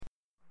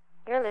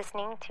You're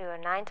listening to a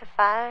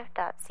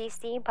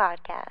 9to5.cc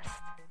podcast.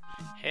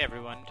 Hey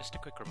everyone, just a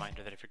quick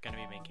reminder that if you're going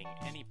to be making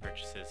any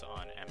purchases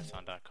on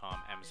Amazon.com,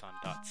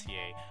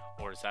 Amazon.ca,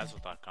 or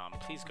Zazzle.com,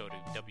 please go to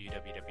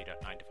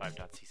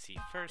www.9to5.cc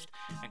first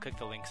and click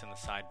the links in the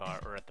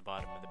sidebar or at the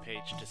bottom of the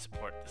page to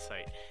support the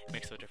site. It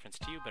makes no difference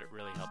to you, but it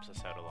really helps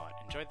us out a lot.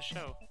 Enjoy the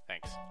show.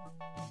 Thanks.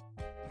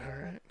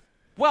 All right.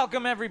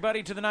 Welcome,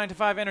 everybody, to the 9 to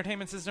 5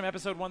 Entertainment System,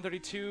 episode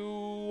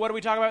 132. What do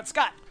we talk about,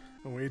 Scott?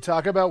 We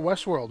talk about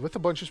Westworld with a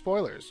bunch of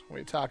spoilers.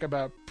 We talk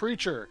about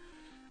Preacher.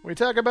 We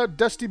talk about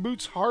Dusty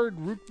Boots Hard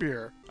Root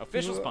Beer.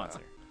 Official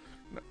sponsor.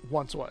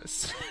 Once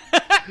was.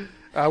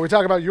 We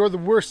talk about You're the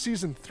Worst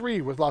Season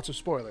 3 with lots of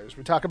spoilers.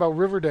 We talk about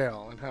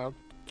Riverdale and how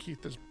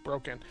Keith is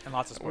broken. And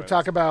lots of spoilers. We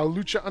talk about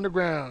Lucha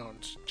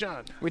Underground.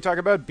 John. We talk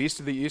about Beast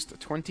of the East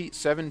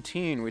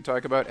 2017. We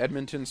talk about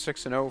Edmonton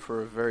 6-0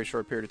 for a very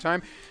short period of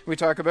time. We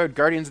talk about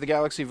Guardians of the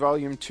Galaxy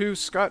Volume 2.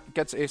 Scott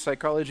gets a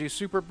Psychology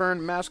Super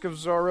Burn, Mask of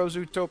Zorro,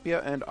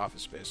 Zootopia, and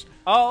Office Space.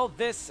 All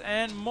this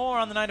and more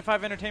on the 9 to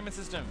 5 Entertainment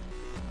System.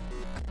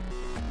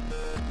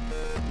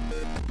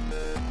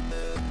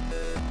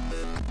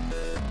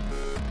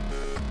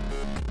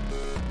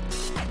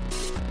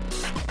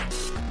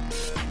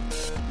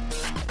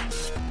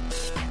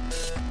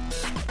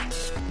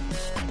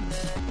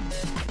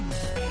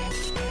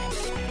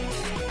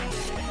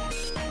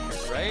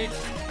 Right?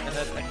 And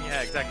that's,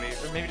 yeah, exactly.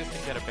 Or maybe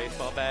just get a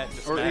baseball bat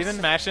and just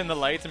smash in the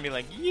lights and be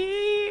like,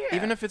 yeah!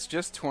 Even if it's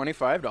just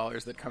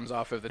 $25 that comes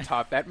off of the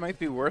top, that might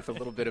be worth a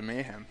little bit of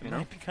mayhem. It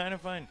might be kind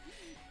of fun.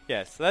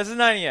 Yes, so this is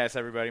 9ES,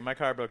 everybody. My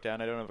car broke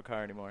down. I don't have a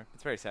car anymore.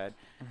 It's very sad.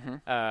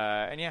 Mm-hmm.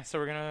 And yeah, so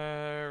we're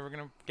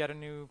gonna get a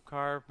new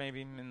car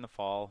maybe in the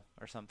fall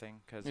or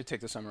something. Cause You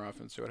take the summer off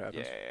and see what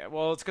happens. Yeah.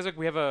 Well, it's because like,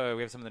 we have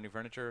some of the new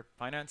furniture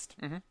financed.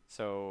 Mm-hmm.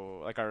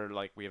 So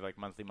we have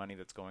monthly money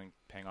that's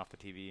paying off the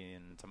TV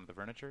and some of the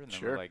furniture, and then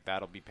Sure.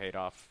 that'll be paid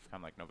off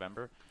come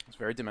November. It's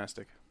very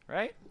domestic.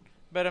 Right?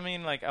 But I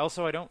mean,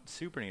 also I don't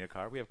super need a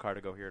car. We have car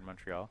to go here in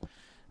Montreal.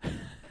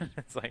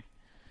 It's like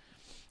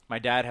my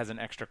dad has an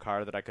extra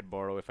car that I could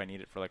borrow if I need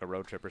it for a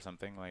road trip or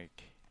something.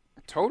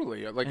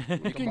 Totally.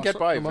 You can get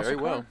by very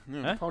well.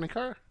 Yeah. Huh? Pony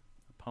car?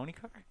 A pony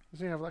car? Does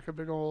he have a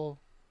big old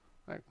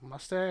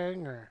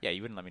Mustang? Or? Yeah,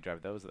 you wouldn't let me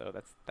drive those though.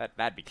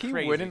 That'd be He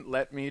crazy. wouldn't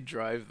let me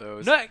drive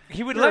those. No,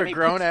 he would You're let a me.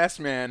 grown-ass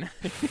man.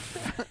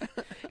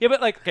 Yeah,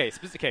 but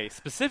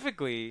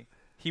specifically,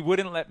 he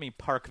wouldn't let me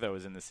park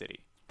those in the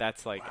city.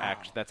 That's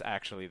that's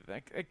actually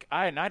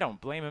I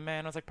don't blame him,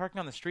 man. I was parking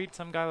on the street,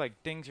 some guy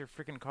dings your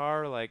freaking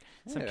car,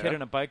 some kid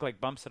on a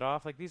bike bumps it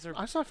off. These are.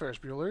 I saw Ferris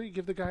Bueller. You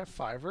give the guy a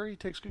 $5, he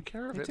takes good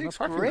care of it. He takes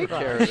in the parking great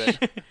garage. care of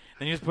it.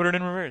 Then you just put it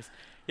in reverse.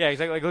 Yeah,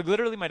 exactly.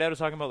 Literally, my dad was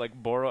talking about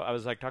I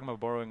was talking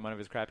about borrowing one of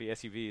his crappy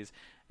SUVs,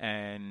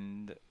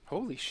 and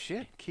Holy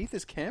shit, Keith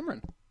is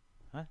Cameron.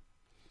 Huh?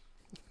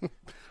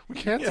 We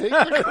can't take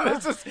the car.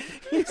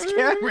 He's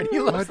Cameron. He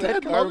loves My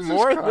that dad car loves his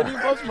more car. than he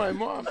loves my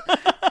mom.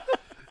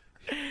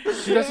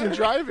 He doesn't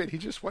drive it. He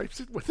just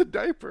wipes it with a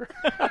diaper.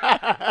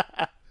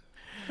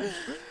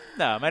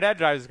 No, my dad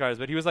drives his cars,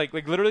 but he was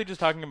literally just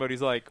talking about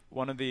he's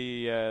one of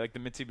the the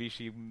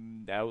Mitsubishi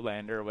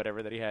Outlander or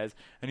whatever that he has,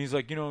 and he's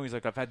I've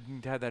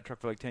had that truck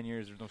for 10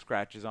 years. There's no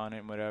scratches on it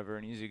and whatever.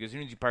 And he goes, as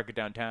soon as you park it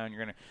downtown,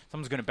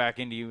 someone's gonna back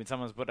into you and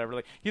someone's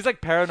whatever. He's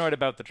paranoid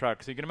about the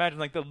truck. So you can imagine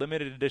the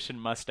limited edition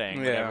Mustang,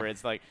 whatever.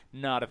 It's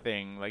not a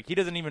thing. He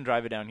doesn't even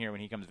drive it down here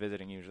when he comes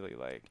visiting. Usually,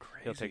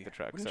 he'll take the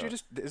truck. Wouldn't you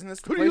just? Isn't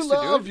this the Who do place you to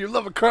love? do it? You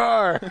love a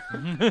car.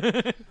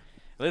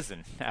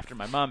 Listen, after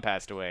my mom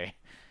passed away.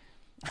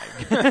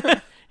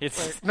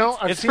 It's No,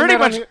 I've it's seen pretty that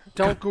much on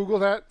Don't Google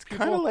that.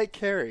 Kind of like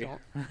Carrie.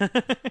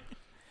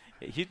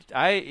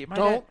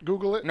 Don't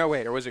Google it. No,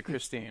 wait, or was it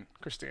Christine?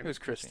 Christine. It was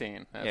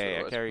Christine. That's yeah,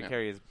 what it yeah. was.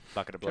 Carrie is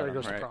bucket of blood. Carrie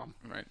goes to Right, prom.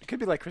 right. It could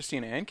be like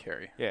Christina and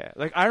Carrie. Yeah,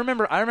 I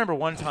remember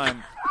one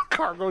time.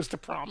 Car goes to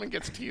prom and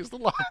gets teased a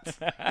lot.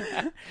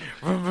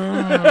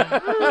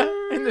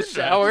 In the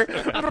shower,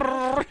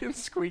 and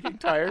squeaking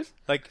tires.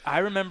 I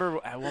remember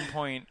at one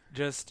point,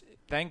 just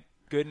thank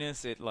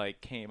goodness it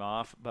came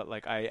off, but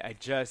I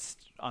just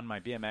on my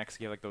BMX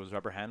gave those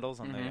rubber handles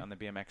on the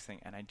BMX thing,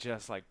 and I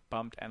just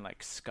bumped and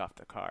scuffed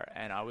the car,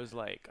 and I was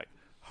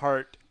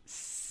heart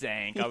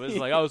sank. I was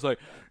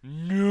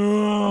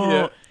no.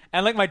 Yeah.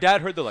 And my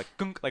dad heard the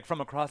gunk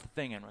from across the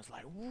thing and was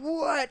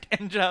what?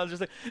 And I was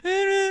just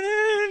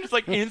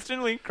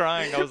instantly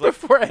crying. I was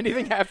before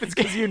anything happens,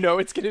 because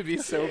it's gonna be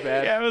so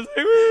bad. yeah, I was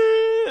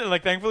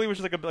thankfully it was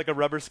just a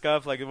rubber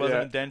scuff. It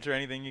wasn't a dent or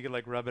anything. You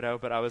could rub it out.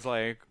 But I was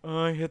oh,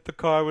 I hit the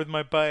car with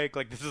my bike.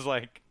 This is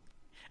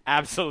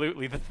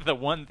absolutely the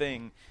one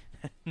thing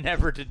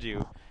never to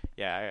do.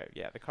 Yeah,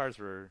 the cars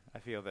were. I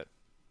feel that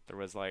there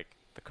was the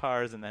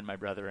cars and then my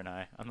brother and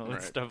I on the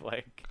list of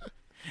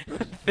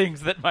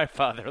things that my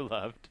father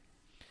loved.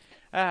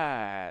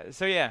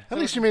 So yeah. At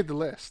least you made the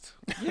list.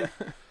 Yeah.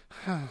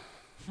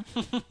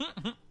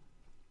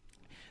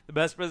 The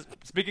best was,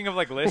 speaking of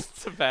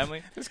lists of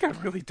family, This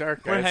got really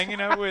dark, guys. we're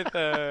hanging out with,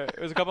 it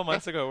was a couple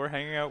months ago, we're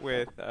hanging out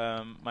with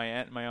my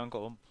aunt and my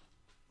uncle,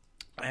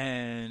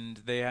 And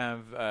they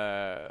have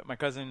my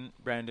cousin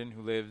Brandon,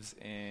 who lives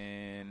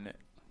in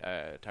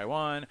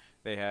Taiwan.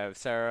 They have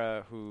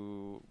Sarah,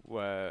 who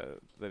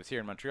lives here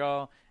in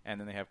Montreal, and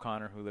then they have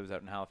Connor, who lives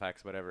out in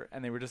Halifax, whatever.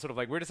 And they were just sort of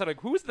like, we're just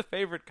like, who's the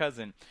favorite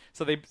cousin?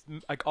 So they,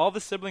 like, all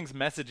the siblings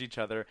message each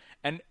other,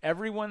 and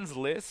everyone's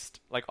list,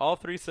 like all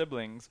three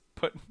siblings,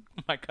 put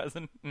my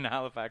cousin in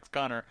Halifax,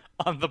 Connor,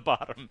 on the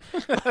bottom,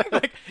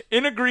 like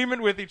in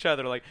agreement with each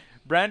other. Like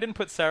Brandon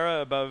put Sarah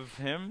above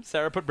him,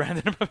 Sarah put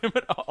Brandon above him,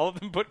 but all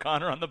of them put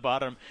Connor on the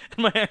bottom.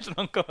 And my aunt and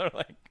uncle are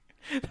like,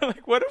 they're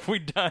like, what have we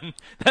done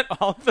that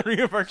all three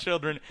of our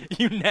children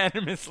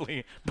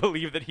unanimously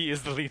believe that he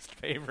is the least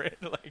favorite?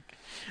 Like,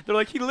 they're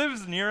like, he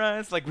lives near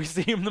us, like we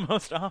see him the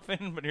most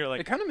often, but you're like,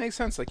 It kind of makes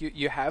sense. Like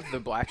you have the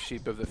black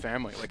sheep of the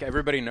family. Like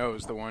everybody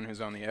knows the one who's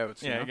on the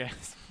outs. yeah, You I know?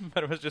 guess.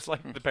 But it was just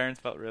like the parents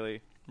felt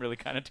really, really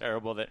kind of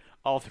terrible that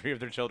all three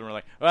of their children were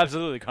like, oh,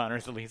 absolutely,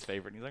 Connor's the least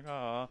favorite. And he's like,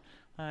 oh,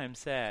 I'm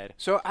sad.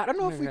 So I don't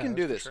know if we Yeah, can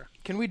do that's this. for sure.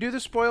 Can we do the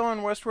spoil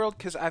on Westworld?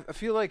 Because I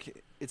feel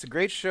like it's a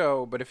great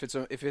show, but if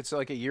it's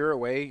like a year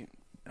away,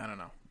 I don't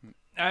know.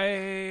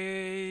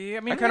 I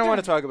mean, I kind of want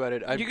to talk about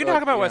it. You can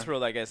talk about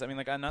Westworld, I guess. I mean,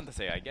 like, not to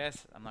say, I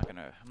guess. I'm not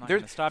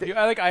gonna stop you.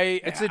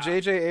 It's a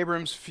J.J.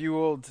 Abrams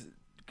fueled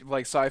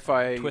like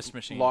sci-fi Twist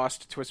machine.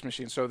 lost twist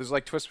machine. So there's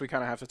like twists we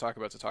kind of have to talk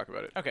about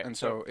it. Okay, And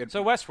so it,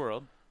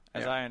 Westworld,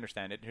 as Yeah. I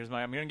understand it, I'm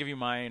going to give you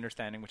my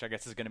understanding, which I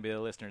guess is going to be the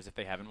listeners if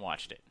they haven't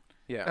watched it.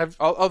 yeah.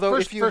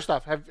 Although First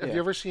off, have Yeah. you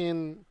ever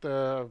seen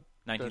the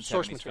 1970s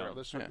source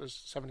material, film.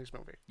 this 70s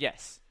movie?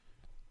 Yes,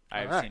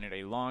 I've Alright. seen it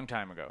a long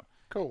time ago.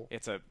 Cool.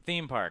 It's a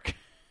theme park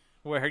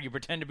where you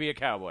pretend to be a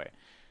cowboy,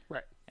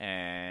 Right.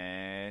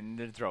 and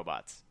it's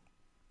robots,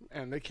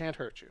 And they can't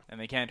hurt you. and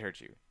they can't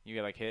hurt you. You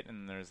get like hit,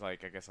 and there's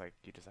like, I guess like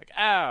you just like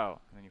ow,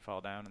 and then you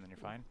fall down, and then you're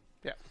fine.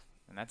 Yeah.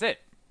 And that's it.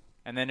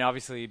 And then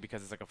obviously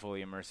because it's like a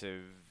fully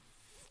immersive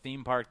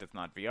theme park that's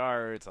not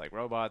VR, it's like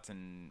robots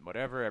and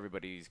whatever.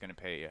 Everybody's going to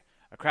pay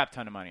a crap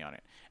ton of money on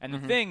it. And the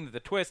thing,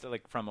 the twist,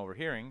 like from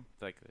overhearing,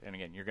 like, and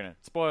again, you're going to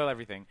spoil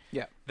everything.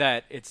 Yeah.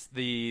 That it's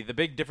the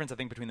big difference I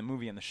think between the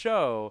movie and the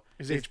show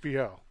Is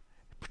HBO.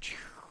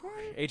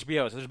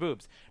 HBO, so there's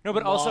boobs. No,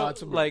 but Lots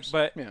also of like, boobs.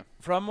 but Yeah.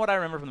 from what I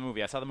remember from the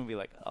movie, I saw the movie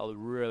like a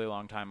really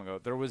long time ago.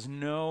 There was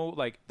no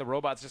like the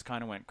robots just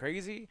kind of went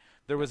crazy.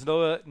 There was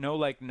no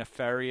like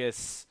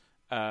nefarious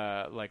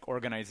like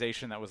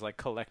organization that was like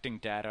collecting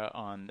data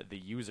on the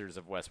users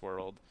of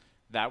Westworld.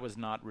 That was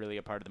not really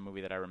a part of the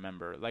movie that I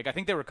remember. Like I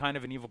think they were kind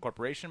of an evil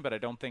corporation, but I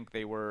don't think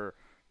they were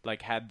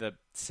like had the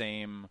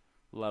same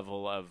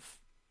level of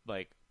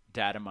like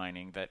data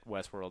mining that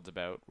Westworld's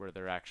about, where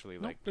they're actually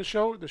No, like the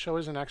show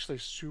isn't actually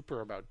super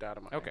about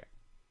data mining. okay.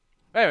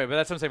 Anyway, but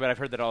that's what I'm saying. But I've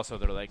heard that also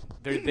they're like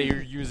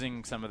they're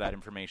using some of that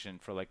information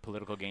for like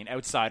political gain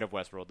outside of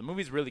Westworld. The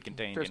movie's really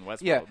contained in Westworld.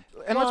 Yeah.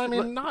 And Well, let's-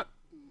 I mean,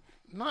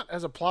 not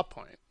as a plot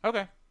point.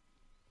 Okay.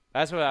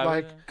 That's what I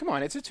Like, Come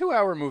on, it's a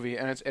 2-hour movie,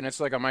 and it's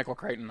like a Michael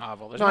Crichton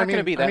novel. There's No, not I mean- going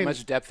to be that I mean-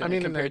 much depth I in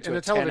mean, it in the- compared in to a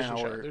the television 10-hour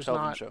show, there's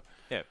television not- show.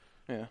 yeah.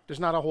 Yeah. There's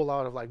not a whole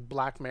lot of like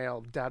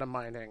blackmail, data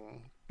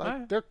mining. Like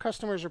Alright. their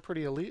customers are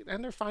pretty elite,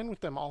 and they're fine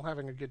with them all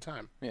having a good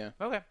time. Yeah.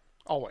 Okay.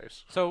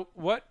 Always. So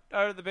what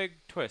are the big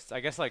twists? I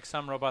guess like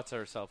some robots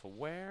are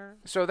self-aware.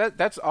 So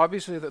that's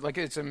obviously like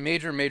it's a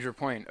major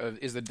point of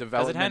is the Does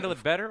development it handle of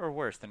it better or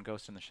worse than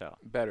Ghost in the Shell?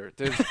 better.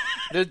 There's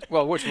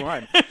well, which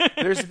one?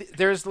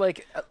 There's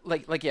like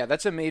yeah,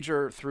 that's a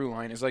major through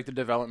line is like the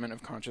development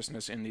of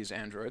consciousness in these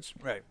androids.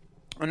 Right.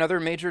 Another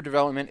major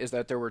development is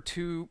that there were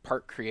 2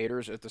 park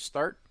creators at the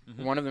start.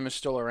 Mm-hmm. One of them is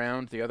still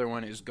around, the other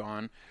one is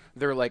gone.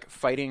 They're like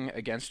fighting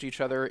against each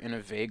other in a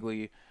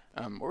vaguely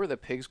what were the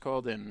pigs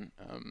called in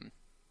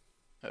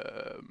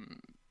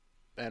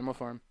Animal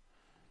Farm?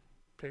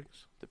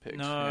 Pigs. The pigs.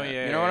 No,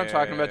 yeah, You know what I'm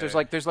talking about? yeah.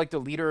 There's like the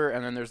leader,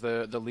 and then there's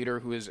the leader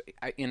who is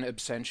in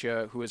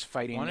absentia, who is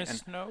fighting. One is and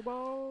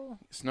Snowball.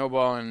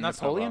 Snowball and Not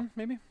Napoleon,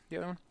 maybe the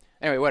other one.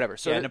 Anyway, whatever.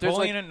 So yeah, there's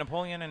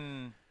Napoleon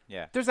and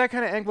yeah. there's that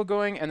kind of angle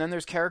going, and then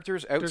there's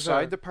characters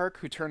outside a- the park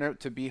who turn out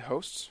to be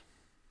hosts.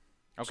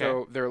 Okay.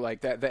 So they're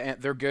like that.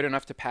 They're good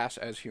enough to pass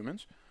as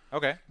humans.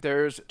 Okay.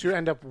 There's To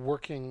end up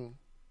working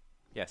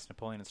Yes,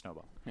 Napoleon and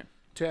Snowball.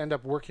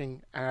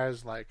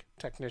 as like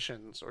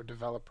technicians or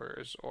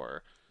developers,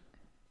 or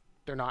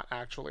they're not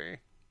actually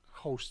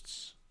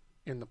hosts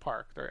in the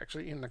park. They're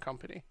actually in the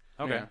company.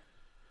 Okay. Yeah.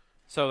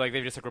 So like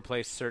they've just like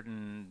replaced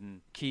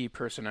certain key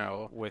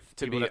personnel with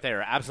to people be that they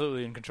are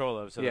absolutely in control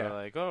of. So Yeah. they're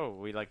like, oh,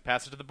 we like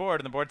passed it to the board,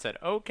 and the board said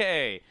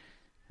okay,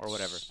 or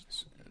whatever.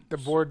 The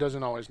board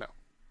doesn't always know.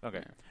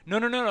 Okay.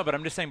 No. But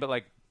I'm just saying,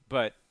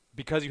 but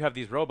because you have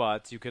these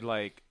robots, you could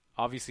like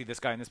obviously this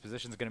guy in this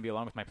position is going to be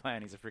along with my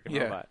plan. He's a freaking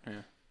yeah. robot. Yeah.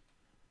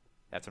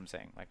 That's what I'm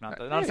saying. Like not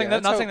Yeah, not saying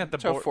that's that not how- saying that the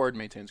that's how board. Ford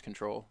maintains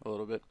control a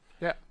little bit.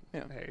 Yeah.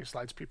 Yeah. He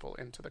slides people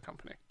into the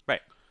company.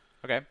 Right.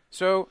 Okay.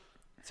 So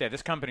So yeah,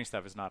 this company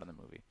stuff is not in the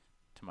movie,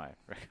 to my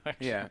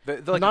recollection. yeah,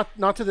 like,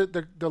 not to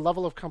the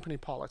level of company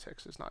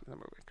politics is not in the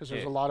movie, because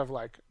there's Yeah. a lot of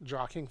like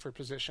jockeying for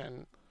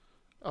position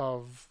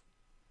of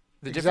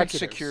the different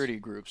executives. security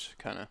groups,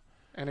 kind of.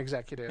 and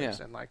executives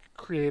Yeah. and like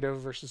creative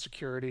versus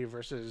security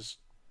versus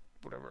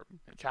whatever,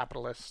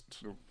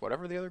 capitalist.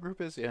 Whatever the other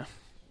group is, yeah.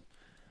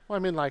 Well, I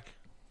mean, like,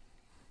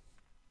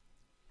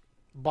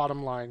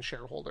 bottom line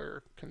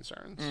shareholder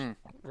concerns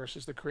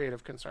versus the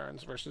creative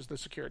concerns versus the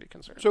security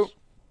concerns. So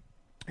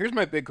here's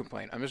my big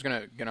complaint. I'm just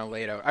gonna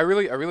lay it out. I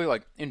really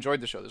like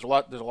enjoyed the show. There's a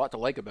lot to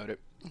like about it.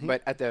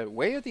 But at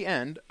the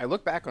end, I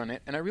look back on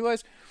it and I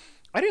realize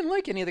I didn't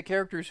like any of the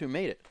characters who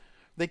made it.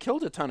 They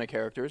killed a ton of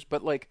characters,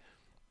 but like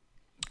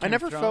I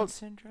never felt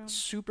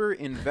super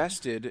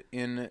invested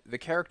in the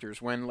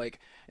characters. When like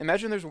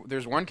imagine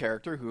there's one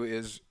character who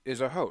is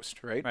a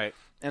host, right? Right.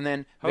 And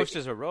then Host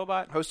is a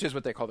robot. Host is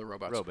what they call the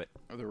robots. Robot.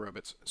 Or the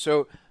robots.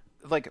 So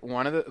like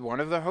one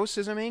of the hosts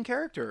is a main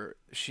character.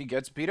 She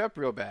gets beat up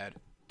real bad.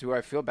 Do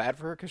I feel bad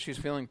for her because she's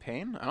feeling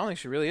pain? I don't think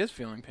she really is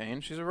feeling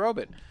pain. She's a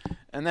robot.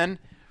 And then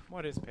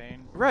What is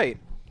pain? right.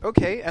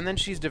 Okay, and then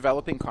she's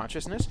developing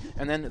consciousness,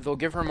 and then they'll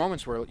give her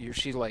moments where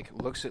she like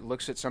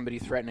looks at somebody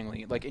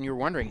threateningly, like, and you're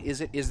wondering,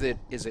 is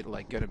it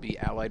like going to be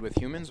allied with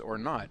humans or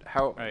not?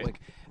 How Right. like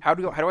how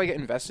do I get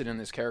invested in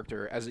this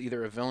character as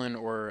either a villain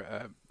or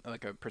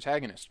like a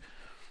protagonist?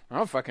 I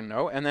don't fucking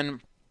know. And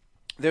then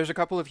there's a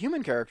couple of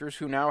human characters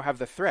who now have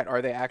the threat.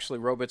 Are they actually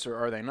robots or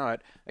are they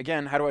not?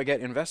 Again, how do I get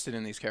invested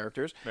in these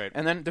characters? Right.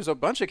 And then there's a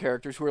bunch of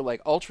characters who are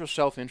like ultra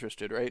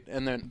self-interested, right?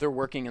 And then they're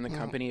working in the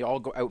company, all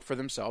go out for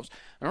themselves.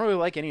 I don't really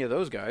like any of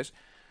those guys.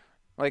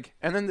 Like,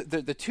 and then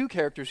the two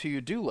characters who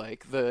you do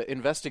like, the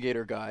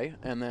investigator guy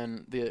and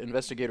then the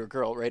investigator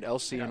girl, right?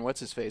 Elsie and what's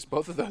his face.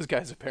 Both of those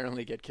guys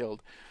apparently get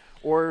killed,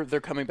 or they're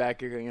coming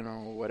back,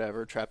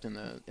 whatever, trapped in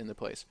the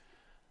place.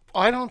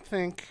 I don't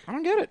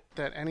get it.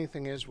 that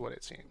anything is what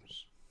it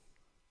seems.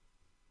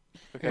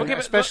 Okay. And but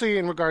especially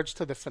in regards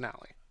to the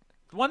finale.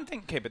 One thing,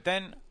 okay, but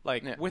then,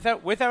 like, Yeah.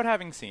 without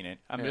having seen it,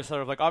 I'm Yeah. just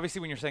sort of like,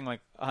 obviously when you're saying, like,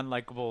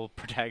 unlikable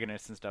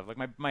protagonists and stuff, like,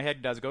 my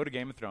head does go to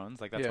Game of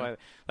Thrones, like, that's Yeah. why,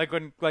 like,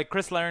 when, like,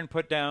 Chris Laron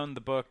put down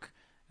the book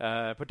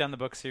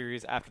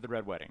series after the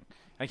Red Wedding,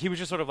 like, he was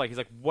just sort of like, he's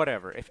like,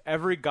 whatever, if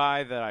every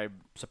guy that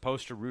I'm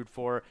supposed to root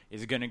for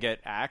is gonna get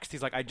axed,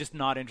 he's like, I'm just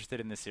not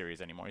interested in this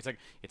series anymore. He's like,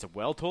 it's a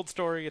well-told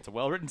story, it's a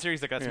well-written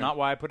series, like, that's not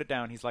why I put it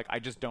down. He's like, I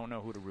just don't know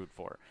who to root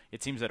for.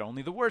 It seems that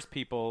only the worst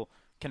people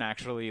can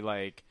actually,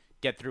 like,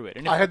 get through it.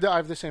 And I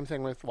have the same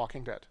thing with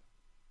Walking Dead.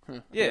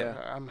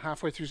 yeah. I'm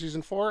halfway through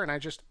season 4, and I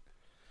just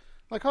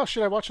like, oh,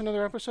 should I watch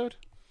another episode?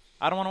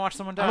 I don't want to watch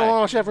someone die. I don't want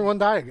to watch everyone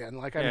die again.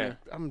 Like, Yeah.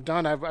 I'm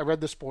done. I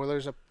read the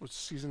spoilers of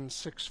season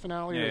 6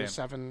 finale or Yeah. the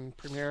 7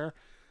 premiere.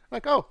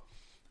 Like, oh,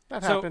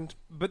 that So, happened.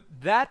 but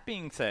that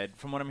being said,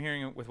 from what I'm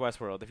hearing with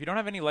Westworld, if you don't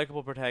have any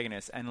likable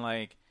protagonists and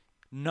like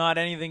not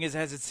anything is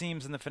as it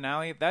seems in the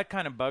finale, that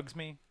kind of bugs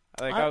me.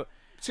 Like, I I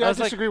was like-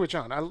 disagree with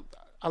John.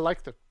 I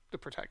like the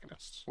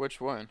protagonists.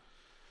 Which one?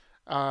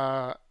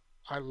 I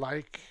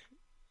like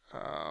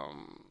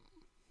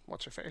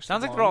what's her face?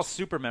 sounds The like they're all blonde.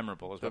 super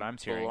memorable, is what I'm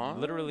hearing. Blonde?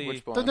 Literally,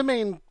 Which the, blonde?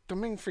 the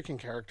main freaking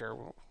character.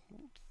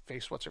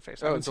 What's her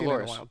face? I Oh, haven't seen her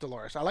in a Dolores. while.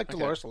 Dolores. I like Okay.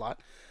 Dolores a lot.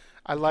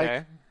 I like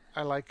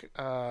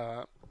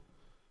Okay.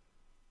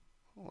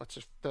 what's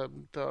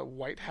the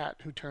white hat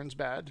who turns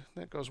bad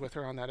that goes with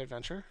her on that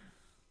adventure.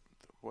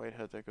 White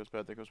hat that goes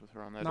bad. That goes with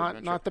her on that Not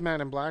adventure. not the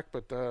man in black,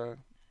 but the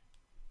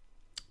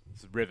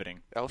it's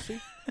riveting.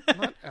 Elsie.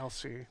 not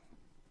Elsie.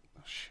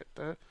 Oh, shit,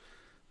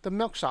 the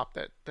milksop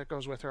that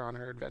goes with her on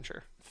her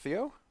adventure.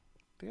 Theo.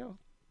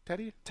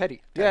 Teddy.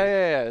 Teddy.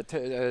 Yeah.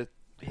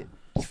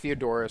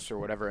 Theodorus or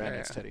whatever, and Yeah,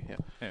 it's yeah. Teddy. Yeah.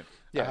 Yeah.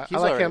 Yeah. I He's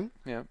like alright. him.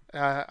 Yeah.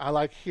 I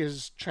like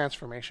his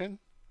transformation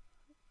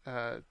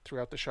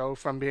throughout the show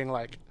from being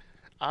like,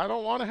 I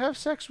don't want to have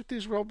sex with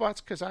these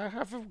robots because I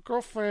have a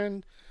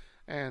girlfriend,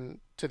 and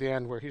to the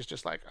end where he's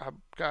just like, I've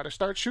got to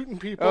start shooting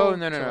people. Oh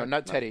no, to-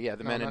 not Teddy. Yeah,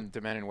 the no, man not-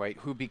 the man in white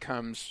who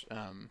becomes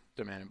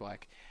the man in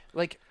black.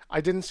 Like,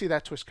 I didn't see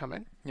that twist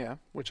coming, yeah,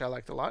 which I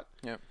liked a lot.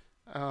 yeah.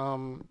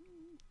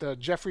 The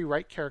Jeffrey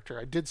Wright character,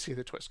 I did see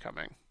the twist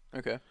coming,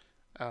 Okay.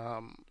 but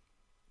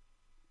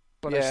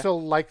I Yeah.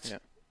 still liked. Yeah.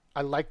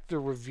 I liked the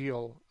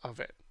reveal of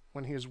it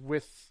when he was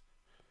with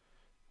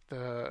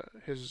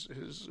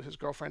his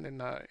girlfriend in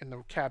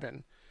the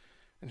cabin,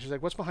 and she's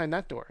like, "What's behind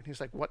that door?" And he's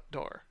like, "What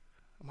door?"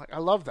 I'm like, "I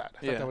love that.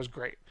 I Yeah. thought that was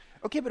great."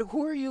 Okay, but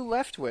who are you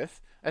left with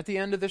at the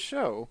end of the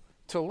show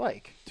to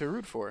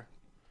root for?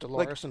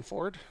 Dolores and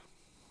Ford.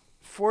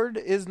 Ford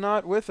is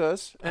not with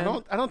us. I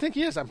And don't think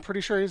he is. I'm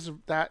pretty sure he's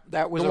that.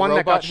 That was the a one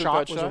that got robot who shot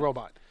got was a shot?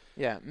 robot.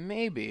 Yeah,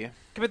 maybe.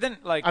 But then,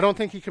 like, I don't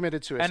think he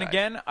committed suicide. and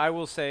again, I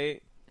will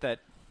say that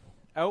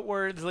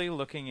outwardly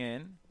looking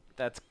in,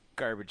 that's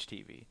garbage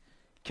TV.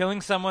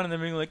 Killing someone and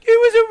then being like, it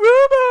was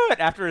a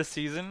robot after a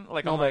season,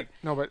 like, I'm like,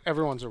 but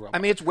everyone's a robot. I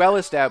mean, it's well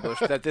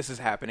established that this is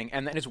happening,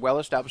 and then it's well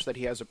established that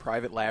he has a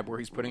private lab where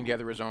he's putting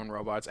together his own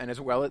robots, and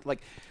as well,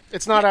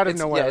 it's not out of it's-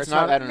 nowhere. yeah, it's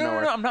not out of no,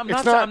 nowhere.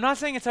 I'm not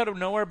saying it's out of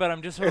nowhere, but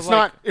I'm just sort It's of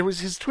like, not. It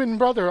was his twin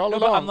brother all no,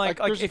 but along. I'm like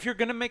there's- if you're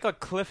gonna make a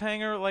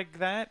cliffhanger like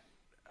that,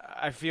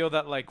 I feel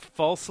that like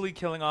falsely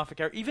killing off a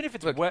character, even if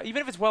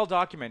it's well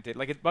documented,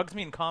 like it bugs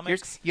me in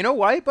comics. You know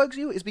why it bugs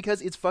you? Is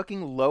because it's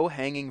fucking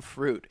low-hanging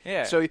fruit.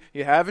 Yeah. So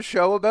you have a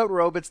show about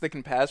robots that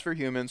can pass for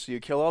humans, so you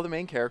kill all the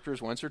main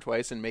characters once or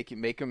twice and make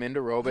them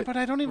into robot but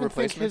I don't even think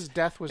replacements. his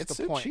death was It's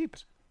the so point. cheap.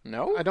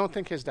 No? I don't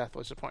think his death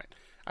was the point.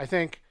 I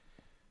think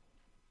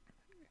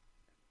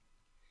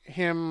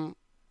him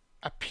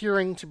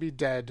appearing to be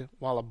dead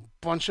while a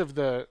bunch of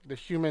the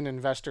human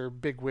investor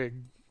bigwig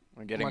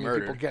Getting money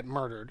murdered. people get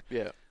murdered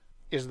Yeah.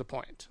 is the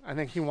point. I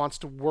think he wants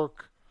to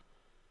work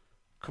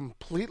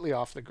completely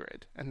off the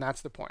grid, and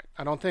that's the point.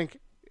 I don't think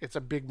it's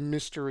a big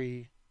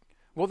mystery.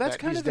 Well, that's that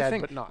kind he's of the dead,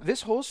 thing. but not.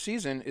 This whole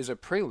season is a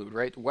prelude,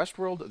 right?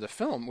 Westworld, the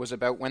film, was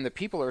about when the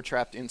people are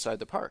trapped inside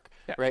the park,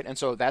 Yeah. right? And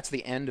so that's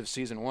the end of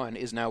season 1.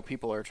 Is now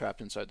people are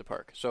trapped inside the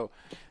park. So,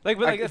 Like,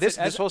 but like this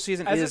whole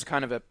season is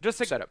kind of a just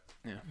like setup.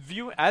 Yeah.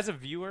 view as a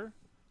viewer.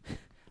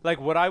 Like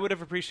what I would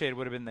have appreciated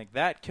would have been like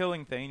that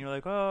killing thing. You're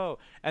like, oh,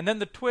 and then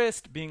the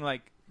twist being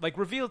like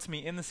revealed to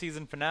me in the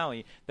season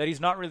finale that he's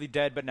not really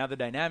dead, but now the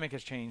dynamic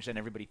has changed and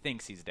everybody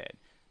thinks he's dead.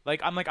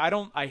 Like I'm like I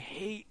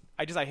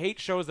hate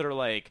shows that are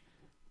like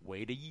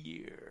wait a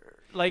year.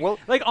 Like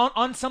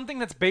on something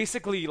that's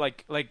basically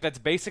like that's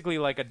basically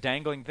like a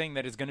dangling thing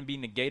that is going to be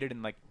negated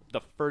in like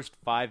the first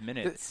 5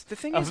 minutes. The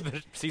thing of is,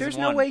 the season there's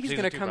one, no way he's season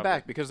going to two come probably.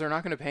 back because they're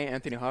not going to pay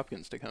Anthony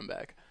Hopkins to come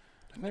back.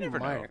 They never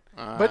know.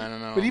 But I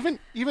don't know. but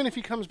even if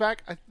he comes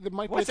back, there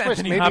might What's be a twist.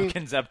 Anthony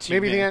Hopkins up to?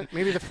 Maybe man?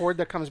 maybe the Ford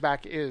that comes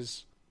back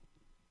is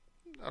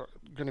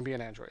going to be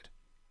an android.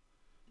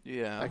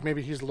 Yeah. Like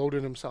maybe he's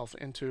loaded himself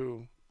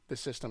into the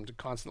system to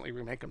constantly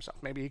remake himself.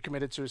 Maybe he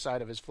committed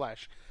suicide of his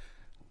flesh.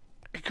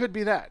 It could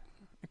be that.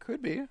 It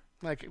could be.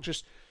 Like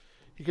just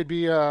he could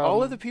be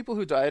all of the people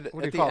who died what do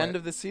at you the call end it?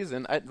 of the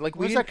season.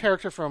 Who's that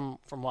character from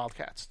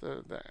Wildcats?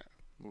 The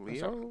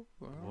Leo?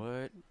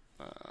 What?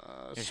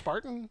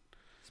 Spartan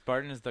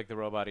Spartan is like the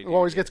robot. who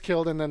always gets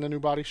killed and then the new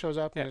body shows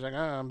up Yeah. and he's like,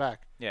 I'm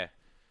back. Yeah.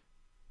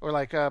 Or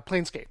like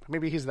Planescape.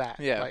 Maybe he's that.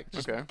 Yeah, Like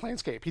just okay.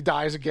 Planescape. He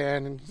dies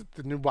again and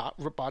the new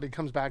body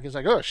comes back and he's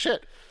like, oh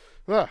shit.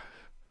 Ugh.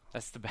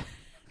 That's the best.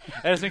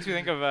 That just makes me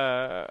think of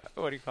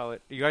what do you call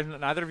it? You guys,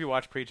 neither of you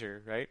watch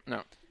Preacher, right?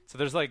 No. So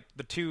there's like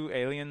the two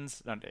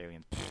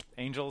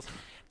angels,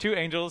 two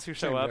angels who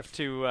show Same up diff.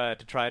 to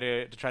try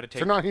to take.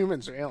 They're not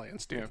humans, they're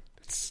aliens, dude. Yeah.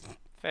 It's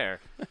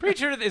Fair.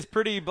 Preacher is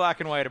pretty black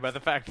and white about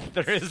the fact that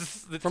there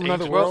is it's From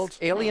another angels. world.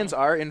 Aliens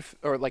are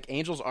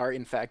angels are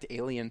in fact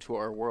alien to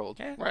our world.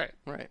 Yeah. right.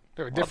 Right.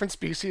 There are different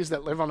species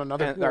that live on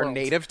another And world. are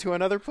native to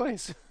another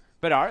place.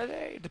 But are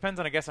they? Depends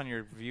on, I guess, on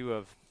your view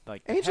of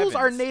like the Angels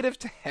are heavens. native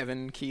to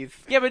heaven,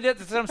 Keith. Yeah, but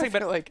that's what I'm saying. I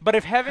feel But like but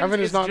if Heaven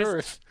is not just,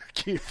 Earth.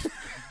 Keith.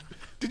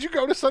 Did you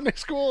go to Sunday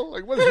school?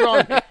 Like, what is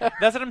wrong?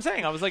 That's what I'm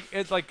saying. I was like,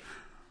 it's like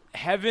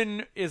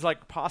heaven is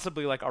like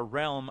possibly like a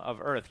realm of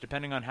Earth,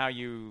 depending on how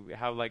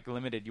like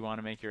limited you want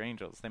to make your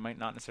angels. They might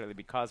not necessarily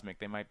be cosmic.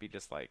 They might be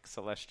just like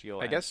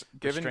celestial. I guess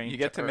and given restrained you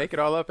get to Earth. make it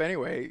all up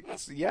anyway,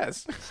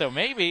 yes. So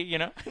maybe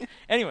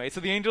Anyway, so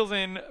the angels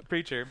in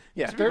Preacher.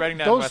 Yeah. Just be writing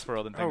down Those-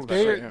 Westworld and things. oh, but-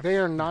 they, right, are, yeah. they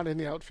are not in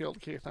the outfield,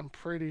 Keith. I'm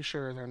pretty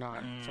sure they're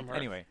not. from Earth.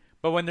 Anyway,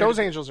 but when they're Those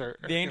angels are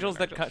the angels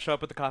human that angels. show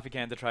up with the coffee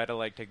can to try to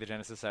like take the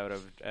Genesis out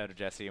of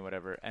Jesse and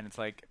whatever, and it's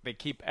like they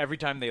keep every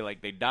time they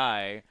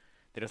die,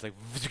 they just like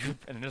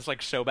and just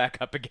like show back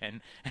up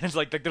again, and it's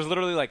like there's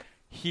literally like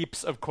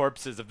heaps of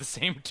corpses of the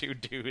same two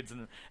dudes,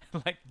 and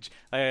like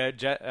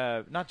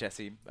not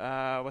Jesse,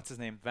 what's his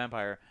name,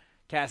 vampire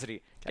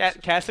Cassidy.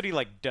 Cassidy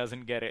like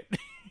doesn't get it.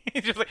 He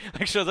just like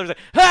shows up and like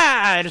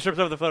ha, and just trips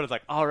over the floor. It's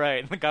like all right,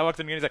 and the guy walks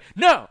in again. He's like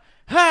no.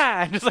 Ha!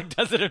 And just like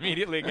does it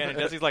immediately again, and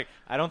Jesse's like,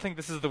 "I don't think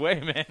this is the way,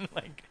 man."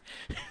 Like,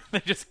 they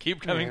just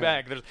keep coming Yeah.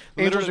 back. There's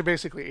Angels literally- are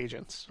basically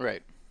agents.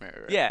 Right.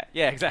 yeah,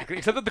 exactly.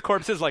 Except that the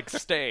corpses like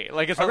stay.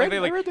 Like it's I not read, like they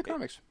like. I read the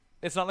comics.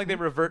 It's not like they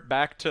revert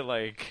back to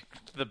like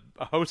the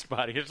host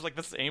body. It's just like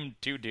the same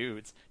two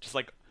dudes, just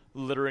like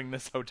littering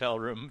this hotel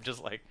room,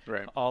 just like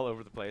Right. all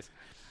over the place.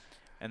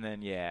 And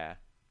then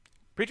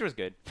Preacher was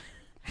good.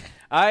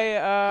 I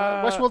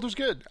Westworld was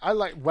good. I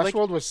like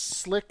Westworld was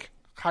slick,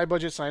 high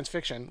budget science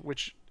fiction,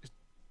 which is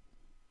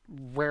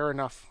rare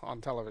enough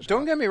on television.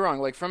 Don't get me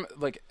wrong.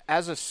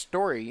 As a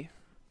story,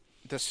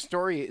 the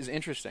story is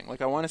interesting.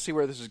 Like I want to see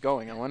where this is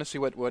going. I want to see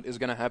what is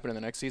going to happen in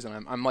the next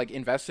season. I'm like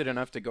invested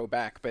enough to go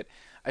back, but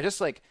I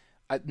just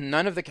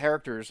none of the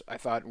characters I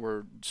thought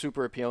were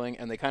super appealing,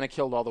 and they kind of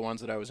killed all the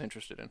ones that I was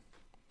interested in.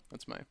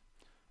 That's my kind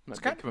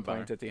big of a complaint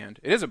bummer. at the end.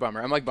 It is a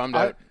bummer. I'm like bummed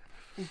out.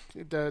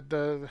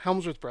 The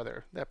Helmsworth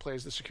brother that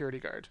plays the security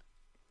guard,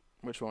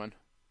 Which one?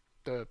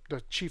 the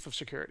chief of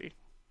security.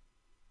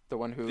 The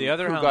one who The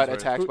other who got Helmsworth.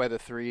 attacked Who- by the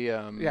three.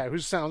 Yeah, who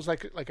sounds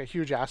like a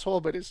huge asshole,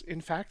 but is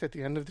in fact at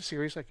the end of the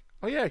series like,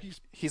 oh yeah,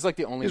 He's like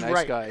the only He's nice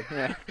right. guy.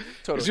 Yeah, he's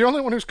totally. the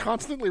only one who's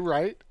constantly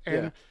right and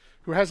Yeah.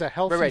 who has a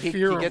healthy Right, he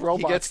fear gets- of he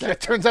robots gets that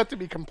that- turns out to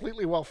be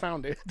completely well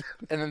founded.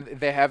 And then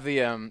they have the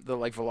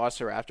like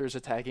Velociraptors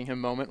attacking him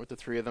moment with the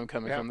three of them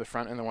coming Yeah. from the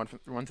front and the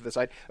one to the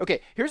side.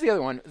 Okay, here's the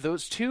other one. The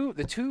two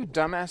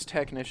dumbass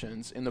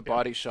technicians in the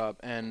body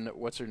shop and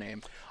what's her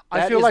name?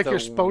 I That feel is like the you're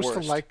supposed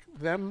worst. to like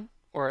them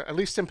or at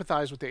least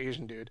sympathize with the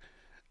Asian dude.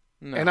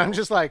 No. And I'm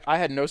just like, I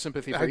had no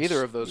sympathy for I either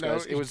just- of those no,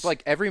 guys. It was it's-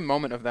 like every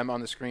moment of them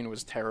on the screen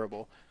was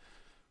terrible.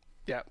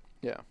 yeah,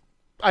 Yeah.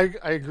 I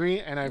agree,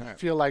 and I Right.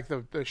 feel like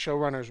the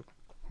showrunners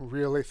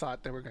really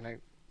thought they were gonna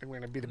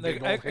be the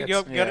big Like, old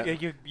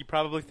hits. you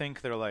probably think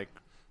they're like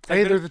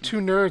Hey, they're the two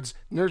nerds.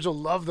 Nerds will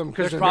love them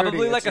because There's they're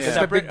probably nerdy. like a It's the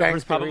separate. Big Bang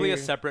There's probably Theory. a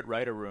separate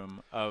writer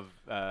room of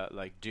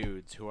like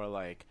dudes who are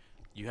like,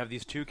 you have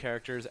these two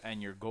characters,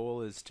 and your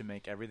goal is to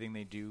make everything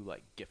they do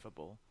like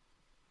gifable.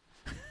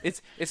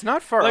 It's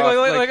not far Like, off.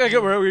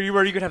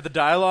 where you could have the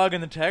dialogue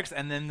and the text,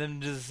 and then them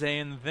just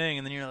saying the thing,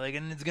 and then you're like,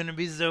 and it's gonna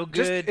be so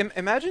good. Just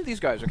imagine these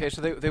guys. Okay,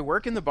 so they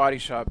work in the body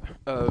shop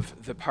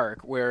of the park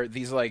where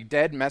these like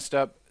dead, messed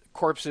up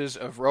corpses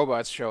of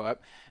robots show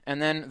up,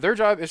 and then their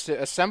job is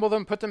to assemble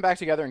them, put them back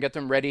together, and get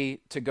them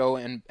ready to go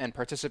and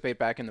participate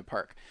back in the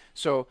park.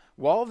 So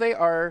while they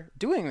are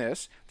doing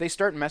this, they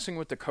start messing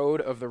with the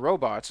code of the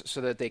robots so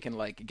that they can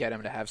like get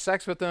them to have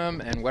sex with them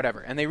and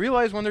whatever. And they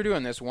realize when they're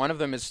doing this, one of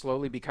them is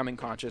slowly becoming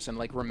conscious and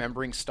like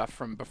remembering stuff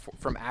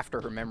from after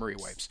her memory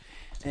wipes.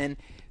 And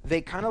they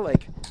kind of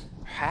like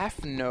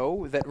half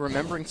know that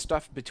remembering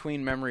stuff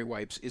between memory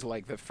wipes is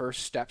like the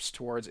first steps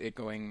towards it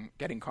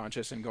getting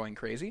conscious and going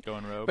crazy.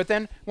 Going rogue. But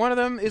then one of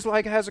them is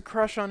like has a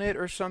crush on it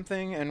or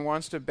something and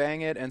wants to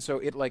bang it, and so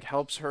it like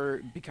helps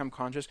her become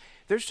conscious.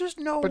 There's just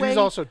no way. But he's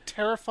also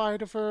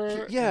terrified of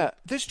her. Yeah,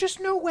 there's just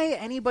no way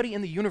anybody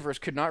in the universe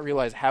could not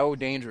realize how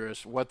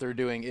dangerous what they're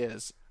doing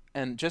is.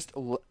 And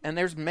and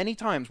there's many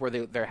times where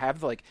they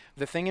have like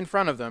the thing in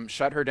front of them,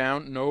 shut her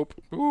down, nope,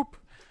 boop,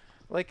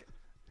 like.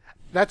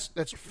 That's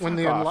when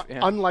the off,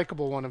 yeah.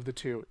 unlikable one of the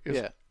two is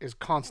Yeah. is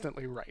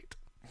constantly right.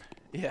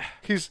 Yeah.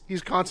 He's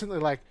constantly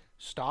like,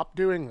 stop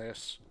doing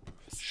this,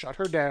 shut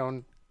her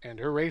down,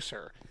 and erase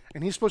her.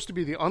 And he's supposed to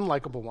be the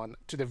unlikable one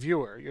to the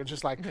viewer. You're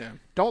just like,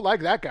 don't like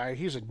that guy.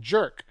 He's a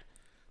jerk.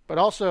 But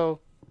also,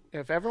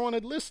 if everyone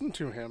had listened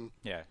to him,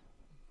 yeah,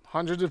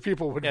 hundreds of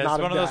people would yeah. not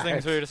It's one have of those died.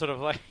 things where you're just sort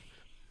of like,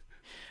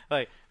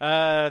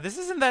 this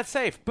isn't that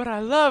safe, but I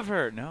love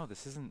her. No,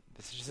 this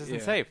just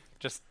isn't safe.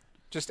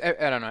 Just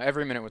I don't know.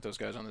 Every minute with those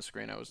guys on the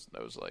screen, that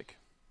was like.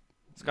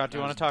 Scott, do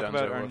you I want to was talk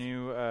about donezo our with.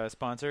 new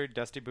sponsor,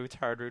 Dusty Boots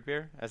Hard Root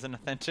Beer, as an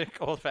authentic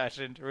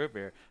old-fashioned root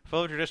beer,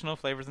 full of traditional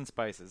flavors and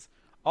spices.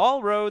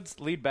 All roads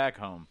lead back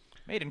home.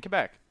 Made in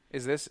Quebec.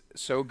 Is this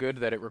so good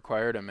that it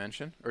required a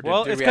mention, or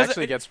Well, did it's we 'cause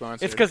actually get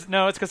sponsored? It's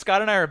because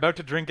Scott and I are about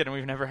to drink it and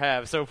we've never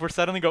have. So if we're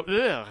suddenly go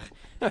ugh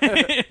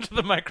into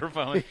the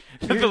microphone,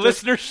 the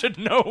listener should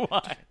know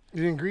why.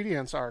 The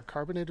ingredients are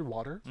carbonated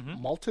water,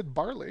 malted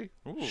barley,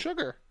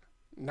 sugar,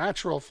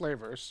 natural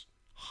flavors,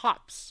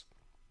 hops,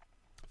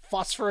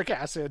 phosphoric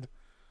acid,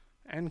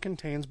 and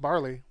contains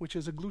barley, which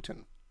is a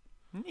gluten.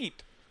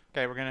 Neat.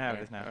 Okay, we're gonna have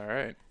this now. All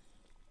right.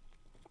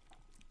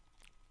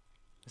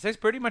 It tastes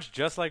pretty much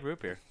just like root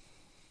beer,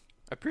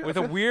 with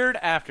a I weird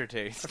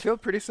aftertaste. feel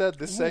pretty sad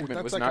this Ooh, segment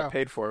that's was like not a-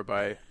 paid for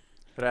by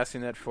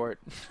Racinet Fort.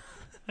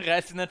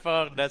 Resting that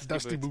for Dusty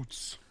Dusty Boots.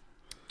 Boots.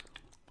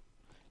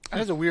 That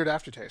has a weird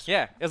aftertaste.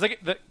 Yeah, it's like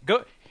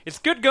it's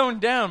good going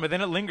down, but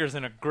then it lingers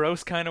in a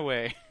gross kind of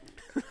way.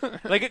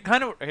 Like it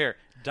kind of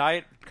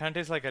kind of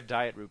tastes like a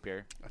diet root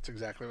beer. That's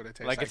exactly what it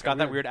tastes like. Like it's got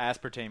that weird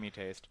aspartame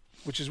taste.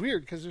 Which is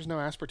weird because there's no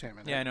aspartame in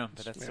it. Yeah, I know, but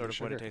It's that's made sort of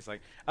what it sugar. tastes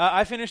like.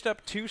 I finished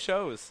up 2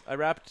 shows. I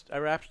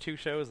wrapped 2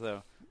 shows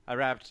though. I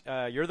wrapped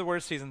You're the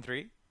Worst season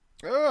 3.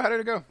 Oh, how did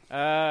it go?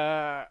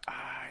 I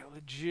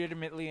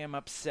legitimately am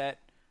upset.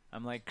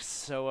 I'm like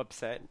so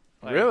upset.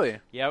 Like, Really?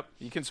 Yep.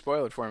 You can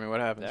spoil it for me. What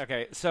happens?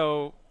 Okay,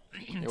 so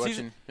You're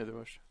watching You're the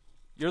Worst.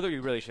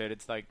 you really should.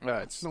 It's like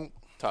It's No.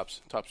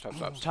 tops.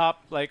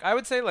 top, like I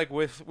would say, like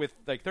with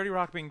like 30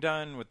 Rock being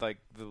done, with like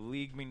the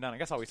League being done. I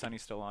guess Always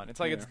Sunny's still on. It's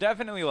like it's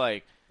definitely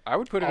like I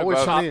would put it Always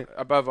Sunny.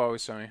 above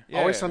Always Sunny.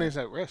 Yeah, Always yeah, Sunny's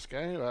at risk,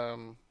 eh?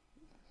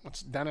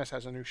 Dennis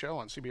has a new show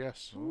on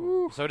CBS.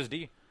 so does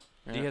D.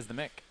 D Yeah. has the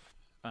Mick.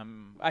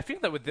 I feel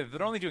that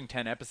they're only doing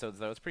 10 episodes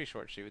though. It's pretty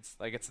short shoots.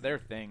 Like it's their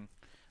thing.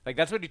 Like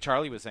that's what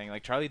Charlie was saying.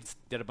 Like Charlie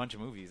did a bunch of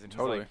movies, and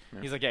Totally,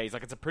 he's like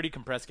it's a pretty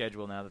compressed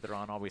schedule now that they're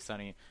on Always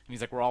Sunny, and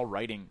he's like we're all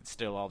writing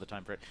still all the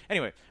time for it.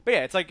 Anyway, but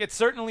yeah, it's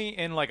certainly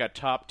in like a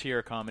top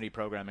tier comedy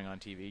programming on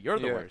TV. You're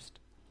the Worst,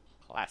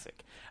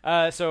 classic.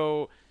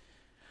 So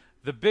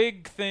the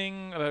big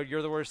thing about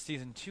You're the Worst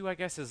season 2, I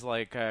guess, is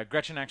like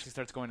Gretchen actually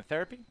starts going to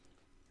therapy.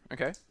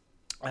 Okay.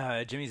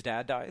 Jimmy's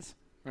dad dies.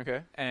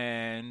 Okay.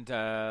 And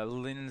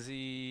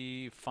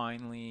Lindsay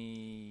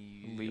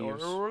finally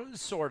Leaves. or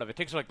sort of. It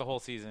takes her like the whole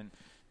season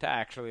to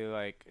actually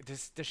like.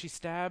 Does she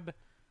stab?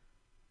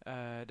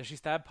 Does she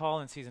stab Paul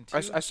in season 2?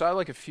 I saw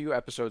like a few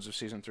episodes of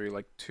season 3,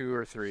 like 2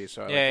 or 3.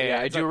 So Yeah,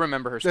 I it's do like-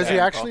 remember her. Does he stabbing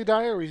actually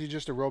Paul. die, or is he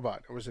just a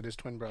robot, or was it his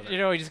twin brother? You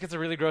know, he just gets a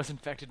really gross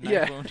infected knife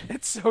Yeah, wound.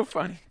 it's so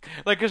funny.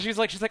 Like, cause she's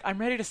like, I'm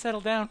ready to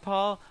settle down,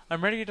 Paul.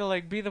 I'm ready to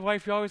like be the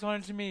wife you always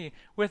wanted to me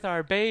with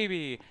our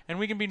baby, and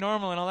we can be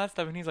normal and all that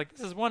stuff. And he's like,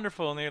 this is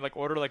wonderful. And they like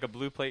order like a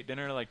blue plate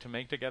dinner like to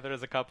make together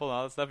as a couple and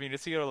all that stuff. And you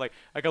just see her like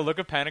a look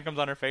of panic comes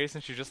on her face,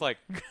 and she's just like,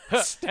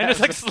 and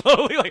just like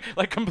slowly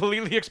like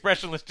completely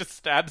expressionless, just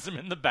stabs him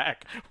in the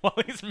back while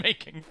he's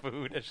making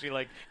food as she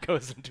like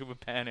goes into a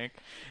panic.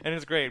 And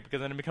it's great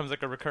because then it becomes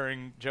like a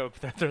recurring joke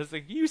that there's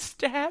like, you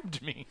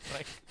stabbed me,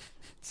 like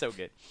so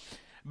good.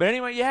 But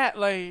anyway, yeah,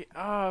 like,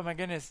 oh my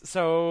goodness.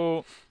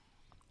 So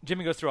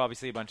Jimmy goes through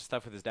obviously a bunch of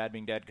stuff with his dad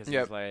being dead because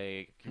Yep. he's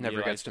like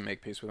Never gets to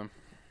make peace with him.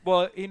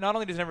 Well, he not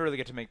only does he never really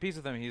get to make peace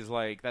with him, he's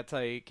like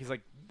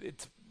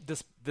it's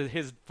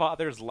his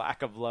father's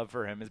lack of love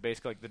for him is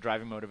basically like the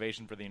driving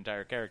motivation for the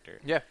entire character.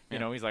 Yeah. You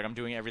know, he's like, I'm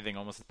doing everything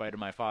almost in spite of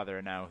my father,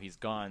 and now he's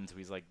gone. So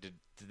he's like,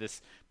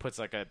 this puts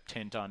like a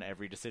tint on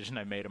every decision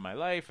I made in my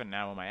life, and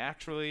now am I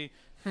actually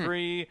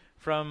free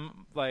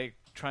from like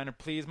trying to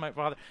please my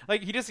father?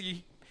 Like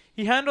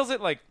he handles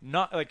it like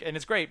not like, and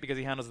it's great because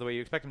he handles it the way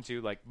you expect him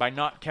to, like by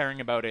not caring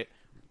about it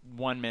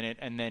 1 minute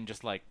and then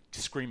just like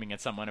screaming at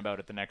someone about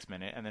it the next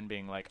minute and then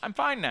being like, I'm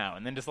fine now,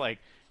 and then just like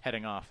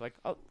heading off like,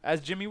 oh,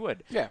 as Jimmy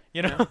would. Yeah.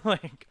 You know,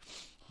 like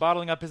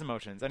bottling up his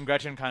emotions. And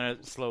Gretchen kind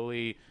of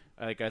slowly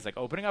is like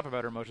opening up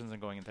about her emotions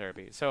and going in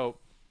therapy. So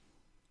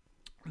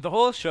the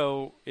whole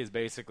show is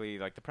basically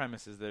like, the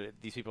premise is that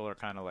these people are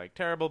kind of like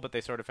terrible, but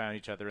they sort of found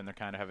each other and they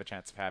kind of have a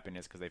chance of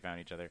happiness because they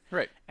found each other.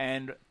 Right.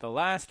 And the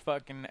last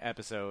fucking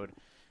episode,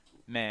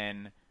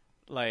 man,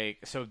 like,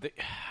 so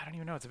I don't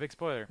even know. It's a big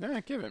spoiler. Nah,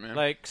 give it, man.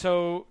 Like,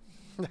 so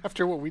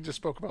After what we just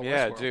spoke about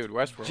yeah, Westworld. dude,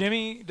 Westworld.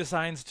 Jimmy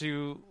decides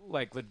to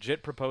like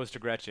legit propose to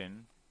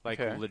Gretchen, like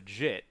Okay.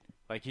 legit.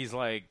 Like he's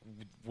like,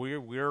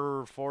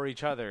 we're for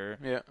each other.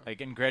 Yeah.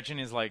 Like, and Gretchen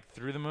is like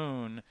through the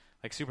moon,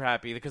 like super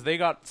happy because they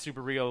got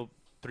super real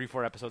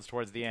 3-4 episodes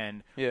towards the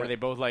end Yeah. where they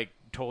both like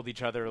told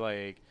each other,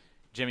 like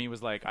Jimmy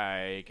was like,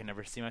 I can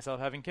never see myself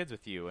having kids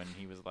with you, and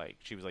he was like,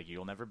 she was like,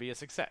 you'll never be a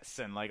success,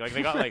 and like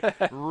they got like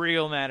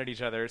real mad at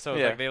each other. So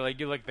Yeah.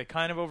 like they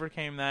kind of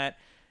overcame that,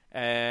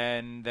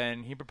 and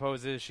then he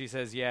proposes, she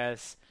says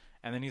yes.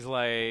 And then he's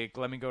like,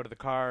 let me go to the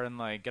car and,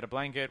 like, get a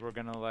blanket. We're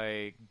going to,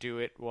 like, do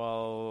it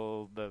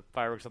while the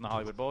fireworks on the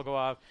Hollywood Bowl go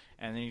off.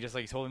 And then he just,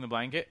 like, he's holding the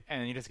blanket. And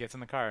then he just gets in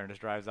the car and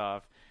just drives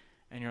off.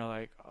 And you're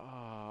like,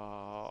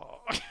 oh.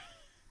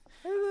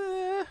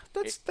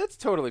 That's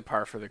totally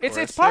par for the course.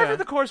 It's par yeah. for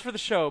the course for the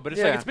show. But it's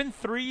Yeah. like, it's been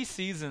 3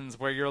 seasons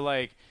where you're,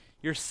 like,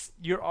 you're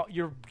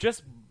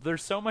just,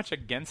 there's so much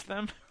against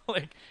them.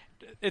 Like,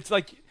 it's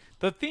like...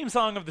 The theme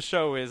song of the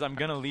show is "I'm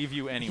gonna leave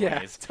you anyways."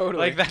 Yeah,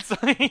 totally. Like that's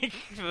like,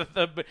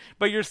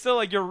 but you're still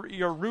like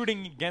you're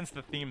rooting against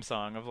the theme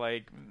song of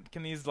like,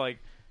 can these like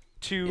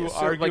two Yeah, so,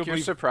 arguably? like, you're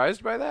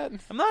surprised by that?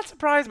 I'm not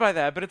surprised by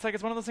that, but it's like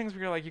it's one of those things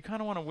where you're like, you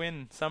kind of want to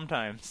win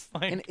sometimes.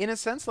 Like, In a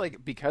sense,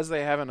 like, because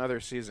they have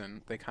another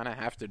season, they kind of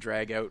have to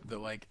drag out the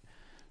like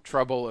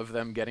trouble of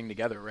them getting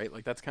together, right?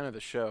 Like that's kind of the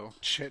show.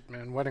 Shit,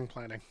 man, wedding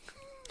planning.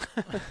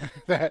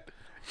 That,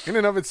 in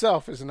and of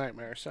itself, is a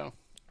nightmare. So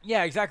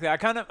yeah, exactly.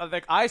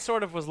 I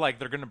sort of was like,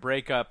 they're gonna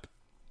break up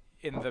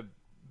in the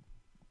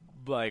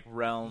like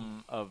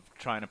realm of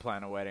trying to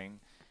plan a wedding,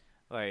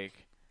 like.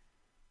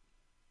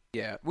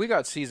 Yeah, we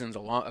got seasons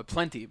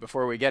plenty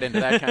before we get into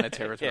that kind of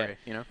territory, Yeah.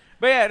 you know?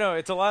 But yeah, no,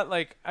 it's a lot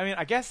like, I mean,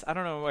 I guess, I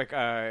don't know, like,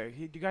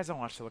 you guys don't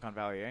watch Silicon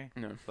Valley, eh?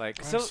 No.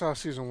 Like, I saw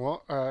season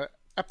 1,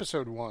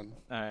 episode 1,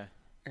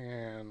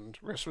 and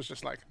Riss was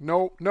just like,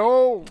 no,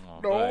 no,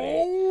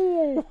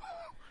 no.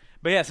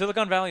 But yeah,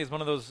 Silicon Valley is one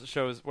of those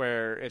shows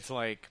where it's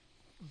like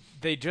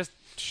they just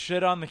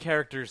shit on the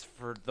characters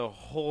for the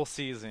whole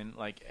season.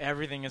 Like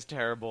everything is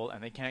terrible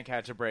and they can't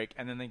catch a break,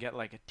 and then they get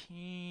like a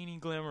teeny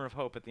glimmer of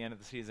hope at the end of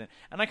the season.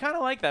 And I kind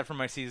of like that from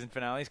my season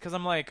finales because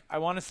I'm like, I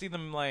want to see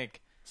them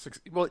like.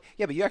 Well,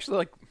 yeah, but you actually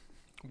like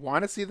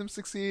want to see them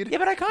succeed. Yeah,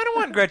 but I kind of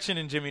want Gretchen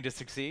and Jimmy to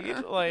succeed.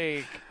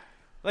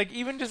 Like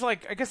even just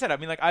like I said, I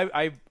mean, like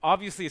I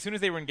obviously as soon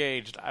as they were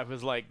engaged, I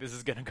was like, this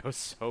is gonna go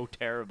so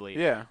terribly.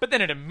 Yeah. But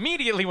then it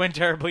immediately went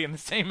terribly in the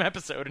same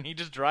episode, and he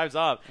just drives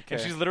off, and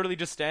Okay. she's literally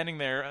just standing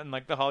there in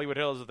like the Hollywood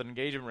Hills with an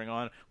engagement ring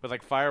on, with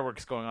like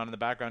fireworks going on in the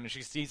background, and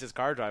she sees his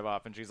car drive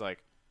off, and she's like,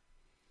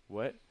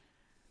 "What?"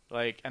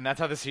 Like, and that's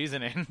how the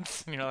season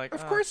ends. And you're like,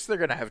 Of course they're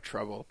gonna have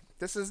trouble.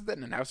 This is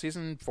now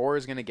season 4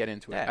 is gonna get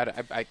into it.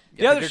 Yeah.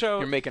 The other show-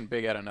 you're making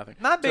big out of nothing.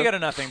 Not big So- out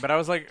of nothing, but I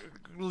was like,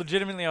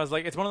 legitimately, I was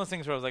like, it's one of those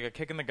things where I was like a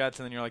kick in the guts,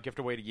 and then you're like, you have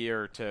to wait a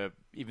year to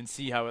even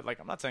see how it. Like,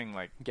 I'm not saying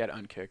like. Get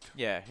unkicked.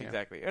 Yeah,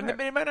 exactly. And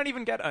Right. it might not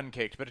even get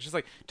unkicked, but it's just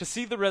like to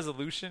see the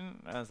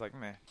resolution. I was like,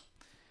 meh.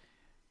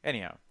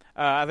 Anyhow,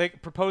 I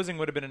think proposing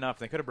would have been enough.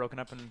 They could have broken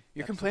up and.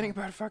 You're complaining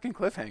about a fucking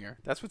cliffhanger.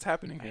 That's what's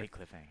happening I here. hate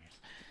cliffhangers.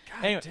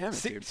 God Anyway, damn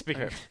it, dude.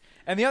 speaking, Okay.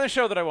 and the other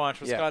show that I watched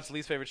was Yeah. Scott's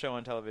least favorite show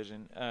on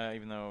television,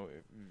 even though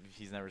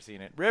he's never seen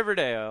it.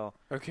 Riverdale.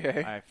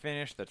 Okay. I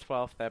finished the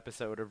 12th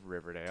episode of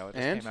Riverdale. It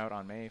just And? came out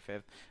on May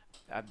 5th.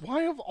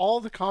 Why of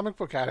all the comic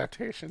book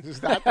adaptations is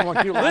that the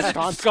one you lost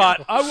Listen, on?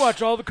 Scott, I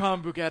watch all the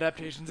comic book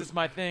adaptations. It's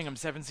my thing. I'm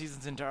 7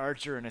 seasons into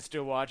Archer, and I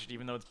still watch it,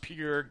 even though it's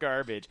pure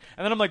garbage.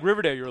 And then I'm like,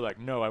 Riverdale. You're like,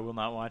 no, I will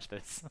not watch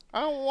this. I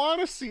don't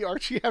want to see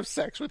Archie have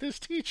sex with his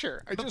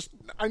teacher.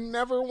 I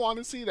never want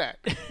to see that.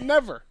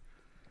 Never.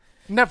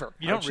 Never.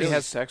 You don't Archie really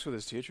has sex with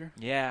his teacher?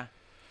 Yeah.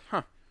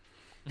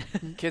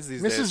 Kids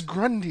these days. Mrs.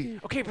 Grundy.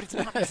 Okay, but it's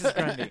not Mrs.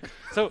 Grundy.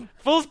 So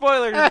full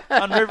spoilers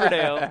on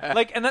Riverdale.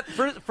 Like, and that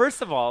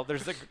first of all,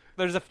 there's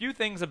a few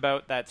things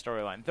about that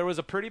storyline. There was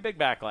a pretty big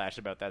backlash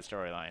about that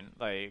storyline,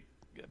 like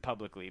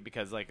publicly,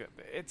 because like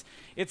it's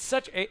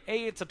such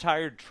it's a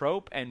tired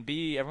trope, and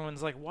B,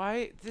 everyone's like,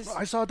 why this?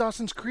 I saw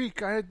Dawson's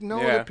Creek. I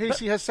know Yeah. that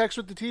Pacey has sex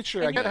with the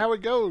teacher. I get yeah. how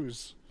it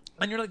goes.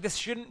 And you're like, this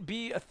shouldn't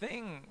be a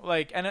thing.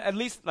 Like, and at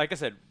least, like I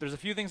said, there's a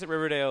few things that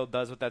Riverdale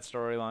does with that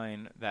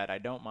storyline that I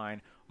don't mind.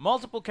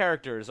 Multiple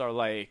characters are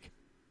like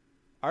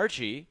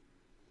Archie,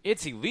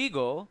 it's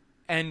illegal,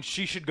 and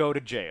she should go to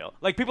jail.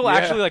 Like, people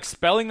actually, like,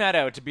 spelling that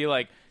out to be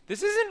like,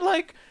 this isn't,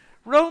 like,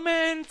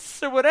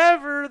 romance or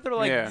whatever. They're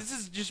like, this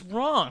is just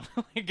wrong.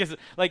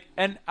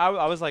 And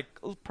I was like,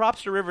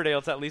 props to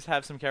Riverdale to at least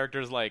have some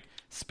characters, like,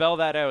 spell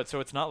that out so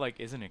it's not like,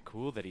 isn't it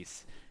cool that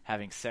he's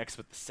having sex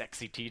with the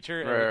sexy teacher?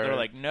 Right. They're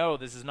like, no,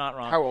 this is not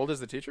wrong. How old is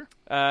the teacher?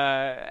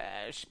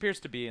 She appears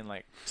to be in,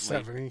 like,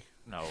 70.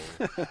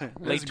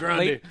 Late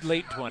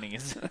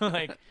 20s.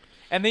 Like,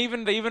 and they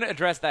even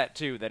addressed that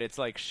too, that it's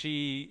like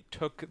she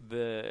took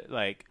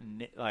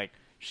the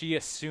she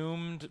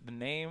assumed the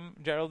name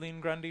Geraldine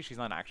Grundy. She's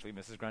not actually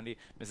Mrs. Grundy.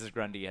 Mrs.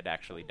 Grundy had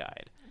actually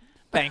died,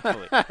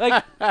 thankfully.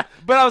 But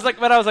I was like,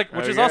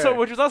 which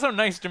is also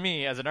nice to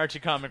me as an Archie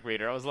comic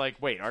reader. I was like,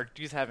 wait,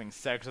 Archie's having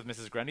sex with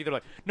Mrs. Grundy? They're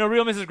like, no,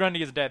 real Mrs.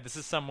 Grundy is dead. This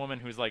is some woman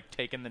who's like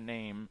taken the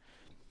name,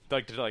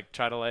 like to like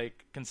try to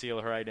like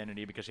conceal her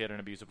identity because she had an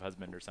abusive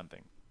husband or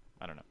something.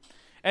 I don't know.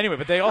 Anyway,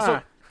 but they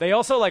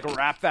also like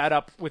wrap that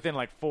up within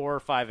like 4 or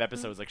 5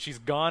 episodes. Like, she's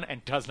gone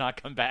and does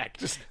not come back.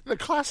 Just the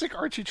classic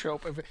Archie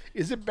trope of,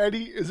 is it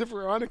Betty? Is it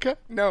Veronica?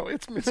 No,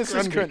 it's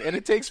Mrs. Grundy. And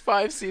it takes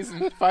 5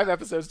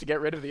 episodes to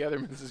get rid of the other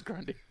Mrs.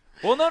 Grundy.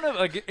 Well, no,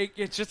 like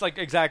it's just like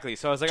exactly.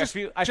 So I was like, I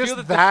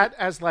feel that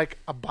as like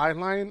a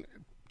byline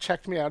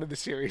checked me out of the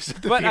series.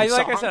 But I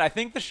said, I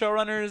think the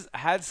showrunners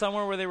had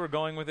somewhere where they were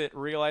going with it,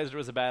 realized it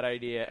was a bad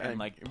idea, and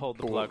like pulled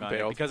the plug on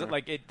it because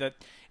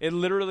it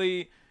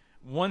literally.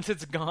 Once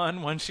it's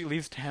gone, once she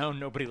leaves town,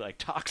 nobody like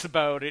talks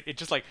about it. It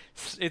just like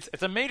it's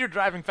a major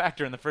driving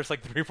factor in the first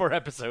like 3 or 4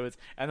 episodes,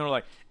 and they're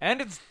like,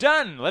 and it's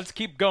done. Let's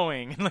keep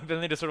going. And like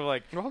then they just sort of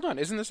like, well, hold on,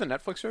 isn't this a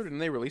Netflix show? Didn't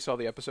they release all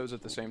the episodes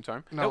at the same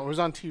time? No, It was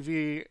on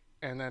TV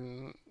and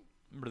then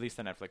released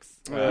on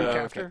Netflix. Week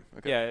after.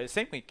 Okay. Yeah,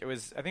 same week.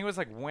 I think it was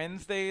like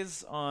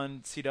Wednesdays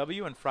on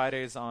CW and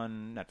Fridays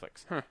on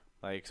Netflix. Huh.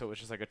 Like, so it was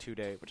just like a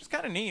 2-day, which is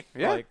kind of neat.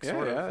 Yeah, like,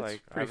 sort of, that's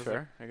like pretty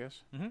fair, I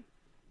guess.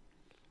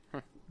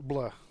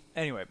 Blah.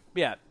 Anyway,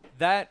 yeah,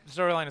 that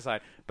storyline aside,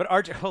 but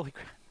Archie, holy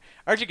crap,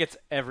 Archie gets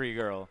every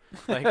girl.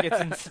 Like, it's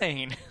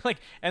insane. Like,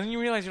 and then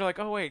you realize you're like,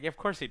 oh wait, yeah, of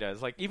course he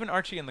does. Like, even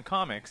Archie in the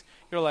comics,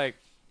 you're like,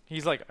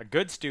 he's like a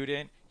good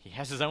student. He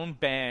has his own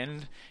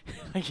band.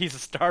 Like, he's a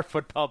star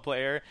football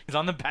player. He's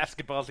on the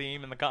basketball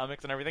team in the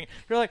comics and everything.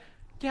 You're like,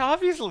 yeah,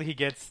 obviously he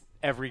gets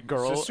every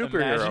girl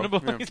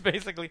imaginable. Yeah. He's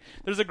basically,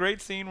 there's a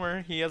great scene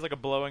where he has like a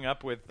blowing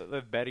up with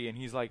Betty, and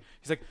he's like,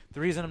 the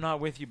reason I'm not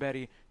with you,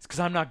 Betty, is because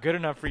I'm not good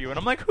enough for you. And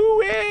I'm like,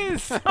 who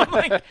is? I'm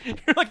like,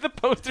 you're like the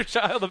poster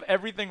child of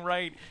everything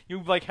right.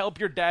 You like help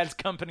your dad's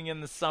company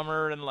in the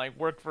summer and like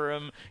work for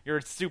him.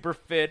 You're super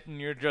fit,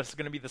 and you're just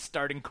gonna be the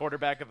starting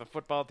quarterback of the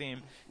football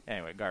team.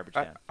 Anyway, garbage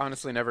I can.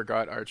 honestly never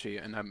got Archie,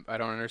 and I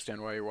don't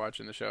understand why you're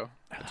watching the show.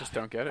 I just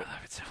don't get it. I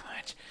love it so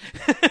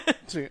much.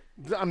 See,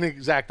 I'm the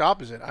exact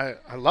opposite.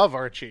 I love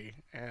Archie,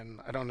 and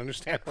I don't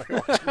understand why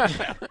you're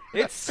watching it.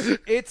 It's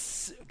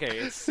okay.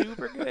 It's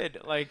super good.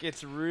 Like,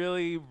 it's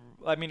really.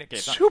 I mean, okay,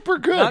 it's super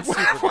good. Not What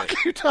super the fuck good.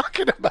 are you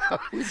talking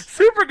about?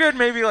 Super good,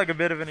 maybe like a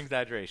bit of an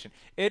exaggeration.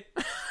 It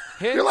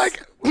hits. You're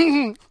like,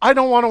 I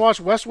don't want to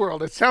watch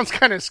Westworld. It sounds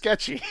kind of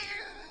sketchy.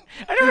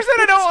 I never said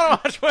I don't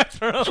want to watch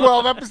Westworld.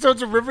 12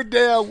 episodes of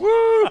Riverdale.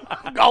 Woo!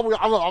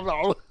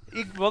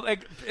 Well,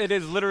 like, it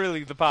is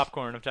literally the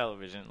popcorn of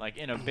television, like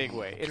in a big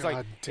way. It's God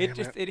like damn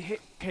it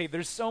hit. Okay,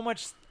 there's so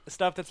much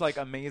stuff that's like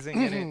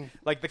amazing in it.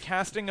 Like the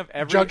casting of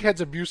every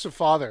Jughead's abusive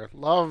father.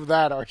 Love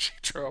that Archie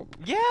trope.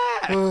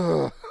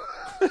 Yeah.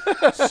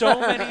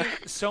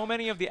 so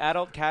many of the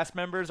adult cast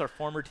members are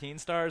former teen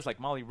stars. Like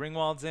Molly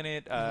Ringwald's in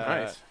it.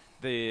 Nice.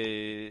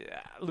 The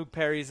Luke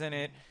Perry's in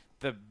it.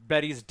 The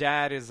Betty's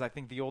dad is, I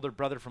think, the older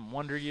brother from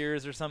Wonder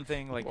Years or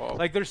something.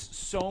 Like there's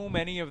so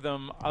many of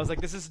them. I was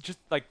like, this is just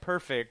like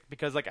perfect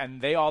because like,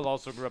 and they all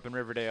also grew up in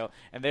Riverdale,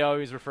 and they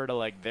always refer to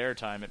like their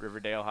time at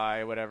Riverdale High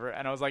or whatever.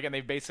 And I was like, and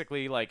they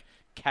basically like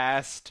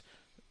cast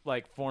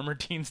like former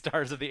teen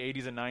stars of the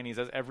 80s and 90s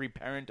as every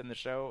parent in the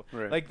show.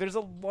 Right. Like, there's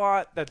a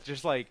lot that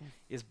just like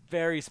is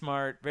very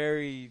smart,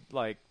 very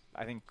like,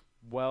 I think,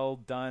 well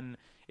done.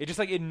 It just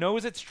like, it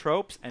knows its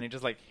tropes and it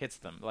just like hits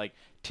them. Like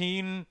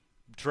teen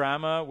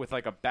drama with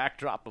like a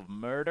backdrop of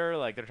murder,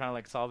 like they're trying to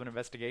like solve an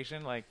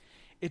investigation, like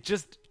it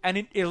just, and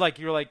it like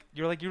you're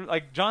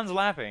like John's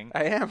laughing.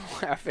 I am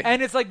laughing.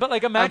 And it's like, but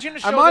like imagine a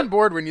show I'm on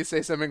board when you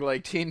say something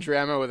like teen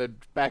drama with a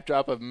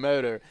backdrop of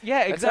murder.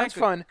 Yeah, exactly. That sounds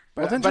fun.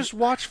 Well, then just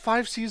watch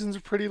 5 seasons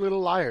of Pretty Little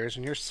Liars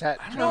and you're set.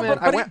 know, No,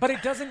 man. but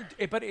it doesn't.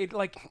 But it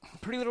like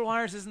Pretty Little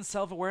Liars isn't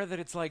self-aware that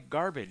it's like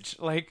garbage.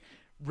 Like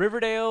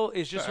Riverdale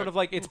is just sort of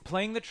like it's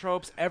playing the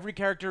tropes. Every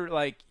character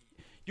like.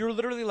 You're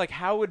literally like,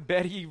 how would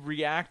Betty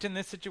react in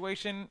this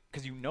situation?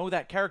 Because you know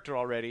that character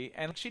already,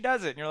 and she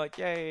does it, and you're like,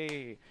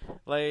 yay!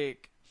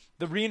 Like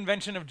the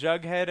reinvention of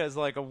Jughead as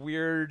like a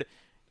weird,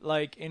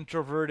 like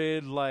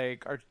introverted,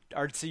 like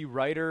artsy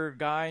writer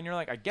guy, and you're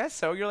like, I guess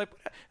so. You're like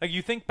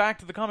you think back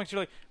to the comics,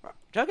 you're like,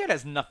 Jughead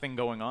has nothing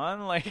going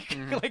on, like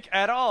like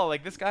at all.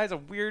 Like this guy's a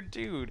weird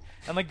dude,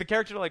 and like the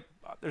character like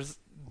there's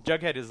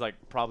Jughead is like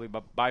probably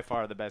by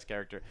far the best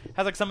character.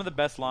 Has like some of the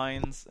best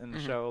lines in the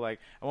show. Like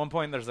at one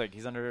point, there's like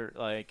he's under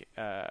like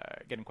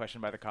getting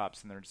questioned by the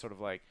cops, and they're sort of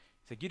like,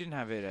 he's like, you didn't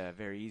have it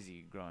very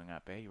easy growing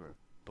up, eh? You were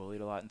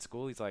bullied a lot in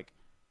school. He's like,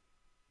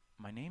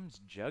 my name's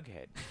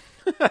Jughead.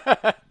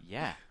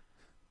 Yeah,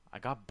 I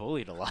got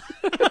bullied a lot.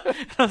 I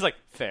was like,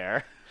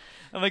 fair.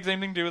 And like same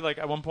thing too with like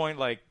at one point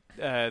like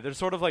there's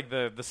sort of like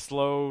the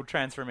slow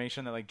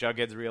transformation that like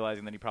Jughead's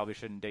realizing that he probably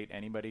shouldn't date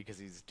anybody because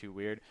he's too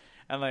weird,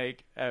 and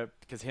like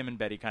because him and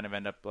Betty kind of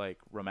end up like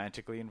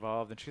romantically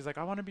involved, and she's like,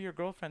 I want to be your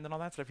girlfriend and all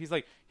that stuff. He's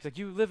like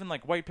you live in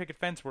like white picket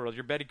fence world.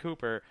 You're Betty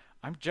Cooper.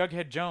 I'm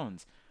Jughead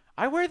Jones.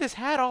 I wear this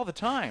hat all the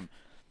time.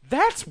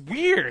 That's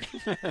weird.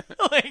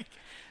 Like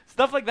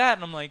stuff like that,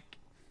 and I'm like,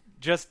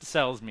 just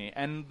sells me.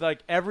 And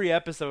like every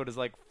episode is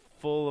like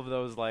full of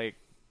those like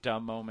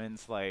dumb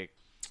moments. Like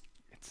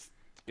it's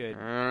good.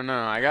 I don't know.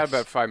 I got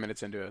about 5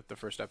 minutes into it, the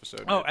first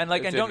episode. Oh, and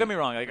like, It and don't get didn't- me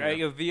wrong. Like,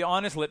 yeah. the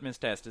honest litmus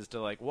test is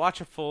to like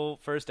watch a full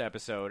first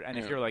episode, and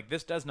if Yeah. you're like,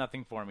 this does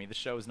nothing for me, the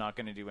show's not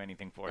going to do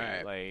anything for Right.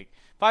 you. Like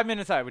 5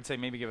 minutes, I would say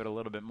maybe give it a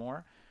little bit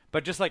more.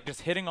 But just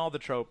hitting all the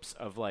tropes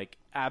of like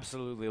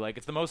absolutely like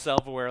it's the most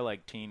self-aware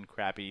like teen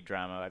crappy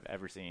drama I've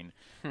ever seen,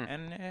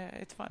 and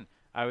it's fun.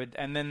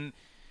 And then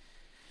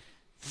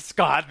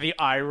Scott, the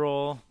eye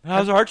roll.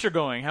 How's Archer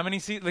going? How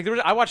many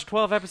I watched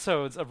 12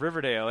 episodes of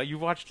Riverdale. Like, you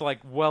watched like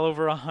well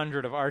over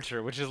 100 of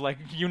Archer, which is like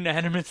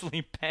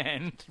unanimously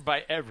panned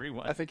by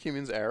everyone. I think he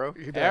means Arrow.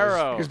 He does.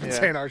 Arrow. He's been Yeah.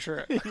 saying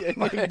Archer,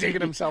 like digging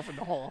himself in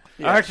the hole.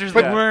 Archer's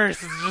Yeah. the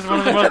worst. It's just one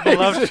of the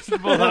most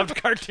beloved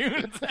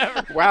cartoons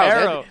ever. Wow,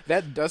 Arrow.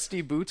 that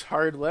Dusty Boots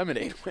hard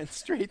lemonade went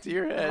straight to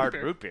your head. Hard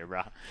root beer,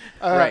 bro.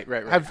 Right.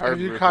 Have Hard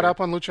you root caught beer. up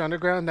on Lucha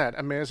Underground, that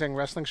amazing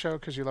wrestling show,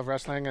 because you love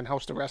wrestling and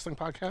host a wrestling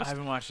podcast? I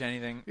haven't watched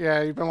anything.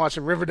 Yeah, you've been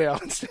watching Riverdale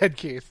instead,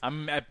 Keith.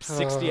 I'm at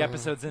 60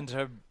 episodes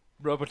into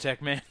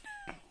Robotech, man.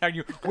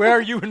 Where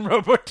are you in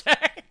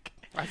Robotech?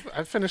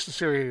 I finished the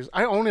series.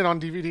 I own it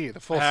on DVD, the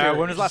full series.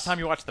 When was the last time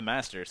you watched The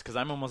Masters? Because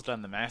I'm almost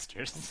done The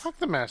Masters. Fuck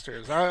the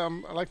Masters. I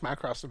like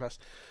Macross the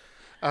best.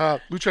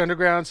 Lucha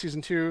Underground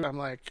season 2. I'm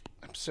like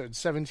episode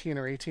 17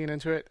 or 18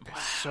 into it.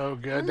 It's so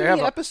good. How They have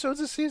many episodes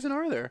a season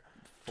are there?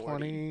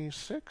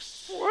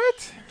 26.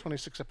 What?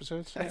 26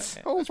 episodes. That's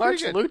Yeah. so That's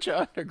pretty much good.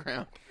 Lucha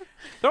Underground.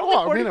 They're only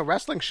Well, I 40 mean, a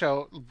wrestling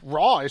show,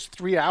 Raw is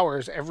 3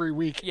 hours every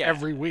week.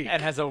 Every week.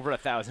 and has over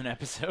 1,000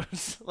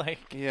 episodes.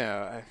 Like,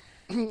 Yeah.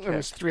 And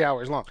it's 3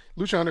 hours long.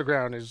 Lucha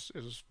Underground is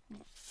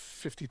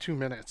 52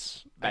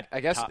 minutes. I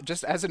guess top.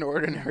 just as an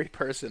ordinary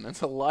person, that's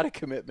a lot of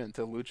commitment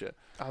to Lucha.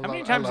 how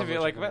many times have you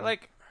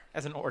like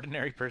as an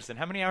ordinary person?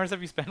 How many hours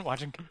have you spent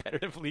watching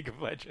competitive League of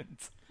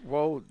Legends?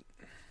 Well,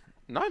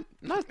 not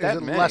that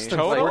it many. less than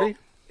Total? 40?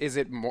 Is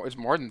it more? It's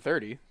more than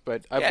 30.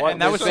 But I've Yeah, watched,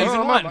 and that was there's been-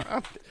 season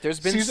one. There's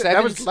been Season, 7.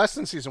 that was less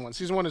than season 1.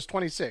 Season 1 is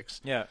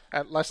 26. Yeah.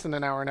 At less than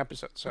an hour an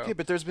episode. So Okay,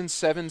 but there's been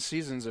 7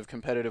 seasons of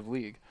competitive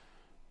League.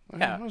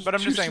 Yeah, It was but I'm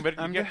just two saying, but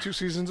se- you get, 2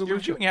 seasons of your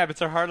Lucha. viewing habits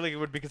are hardly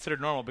would be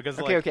considered normal because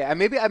Okay.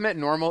 Maybe I meant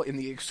normal in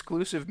the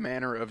exclusive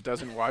manner of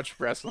doesn't watch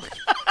wrestling.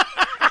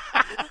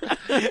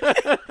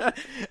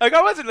 like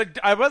I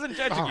wasn't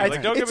judging you.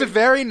 Like, don't It's get a me,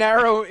 very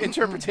narrow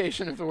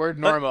interpretation of the word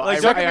normal.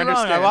 Like, don't get I me wrong.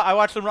 understand. I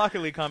watched the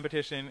Rocket League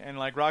competition, and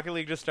like Rocket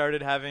League just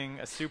started having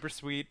a super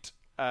sweet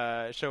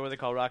show where they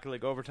call Rocket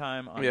League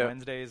Overtime on Yeah.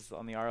 Wednesdays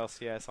on the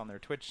RLCS on their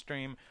Twitch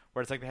stream,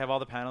 where it's like they have all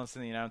the panelists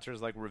and the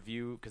announcers like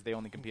review because they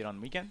only compete on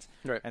weekends,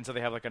 Right. and so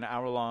they have like an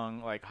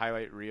hour-long like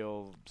highlight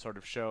reel sort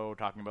of show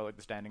talking about like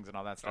the standings and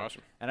all that stuff.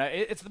 Awesome. And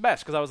it's the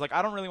best because I was like,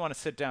 I don't really want to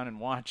sit down and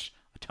watch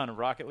a ton of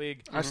Rocket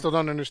League. I still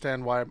don't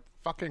understand why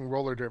fucking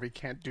roller derby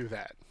can't do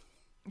that.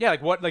 Yeah,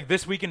 like what, like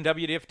this week in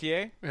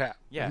WDFTA? Yeah.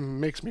 Yeah. It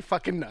makes me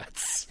fucking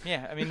nuts.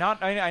 Yeah, I mean,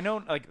 I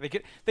know like they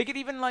could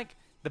even like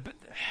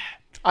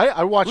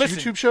I watch Listen.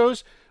 YouTube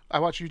shows. I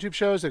watch YouTube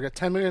shows. They've got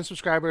 10 million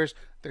subscribers.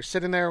 They're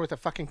sitting there with a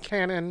fucking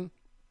Canon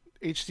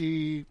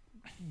HD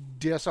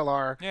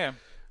DSLR. yeah.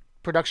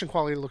 Production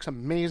quality looks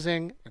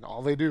amazing, and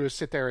all they do is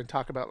sit there and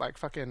talk about like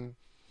fucking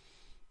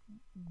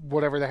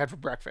whatever they had for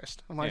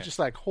breakfast. I'm like, Yeah. just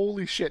like,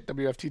 holy shit,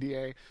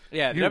 WFTDA.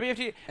 Yeah, You-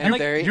 WFT And like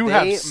they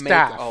have make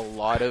staff. a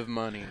lot of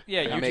money.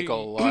 Yeah, they you make do- a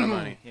lot of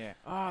money. yeah.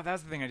 Oh,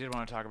 that's the thing I did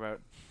want to talk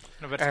about.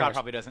 No, but Anyways. Scott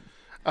probably doesn't.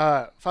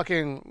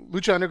 Fucking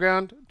Lucha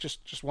Underground.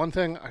 Just one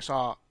thing. I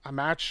saw a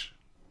match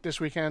this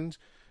weekend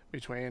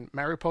between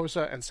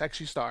Mariposa and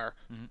Sexy Star,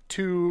 Mm-hmm.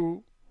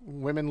 2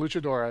 women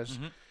luchadoras,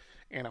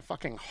 in a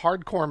fucking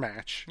hardcore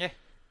match. Yeah.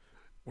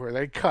 Where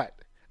they cut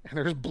and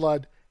there's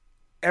blood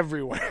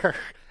everywhere,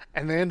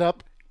 and they end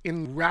up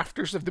in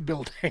rafters of the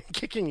building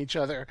kicking each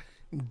other,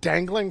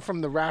 dangling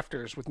from the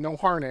rafters with no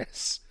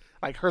harness,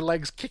 like her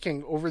legs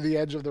kicking over the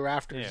edge of the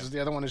rafters Yeah. as the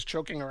other one is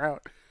choking her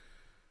out.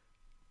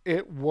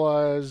 It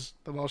was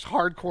the most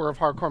hardcore of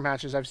hardcore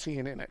matches I've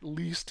seen in at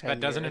least 10 That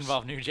doesn't years.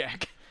 involve New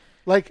Jack.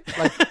 like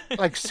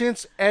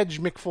since Edge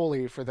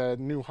McFoley for the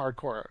new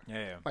hardcore.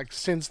 Yeah. Like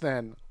since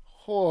then.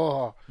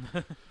 Oh.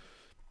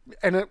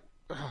 And it,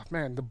 oh,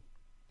 man,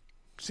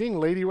 seeing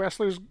lady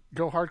wrestlers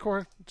go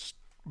hardcore, it's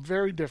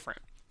very different.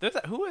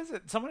 Who is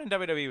it? Someone in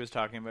WWE was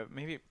talking about,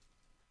 maybe it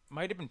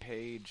might have been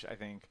Paige, I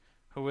think,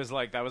 who was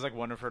like that was like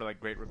one of her like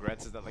great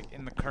regrets is that like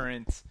in the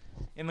current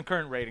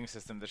rating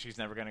system that she's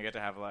never gonna get to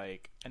have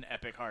like an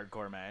epic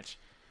hardcore match,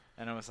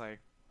 and I was like,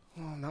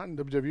 well, not in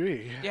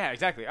WWE. yeah,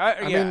 exactly.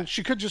 I mean,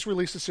 she could just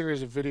release a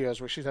series of videos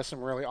where she does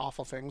some really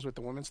awful things with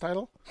the women's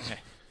title,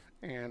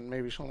 and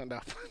maybe she'll end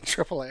up in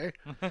AAA.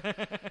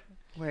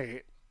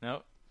 Wait,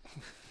 no,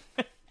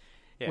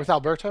 yeah. With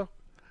Alberto?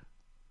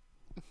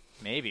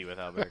 Maybe with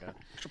Alberto.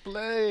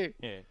 AAA.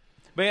 Yeah.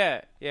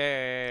 But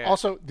yeah.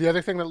 Also, the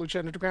other thing that Lucha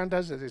Underground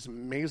does that is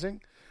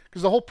amazing,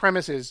 because the whole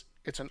premise is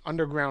it's an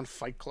underground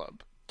fight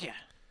club. Yeah.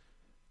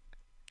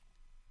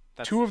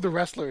 Two of the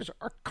wrestlers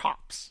are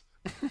cops,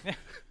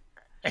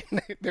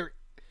 and they're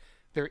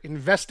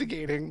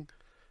investigating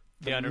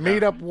the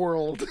made-up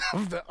world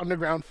of the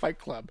underground fight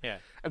club. Yeah.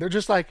 And they're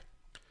just like,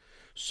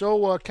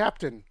 so,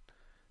 Captain,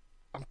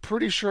 I'm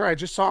pretty sure I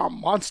just saw a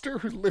monster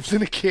who lives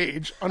in a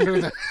cage under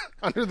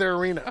the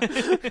arena.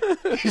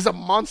 He's a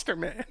monster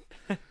man.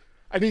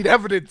 I need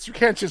evidence. You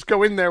can't just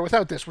go in there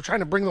without this. We're trying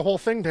to bring the whole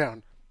thing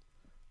down.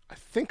 I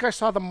think I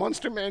saw the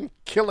monster man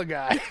kill a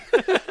guy.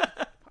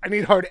 I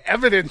need hard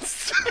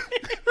evidence.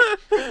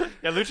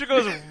 Yeah, Lucha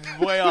goes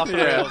way off the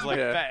rails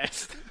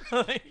fast.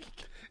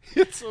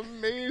 It's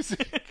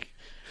amazing.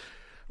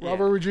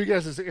 Robert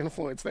Rodriguez's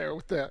influence there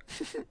with that.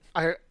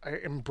 I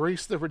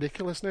embrace the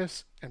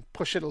ridiculousness and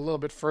push it a little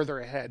bit further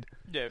ahead.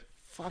 Yeah.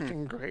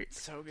 Fucking great.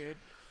 So good.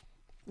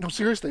 No,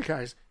 seriously,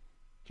 guys.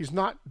 He's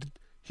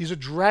a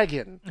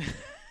dragon.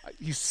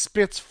 He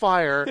spits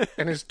fire,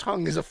 and his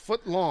tongue is a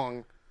foot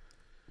long.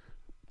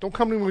 Don't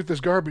come to me with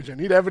this garbage. I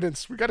need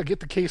evidence. We got to get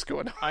the case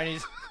going on.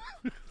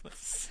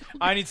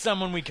 I need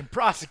someone we can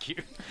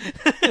prosecute.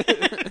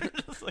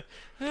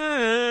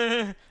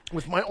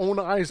 With my own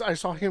eyes, I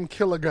saw him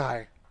kill a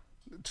guy.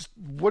 Just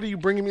what are you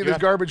bringing me this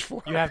garbage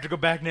for? You have to go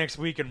back next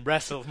week and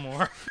wrestle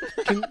more.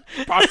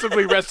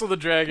 Possibly wrestle the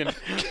dragon.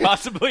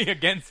 Possibly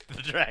against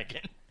the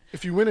dragon.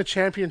 If you win a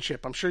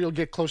championship, I'm sure you'll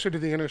get closer to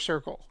the inner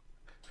circle.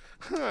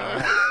 You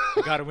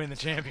got to win the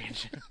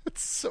championship.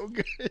 It's so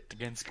good.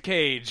 Against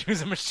Cage,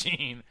 who's a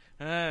machine.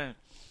 Yeah.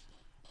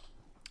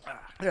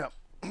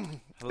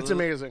 It's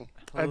amazing.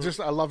 I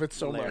love it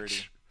so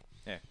much.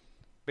 Yeah.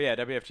 But yeah,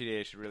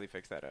 WFTDA should really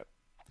fix that up.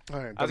 All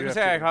right, I was gonna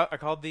say I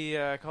called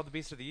the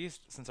Beast of the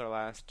East since our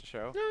last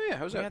show. Oh yeah,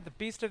 how's that? We had the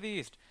Beast of the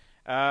East.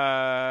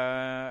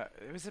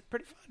 It was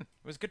pretty fun.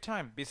 It was a good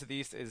time. Beast of the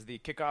East is the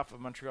kickoff of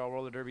Montreal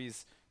Roller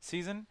Derby's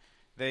season.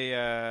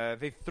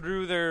 They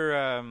threw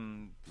their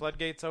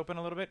floodgates open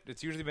a little bit.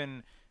 It's usually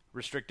been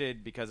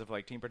restricted because of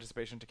like team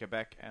participation to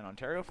Quebec and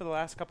Ontario for the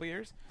last couple of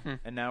years.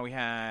 And now we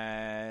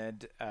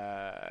had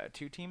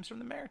 2 teams from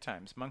the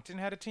Maritimes. Moncton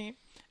had a team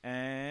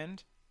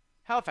and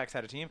Halifax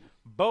had a team.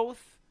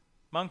 Both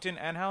Moncton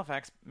and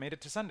Halifax made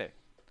it to Sunday,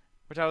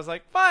 which I was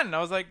like, fun. I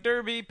was like,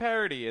 Derby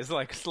parody is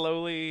like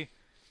slowly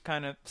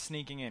kind of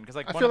sneaking in. Cause,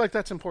 like, I feel like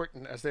that's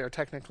important as they are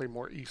technically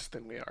more east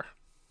than we are.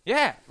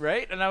 Yeah,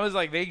 right? And I was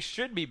like, they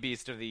should be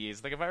Beast of the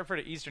East. Like, if I refer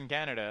to Eastern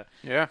Canada,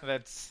 yeah,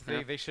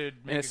 they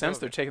should make in a sense,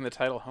 they're taking the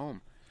title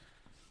home.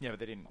 Yeah, but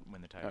they didn't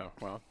win the title. Oh,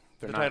 well.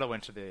 The title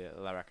went to the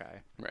La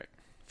Racaille. Right.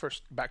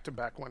 First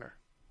back-to-back winner.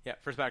 Yeah,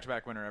 first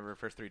back-to-back winner ever,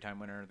 first 3-time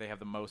winner. They have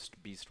the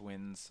most Beast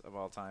wins of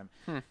all time.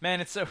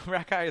 Man, it's so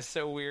Racaille is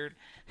so weird.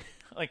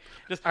 Like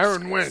just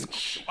Iron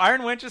Wench.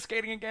 Iron Wench is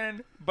skating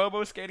again.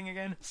 Bobo's skating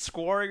again.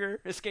 Squarrior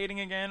is skating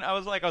again. I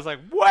was like,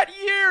 what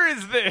year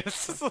is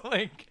this?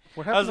 Like,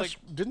 what happened?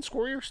 Didn't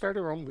Squarrior start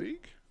her own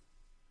league?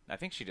 I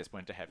think she just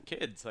went to have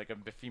kids. Like,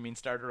 if you mean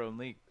start her own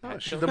league. No,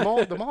 the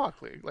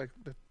Mohawk League, like.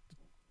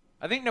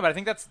 I think no, but I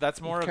think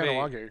that's more of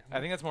Kanawagi. I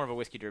think that's more of a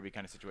whiskey derby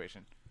kind of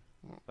situation.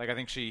 Like, I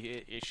think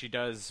she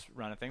does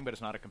run a thing, but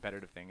it's not a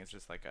competitive thing. It's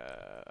just like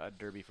a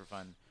derby for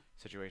fun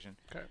situation.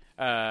 Okay.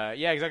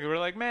 Yeah, exactly. We're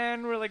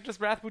like just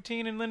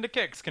Rasputin and Linda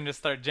Kicks can just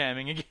start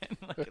jamming again.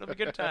 Like, it'll be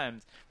good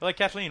times. We're like,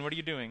 Kathleen, what are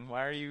you doing?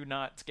 Why are you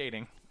not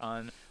skating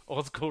on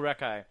old school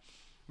Racaille?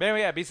 But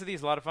anyway, yeah, Beast of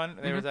These, a lot of fun.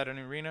 They was at an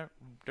arena.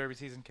 Derby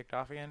season kicked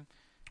off again.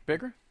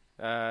 Bigger?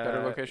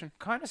 Better location?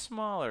 Kind of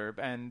smaller,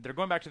 and they're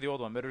going back to the old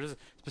one, but it was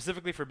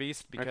specifically for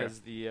Beast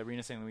because the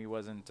arena St. Louis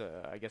wasn't,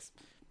 I guess,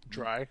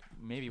 dry.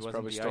 Maybe it's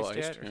wasn't still de-iced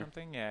yet iced, or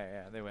something.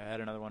 Yeah. They had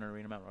another one in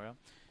Arena Mount Royal.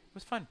 It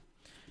was fun.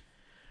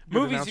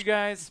 Good Movies, you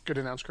guys. Good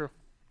announce crew.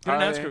 Good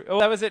announce crew. Oh,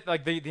 that was it.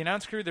 Like the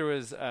announce crew, there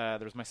was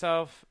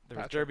myself, there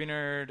was Patrick. Derby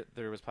Nerd,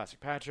 there was Plastic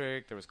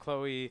Patrick, there was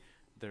Chloe,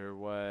 there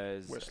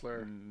was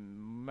Whistler.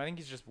 I think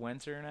he's just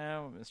Wenser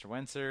now, Mr.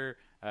 Wenser,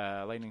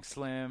 Lightning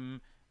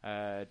Slim,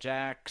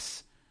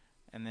 Jax,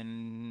 and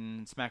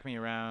then Smack Me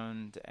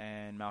Around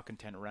and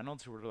Malcontent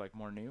Reynolds, who were like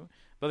more new.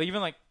 But even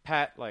like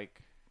Pat,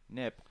 like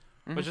Nip,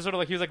 was just sort of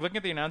like he was like looking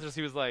at the announcers.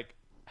 He was like,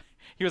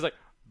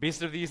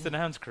 Beast of the East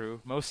announce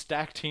crew, most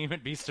stacked team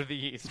at Beast of the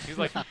East. He's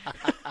like,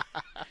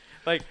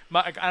 and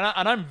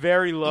I'm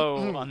very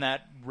low on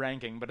that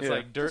ranking, but it's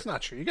like That's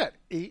not true. You got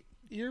 8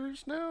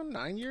 years now,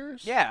 9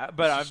 years. Yeah,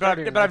 but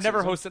I've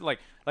never hosted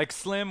like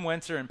Slim,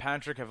 Wenser, and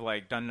Patrick have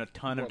like done a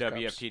ton of World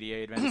Cups.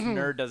 WFTDA events.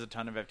 Nerd does a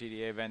ton of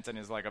FTDA events and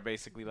is like a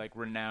basically like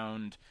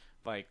renowned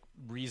like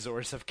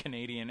resource of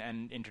Canadian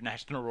and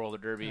international roller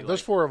derby. Yeah, like,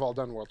 those 4 have all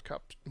done World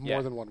Cup, more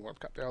Yeah. than one World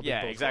Cup. They all did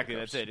yeah, both exactly.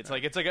 World That's Cups. it.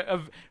 It's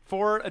like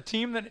for a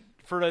team that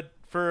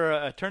for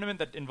a tournament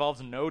that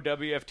involves no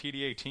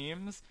WFTDA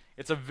teams.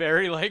 It's a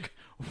very like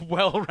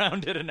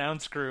well-rounded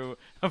announce crew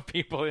of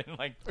people in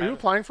like. Are you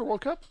applying for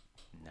World Cup?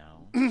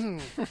 No, I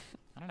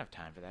don't have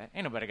time for that.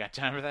 Ain't nobody got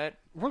time for that.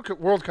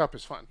 World Cup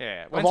is fun.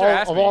 Yeah,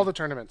 Of all the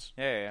tournaments.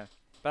 Yeah.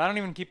 But I don't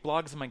even keep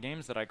logs of my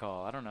games that I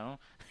call. I don't know.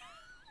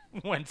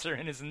 Wenser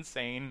in his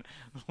insane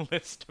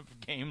list of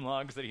game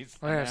logs that he's.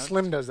 Oh, yeah, announced.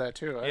 Slim does that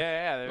too.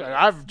 Yeah. Like,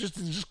 I've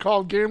just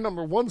called game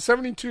number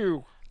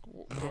 172.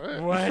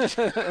 What?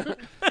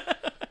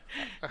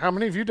 How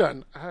many have you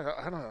done?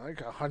 I don't know,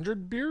 like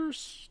 100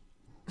 beers?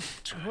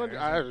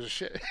 200?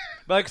 Shit.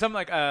 But like some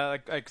like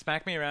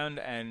Smack Me Around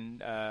and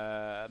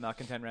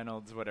Malcontent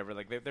Reynolds, whatever.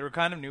 Like they were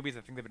kind of newbies.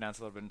 I think they've announced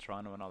a little bit in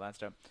Toronto and all that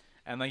stuff.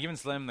 And like even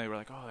Slim, they were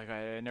like, oh, like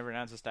I never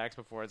announced the stacks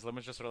before. And Slim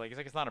was just sort of like, he's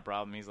like, it's not a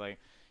problem. He's like,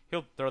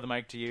 he'll throw the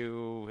mic to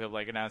you. He'll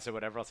like announce it,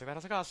 whatever else like that. I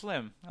was like, oh,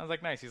 Slim. I was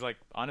like, nice. He's like,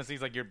 honestly,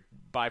 he's like, you're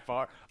by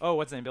far. Oh,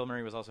 what's his name? Bill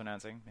Murray was also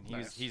announcing, and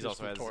Nice. he's He's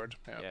also from has Tord,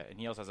 yeah. and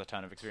he also has a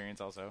ton of experience.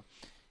 Also,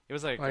 it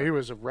was like Well, he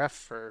was a ref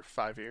for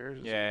 5 years.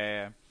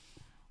 yeah.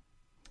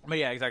 But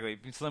yeah, exactly.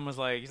 Slim was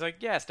like, he's like,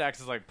 yeah, Stax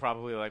is like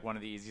probably like one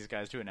of the easiest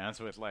guys to announce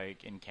with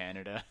like in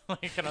Canada.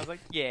 Like, and I was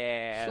like,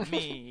 yeah,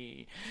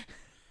 me.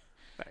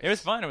 Nice. It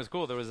was fun. It was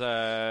cool. There was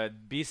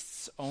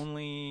Beasts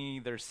only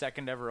their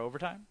second ever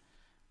overtime,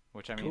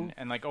 which I mean, Cool.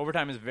 and like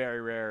overtime is very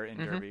rare in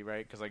Derby,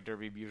 right? Because like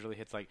Derby usually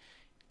hits like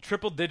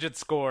triple digit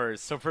scores.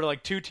 So for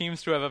like two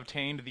teams to have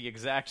obtained the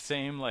exact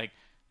same like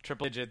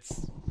triple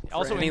digits,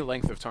 Also, any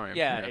length of time.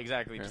 yeah,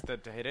 exactly, just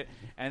to hit it,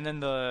 and then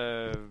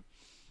the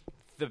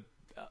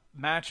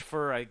match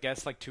for I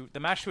guess like the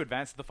match to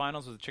advance to the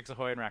finals was Chicks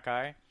Ahoy and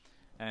Rakai,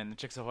 and the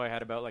Chicks Ahoy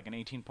had about like an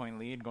 18-point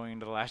lead going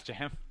into the last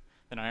jam.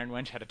 Then Iron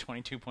Wench had a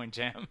 22-point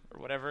jam or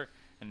whatever,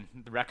 and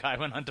the Rakai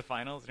went on to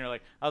finals. And you're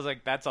like, I was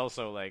like, that's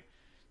also like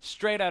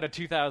straight out of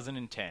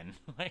 2010,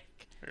 like.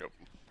 Yep.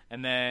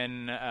 And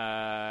then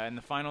in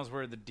the finals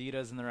were the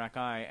Ditas and the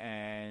Rakai,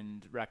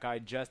 and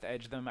Rakai just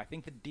edged them. I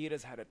think the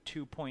Ditas had a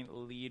 2-point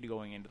lead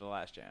going into the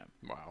last jam.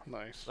 Wow.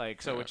 Nice.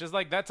 Like so, Yeah. which is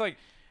like that's like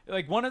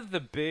one of the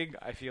big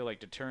I feel like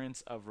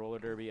deterrents of roller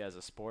derby as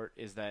a sport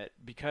is that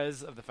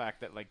because of the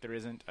fact that like there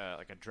isn't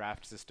like a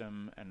draft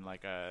system and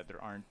like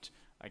there aren't.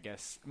 I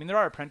guess. I mean, there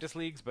are apprentice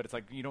leagues, but it's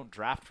like you don't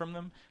draft from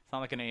them. It's not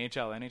like an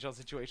AHL, NHL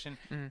situation.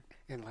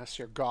 Unless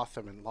you're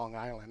Gotham and Long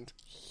Island.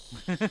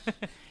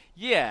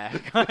 Yeah,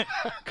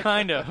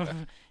 kind of.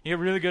 You get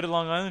really good at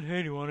Long Island. Hey,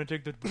 do you want to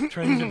take the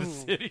train to the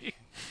city?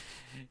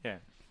 Yeah.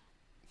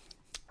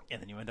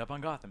 And then you end up on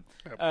Gotham.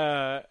 Yep.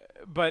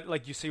 But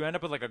like you end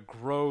up with like a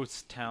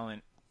gross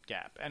talent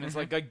gap, and it's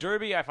like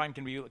Derby. I find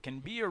can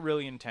be a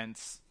really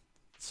intense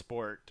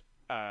sport.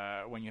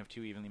 When you have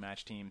two evenly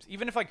matched teams,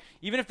 even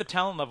if the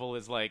talent level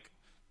is like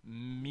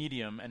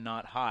medium and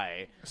not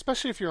high,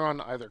 Especially if you're on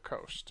either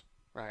coast,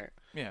 right?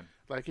 yeah,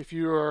 Like if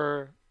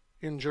you're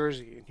in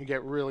Jersey and you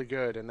get really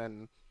good, and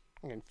then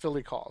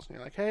Philly calls and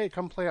you're like, "Hey,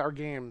 come play our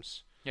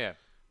games. yeah,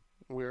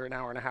 We're an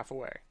hour and a half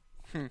away."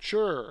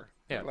 Sure.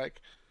 Yeah. But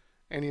like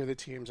any of the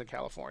teams in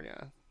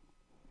California.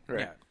 Right.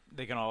 yeah.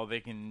 They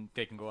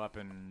can go up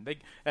and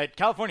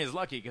California is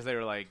lucky because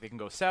they're like they can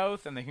go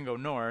south and they can go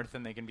north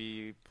and they can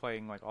be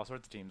playing like all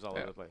sorts of teams all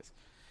over the place.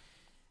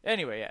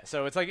 Anyway, yeah.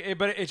 So it's like,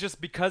 but it's just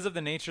because of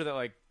the nature that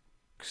like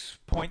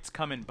points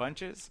come in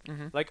bunches.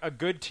 Like a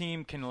good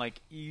team can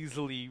like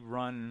easily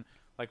run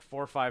like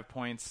 4 or 5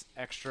 points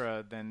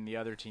extra than the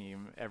other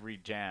team every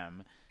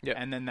jam. Yeah.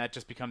 And then that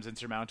just becomes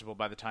insurmountable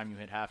by the time you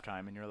hit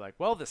halftime and you're like,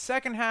 well, the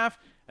second half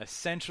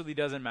essentially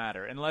doesn't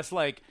matter unless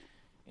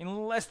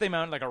they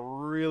mount like a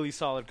really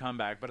solid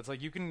comeback. But it's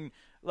like you can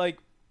like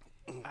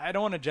I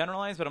don't want to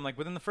generalize, but I'm like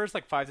within the first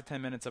like 5 to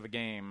 10 minutes of a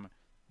game,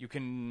 you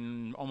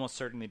can almost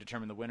certainly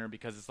determine the winner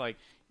because it's like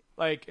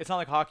it's not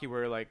like hockey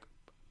where like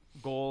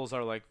goals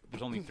are like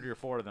there's only 3 or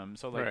 4 of them.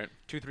 So like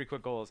 2-3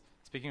 quick goals.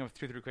 Speaking of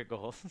 2-3 quick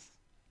goals.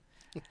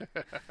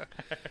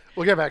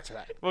 We'll get back to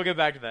that. We'll get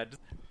back to that.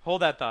 Just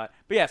hold that thought.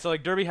 But yeah, so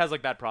like Derby has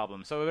like that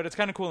problem. So but it's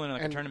kind of cool in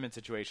like a tournament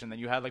situation that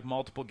you had like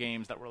multiple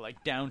games that were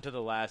like down to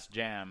the last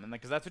jam, and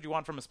like because that's what you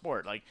want from a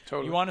sport. Like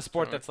you want a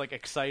sport that's like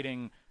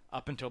exciting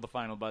up until the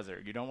final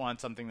buzzer. You don't want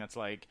something that's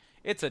like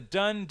it's a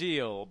done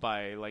deal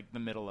by like the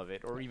middle of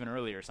it or even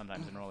earlier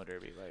sometimes in roller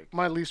derby. Like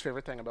My least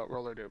favorite thing about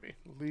roller derby,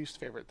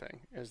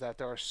 is that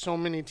there are so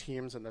many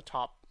teams in the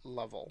top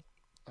level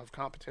of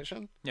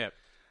competition yeah,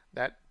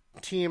 that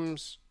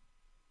teams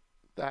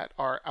that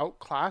are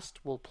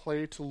outclassed will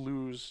play to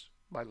lose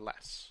by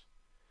less.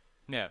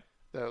 yeah,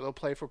 They'll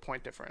play for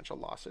point differential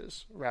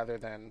losses rather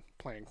than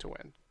playing to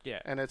win. yeah.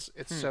 And it's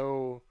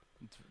so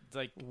It's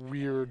like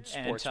weird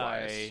sports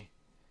wise.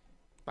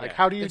 Like yeah.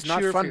 how do you It's cheer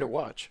not fun for to your,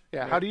 watch.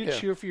 Yeah, how do you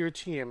cheer for your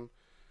team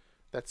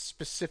that's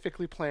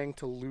specifically playing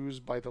to lose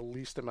by the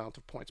least amount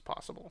of points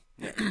possible?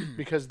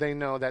 Because they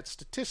know that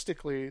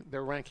statistically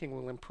their ranking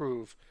will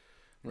improve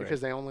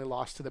because they only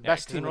lost to the Yeah,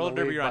 best 'cause team in roller in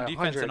the derby, league you're by on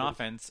defense 100. and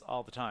offense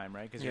all the time,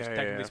 right? Because you're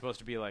technically supposed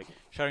to be like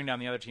shutting down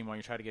the other team while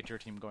you try to get your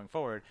team going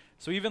forward.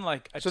 So even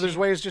like So there's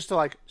ways just to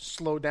like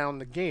slow down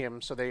the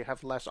game so they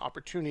have less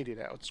opportunity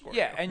to outscore.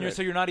 yeah, you. and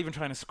you're not even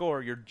trying to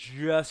score. You're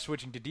just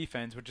switching to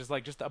defense, which is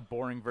like just a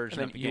boring version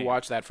And of the then you game.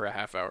 watch that for a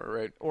half hour,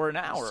 right? Or an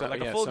hour. So-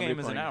 like a yeah, full somebody game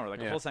is an playing- hour. Like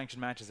yeah. a full sanctioned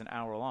match is an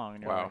hour long.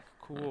 And you're Wow. like,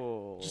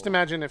 cool. Just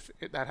imagine if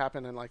that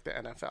happened in like the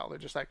NFL. They're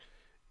just like,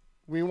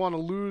 we want to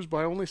lose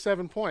by only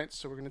 7 points,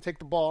 so we're going to take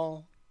the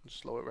ball and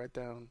slow it right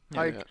down.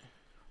 Hike. Yeah.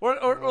 Or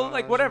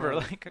like whatever.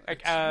 It's-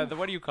 Like the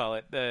what do you call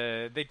it?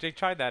 They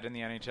tried that in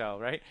the NHL,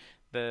 right?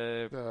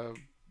 The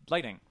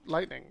Lightning.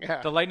 Lightning,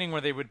 yeah. The Lightning,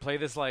 where they would play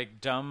this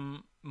like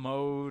dumb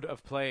mode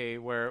of play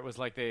where it was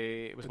like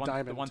it was The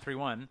diamond.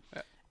 1-3-1,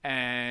 Yeah.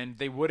 and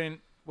they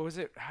wouldn't. What was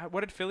it?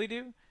 What did Philly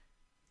do?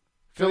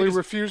 Philly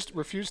just-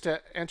 refused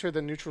to enter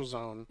the neutral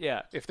zone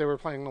Yeah, if they were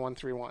playing the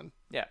 1-3-1.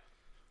 yeah.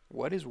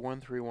 What is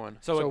 1-3-1?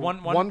 So, So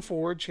like one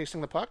forward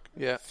chasing the puck,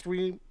 Yeah.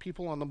 3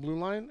 people on the blue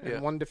line, and Yeah.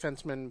 1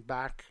 defenseman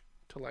back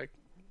to like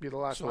be the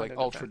last So line like of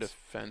ultra defense.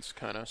 defense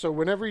kind of. So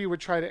whenever you would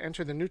try to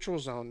enter the neutral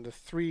zone, the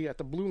 3 at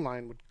the blue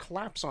line would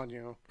collapse on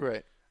you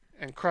Right.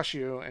 and crush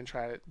you and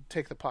try to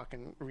take the puck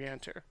and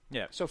re-enter.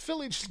 Yeah. So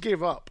Philly just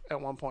gave up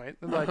at one point.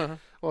 They're like,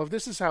 well, if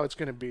this is how it's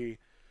going to be,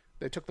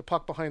 they took the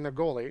puck behind their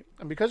goalie,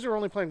 and because they're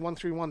only playing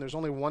 1-3-1, there's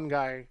only one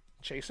guy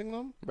chasing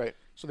them, Right.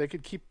 so they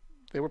could keep.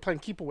 They were playing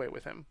keep away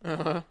with him,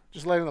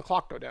 just letting the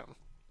clock go down.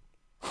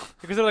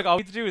 Because they're like, all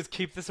we have to do is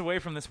keep this away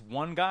from this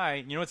one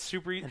guy. You know, it's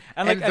super easy.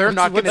 And they're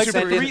not like, gonna the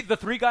send three, in- the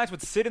 3 guys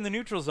would sit in the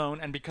neutral zone,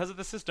 and because of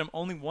the system,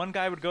 only one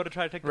guy would go to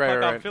try to take the Right, puck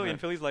right, off Philly, right. and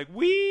Philly's like,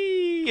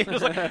 wee! And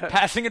just like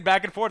passing it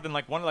back and forth, and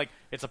like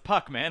it's a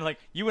puck, man. Like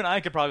you and I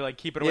could probably like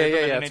keep it away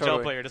from an NHL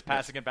totally. player, just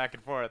passing it back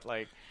and forth,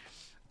 like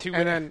 2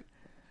 And minutes.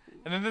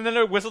 then And then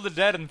they whistle to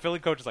dead, and the Philly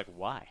coach is like,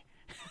 why?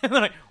 And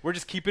they're like, we're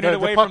just keeping it the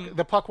away puck, from.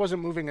 the puck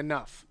wasn't moving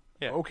enough.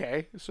 Yeah.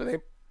 Okay, so they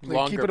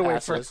Longer keep it away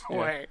passes, further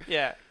away.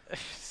 Yeah,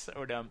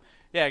 so dumb.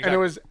 Yeah, And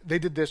exactly. they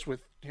did this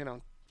with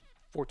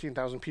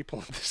 14,000 people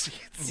in the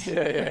seats.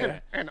 Yeah.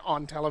 and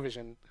on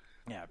television.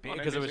 Yeah,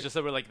 because it was just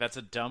that we're like, that's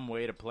a dumb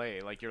way to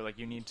play. Like you're like,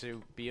 you need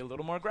to be a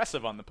little more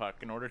aggressive on the puck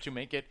in order to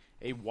make it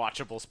a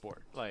watchable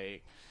sport.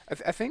 Like,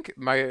 I think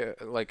my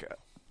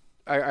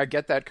I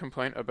get that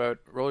complaint about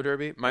roller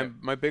derby.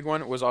 My big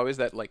one was always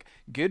that like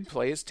good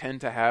plays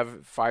tend to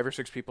have 5 or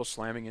 6 people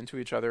slamming into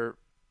each other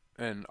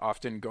and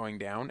often going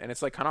down, and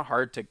it's like kind of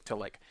hard to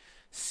like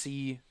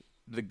see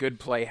the good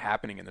play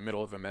happening in the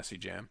middle of a messy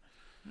jam.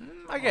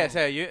 I guess,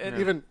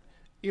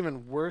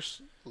 Even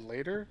worse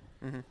later,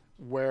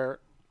 where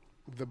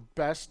the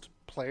best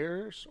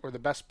players or the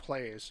best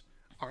plays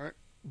aren't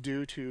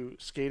due to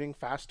skating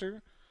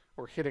faster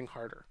or hitting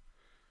harder.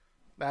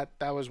 That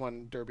was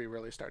when derby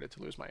really started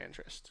to lose my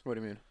interest. What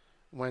do you mean?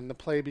 When the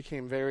play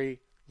became very,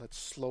 let's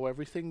slow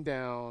everything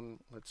down.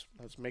 Let's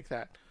make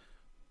that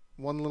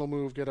one little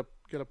move, get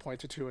a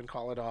point or 2 and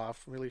call it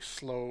off. Really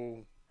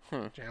slow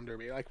jam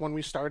derby. Like when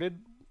we started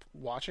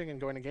watching and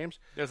going to games,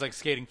 it was like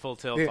skating full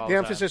tilt. the all the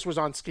emphasis was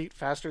on skate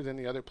faster than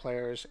the other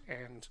players,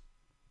 and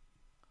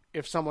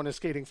if someone is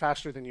skating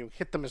faster than you,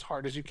 hit them as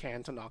hard as you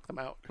can to knock them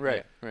out.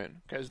 Right.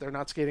 Because they're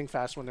not skating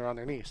fast when they're on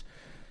their knees.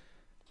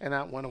 And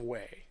that went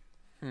away.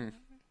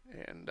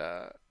 And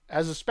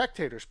as a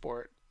spectator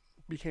sport,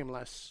 became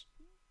less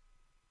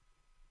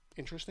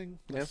interesting,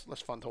 less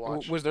fun to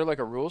watch. Was there like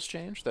a rules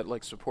change that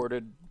like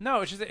supported?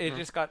 No, it's just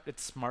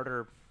it's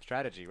smarter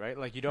strategy, right?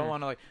 Like you don't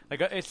want to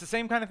like it's the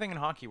same kind of thing in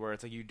hockey where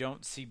it's like you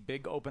don't see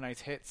big open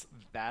ice hits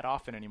that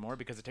often anymore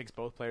because it takes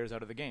both players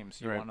out of the game.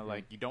 So you want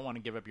to you don't want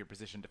to give up your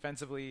position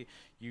defensively,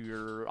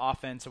 your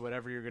offense or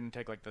whatever. You're going to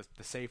take like the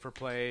safer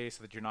play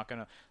so that you're not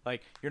going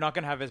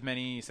to have as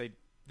many say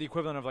the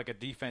equivalent of like a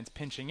defense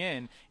pinching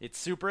in. It's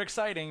super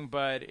exciting,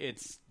 but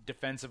it's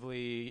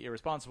defensively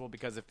irresponsible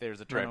because if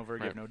there's a turnover,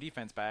 you have no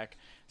defense back.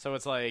 So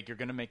it's like you're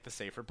going to make the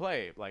safer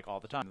play like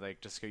all the time,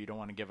 like just so you don't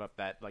want to give up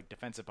that like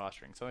defensive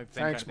posturing. So like,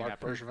 Thanks, Mark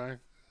Bergevin.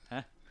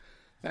 Huh?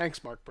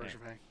 Thanks, Mark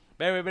Bergevin.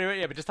 But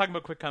but just talking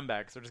about quick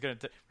comebacks. We're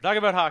talking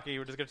about hockey.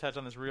 We're just going to touch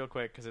on this real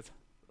quick because it's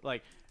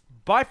like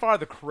by far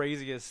the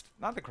craziest,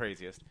 not the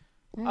craziest,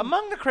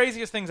 among the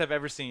craziest things I've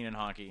ever seen in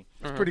hockey.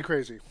 It's pretty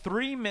crazy.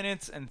 3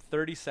 minutes and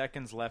 30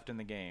 seconds left in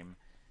the game.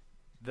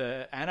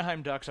 The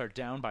Anaheim Ducks are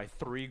down by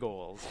 3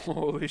 goals.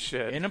 Holy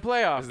shit! In a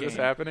playoff Is game. this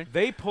happening?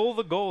 They pull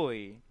the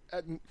goalie.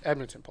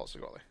 Edmonton pulls the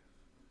goalie.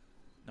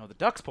 No, the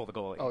Ducks pull the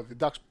goalie. Oh, the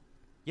Ducks.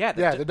 Yeah,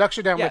 The Ducks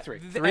are down by 3.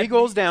 3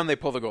 goals down, they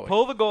pull the goalie.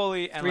 Pull the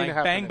goalie and 3.5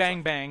 like bang,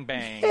 minutes bang,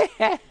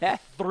 bang, bang.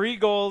 3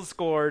 goals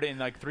scored in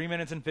like 3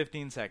 minutes and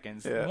 15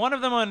 seconds. Yeah. One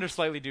of them under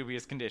slightly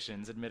dubious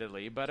conditions,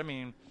 admittedly. But I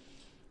mean,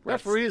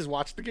 Referees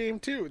watch the game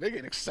too. They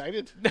get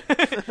excited.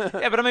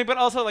 yeah, but I mean, but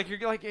also like you're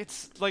like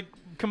it's like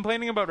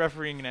complaining about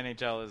refereeing in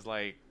NHL is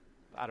like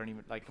I don't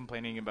even like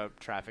complaining about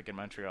traffic in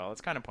Montreal. It's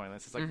kind of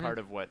pointless. It's like part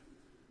of what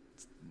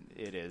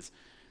it is.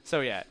 So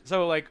yeah,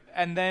 so like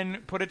and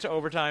then put it to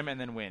overtime and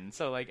then win.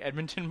 So like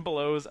Edmonton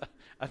blows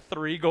a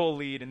 3-goal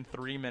lead in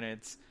 3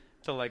 minutes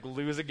to like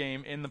lose a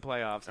game in the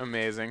playoffs.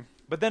 Amazing.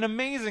 But then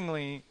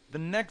amazingly, the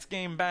next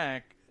game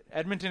back,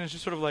 Edmonton is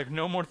just sort of like,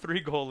 no more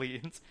 3-goal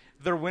leads.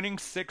 They're winning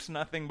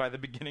 6-0 by the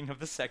beginning of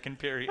the second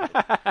period.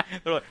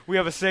 They're like, we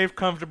have a safe,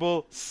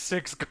 comfortable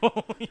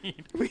 6-goal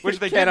lead, which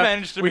they did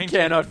manage to We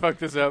maintain. cannot fuck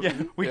this up. Yeah,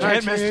 we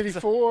can't mess this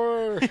up.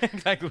 1984.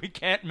 Exactly, we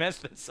can't mess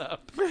this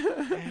up.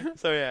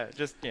 So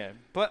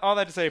But all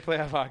that to say,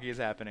 playoff hockey is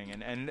happening,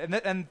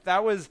 and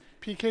that was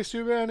PK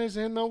Subban is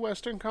in the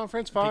Western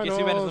Conference Finals.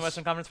 PK Subban is in the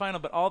Western Conference Final.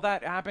 But all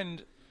that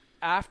happened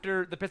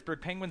after the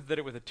Pittsburgh Penguins did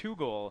it with a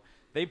 2-goal.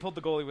 They pulled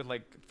the goalie with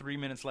like 3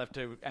 minutes left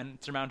and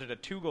surmounted a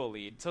 2-goal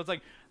lead. So it's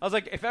like, I was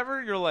like, if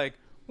ever you're like,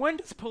 when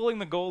does pulling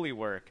the goalie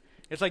work?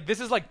 It's like,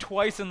 this is like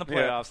twice in the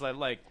playoffs that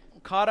like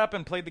caught up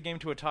and played the game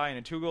to a tie in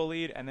a 2-goal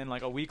lead, and then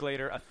like a week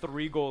later a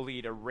 3-goal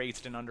lead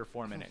erased in under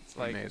 4 minutes.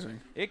 Like,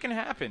 amazing. It can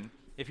happen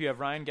if you have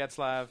Ryan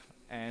Getzlaf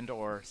and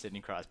or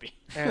Sidney Crosby.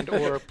 and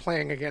or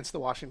playing against the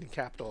Washington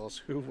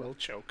Capitals, who will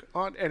choke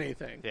on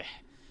anything. Yeah.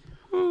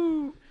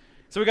 Woo.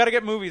 So we got to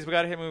get movies. We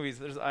got to hit movies.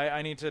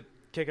 I need to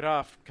kick it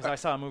off because I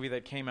saw a movie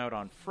that came out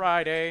on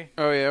Friday.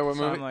 Oh yeah, what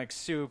So movie? I'm like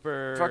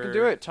super Fucking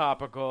do it.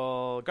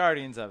 topical.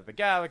 Guardians of the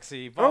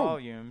Galaxy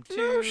Volume 2.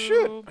 Oh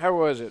shit! How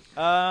was it?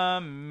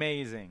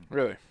 Amazing.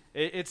 Really?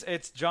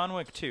 It's John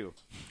Wick 2.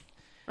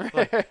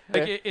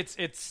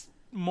 It's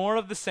more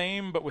of the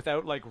same, but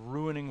without like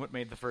ruining what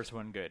made the first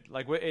one good.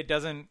 Like it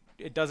doesn't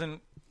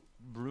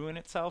ruin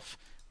itself,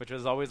 which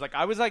was always like,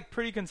 I was like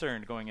pretty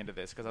concerned going into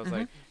this because I was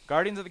like,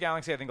 Guardians of the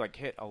Galaxy I think like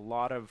hit a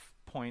lot of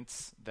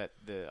points that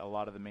a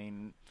lot of the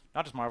main,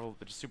 not just Marvel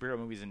but just superhero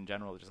movies in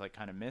general, just like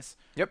kind of miss.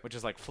 Yep. Which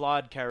is like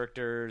flawed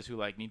characters who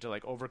like need to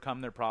like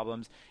overcome their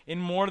problems in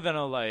more than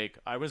a like,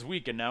 I was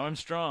weak and now I'm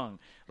strong.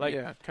 Like,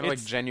 yeah, kind of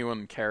like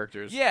genuine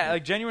characters. yeah,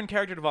 like genuine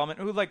character development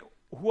who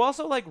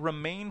also like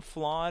remain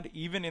flawed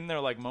even in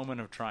their like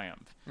moment of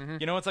triumph.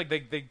 You know, it's like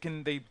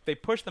they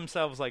push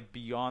themselves like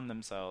beyond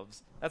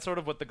themselves. That's sort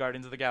of what the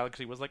Guardians of the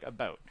Galaxy was like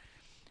about.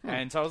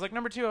 And so I was like,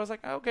 number 2, I was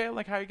like, okay,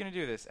 like how are you gonna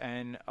do this?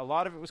 And a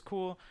lot of it was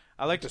cool.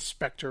 I like The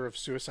specter of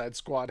Suicide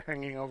Squad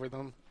hanging over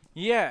them.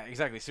 Yeah,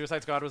 exactly.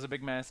 Suicide Squad was a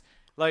big mess.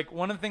 Like,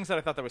 one of the things that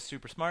I thought that was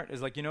super smart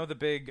is like, the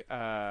big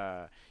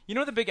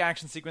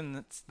action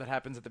sequence that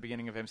happens at the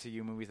beginning of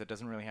MCU movies that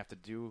doesn't really have to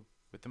do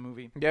with the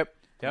movie. Yep.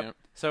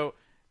 So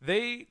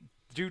they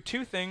do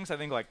 2 things, I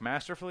think, like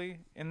masterfully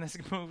in this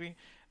movie.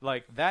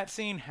 Like, that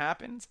scene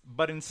happens,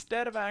 but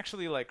instead of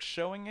actually like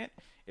showing it,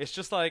 it's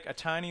just like a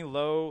tiny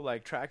low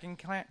like tracking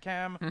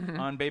cam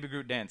on Baby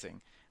Groot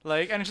dancing.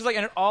 Like, and it's just like,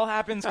 and it all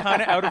happens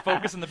kind of out of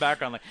focus in the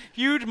background, like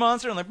huge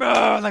monster and like,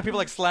 and like people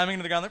like slamming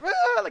into the ground,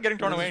 like getting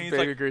torn away. And he's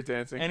Baby like, Groot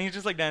dancing. and he's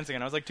just like dancing.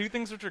 And I was like, 2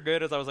 things which are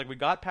good is I was like, we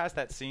got past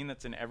that scene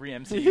that's in every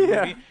MCU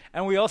movie,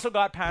 and we also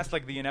got past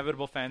like the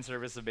inevitable fan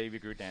service of Baby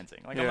Groot dancing.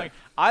 Like, I'm like,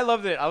 I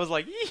loved it. I was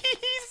like, he's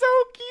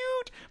so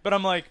cute, but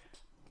I'm like,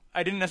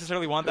 I didn't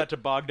necessarily want that to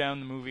bog down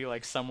the movie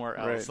like somewhere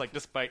else, Right. like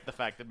despite the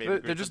fact that Baby They're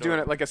Groot's just doing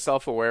it like a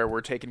self-aware.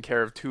 We're taking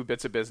care of 2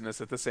 bits of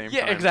business at the same time.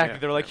 Yeah, exactly. Yeah.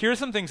 They're like, here's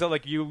some things that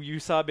like you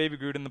saw Baby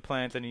Groot in the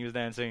plant and he was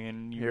dancing,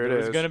 and Here it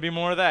there's is. going to be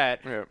more of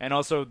that. Yeah. And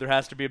also there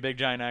has to be a big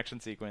giant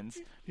action sequence.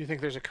 You think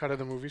there's a cut of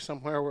the movie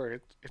somewhere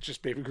where it's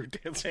just Baby Groot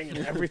dancing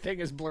and everything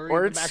is blurry?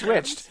 Or in the it's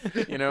background?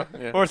 switched. You know.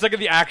 Yeah. Or it's like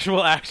the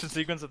actual action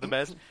sequence at the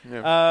best.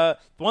 Yeah.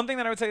 One thing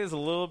that I would say is a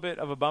little bit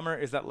of a bummer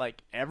is that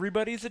like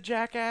everybody's a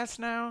jackass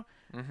now.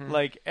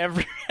 Like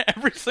every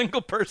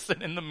single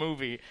person in the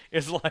movie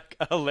is like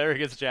a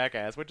hilarious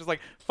jackass, which is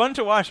like fun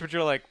to watch, but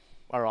you're like,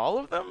 are all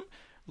of them?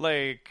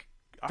 Like,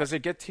 Does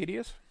it get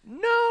tedious?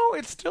 no,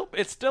 it's still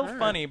All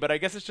funny, but I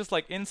guess it's just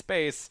like in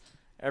space,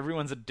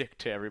 everyone's a dick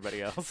to everybody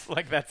else.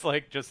 Like that's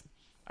like just,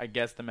 I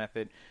guess, the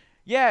method.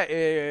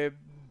 Yeah,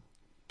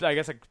 I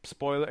guess like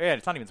spoiler. Yeah,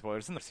 it's not even spoiler.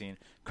 It's in the scene.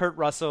 Kurt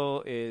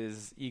Russell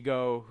is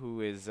Ego, who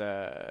is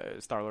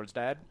Star-Lord's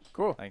dad.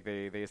 Cool. Like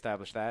they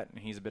established that, and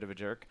he's a bit of a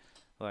jerk.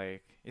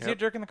 Like, is he a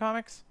jerk in the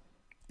comics?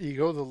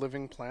 Ego, the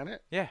Living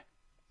Planet. Yeah.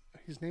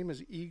 His name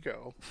is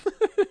Ego.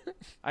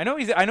 I know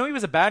he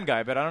was a bad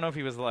guy, but I don't know if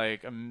he was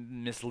like a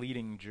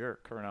misleading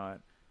jerk or not.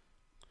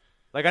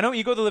 Like, I know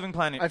Ego the Living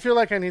Planet. I feel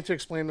like I need to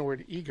explain the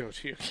word ego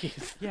to you,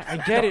 Keith. Yeah, I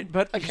get it,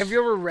 but Like, have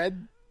you ever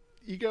read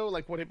ego,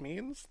 like what it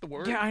means, the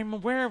word? Yeah, I'm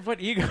aware of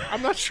what ego.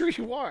 I'm not sure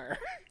you are.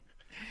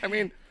 I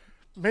mean,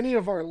 many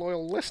of our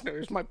loyal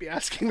listeners might be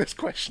asking this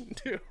question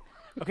too.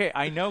 Okay,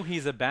 I know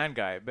he's a bad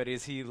guy, but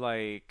is he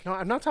like? No,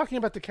 I'm not talking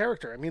about the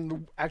character. I mean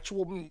the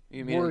actual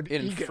You mean word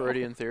in ego.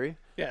 Freudian theory?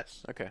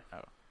 Yes. Okay.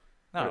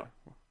 No.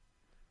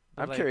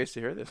 I'm Like- curious to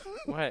hear this.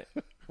 What?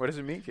 What does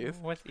it mean, Keith?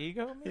 What's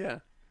ego mean? Yeah.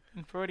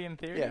 In Freudian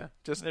theory? Yeah.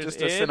 Just There's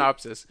a id,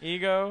 synopsis.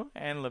 Ego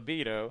and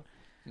libido.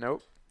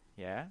 Nope.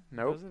 Yeah.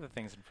 Nope. Those are the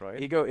things in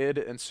Freud. Ego, id,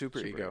 and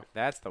superego.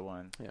 That's the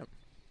one. Yep.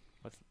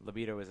 What's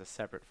libido is a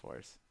separate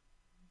force.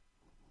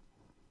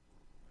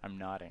 I'm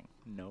nodding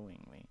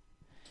knowingly.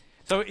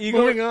 So ego.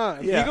 Moving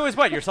on. Yeah. Ego is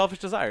what? Your selfish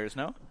desires,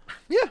 no?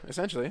 Yeah,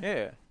 essentially.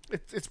 Yeah.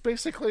 It's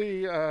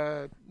basically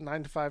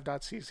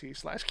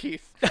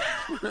 9to5.cc/Keith.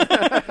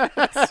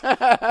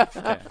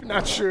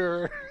 Not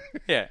sure.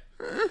 Yeah.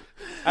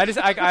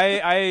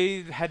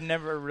 I had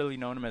never really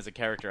known him as a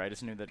character. I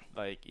just knew that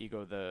like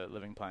Ego the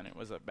Living Planet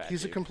was a bad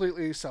He's a dude.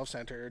 completely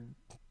self-centered,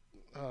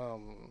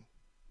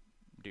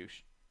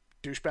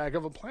 douchebag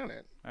of a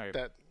planet Okay.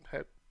 that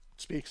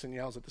speaks and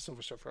yells at the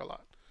Silver Surfer a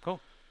lot. Cool.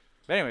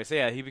 But anyway, so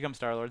yeah, he becomes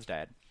Star-Lord's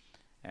dad.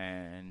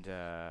 And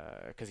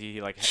because he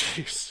like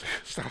Jeez,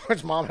 Star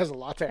Wars mom has a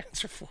lot to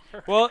answer for.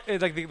 well,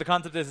 it's like the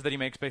concept is that he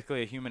makes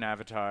basically a human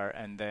avatar,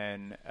 and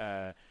then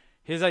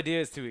his idea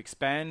is to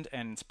expand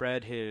and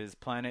spread his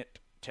planet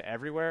to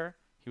everywhere.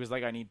 He was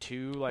like, I need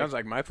two like Sounds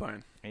like my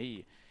plan.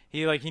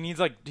 he's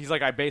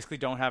like I basically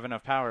don't have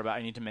enough power, but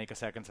I need to make a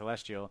second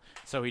celestial.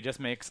 So he just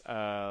makes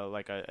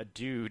like a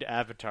dude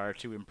avatar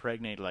to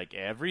impregnate like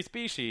every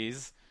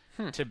species.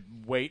 To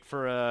wait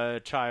for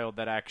a child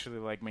that actually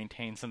like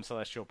maintains some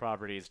celestial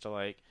properties to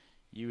like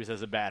use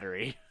as a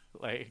battery.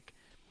 Like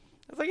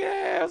it's like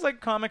it was like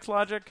comics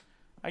logic,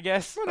 I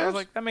guess. I was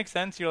like that makes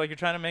sense. You're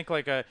trying to make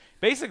like a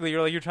basically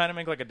you're trying to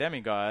make like a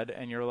demigod,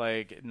 and you're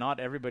like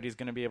not everybody's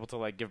gonna be able to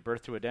like give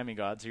birth to a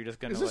demigod, so you're just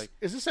gonna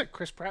Is this a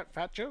Chris Pratt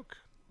fat joke?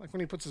 Like when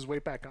he puts his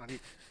weight back on,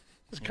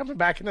 he's coming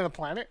back into the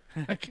planet.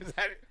 Like is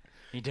that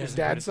he does his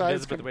dad's put, he size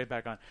does put the weight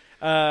back on.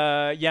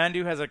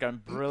 Yandu has like a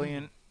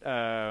brilliant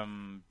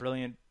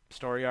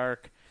story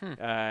arc.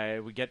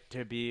 We get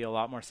to be a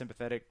lot more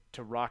sympathetic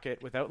to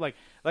Rocket without like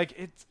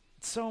it's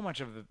so much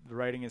of the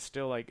writing is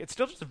still like it's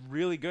still just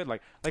really good.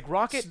 Like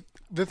Rocket.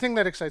 The thing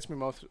that excites me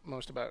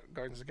most about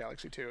Guardians of the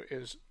Galaxy 2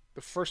 is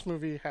the first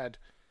movie had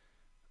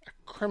a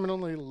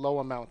criminally low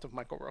amount of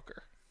Michael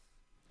Rooker.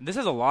 This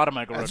is a lot of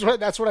Michael Rooker.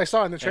 That's what I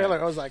saw in the trailer.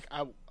 Yeah. I was like,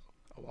 I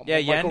want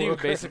yeah, more Michael Yandu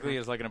Rooker. basically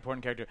is like an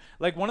important character.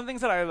 Like one of the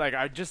things that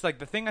I just like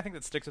the thing I think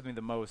that sticks with me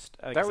the most.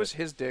 That was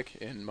his dick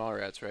in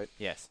Mallrats, right?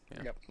 Yes.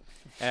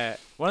 Yep.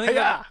 One of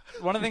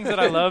the things that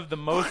I love the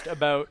most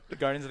about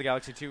Guardians of the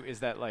Galaxy 2 is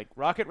that like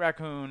Rocket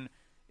Raccoon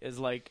is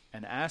like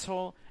an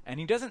asshole, and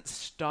he doesn't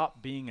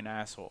stop being an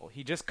asshole.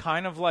 He just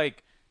kind of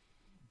like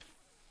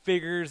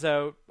figures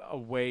out a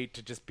way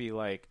to just be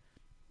like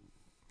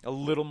a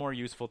little more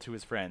useful to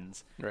his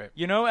friends. Right.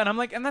 You know, and I'm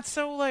like, and that's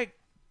so like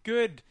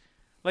good.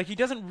 Like he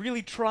doesn't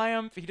really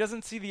triumph. He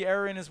doesn't see the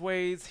error in his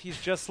ways. He's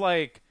just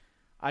like,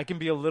 I can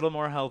be a little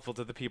more helpful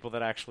to the people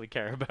that actually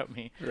care about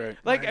me. Right.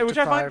 Like, which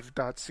I find.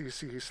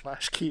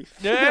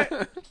 9to5.cc/Keith.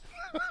 Yeah.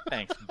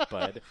 Thanks,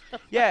 bud.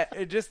 Yeah,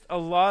 it just a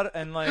lot,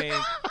 and like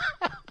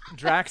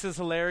Drax is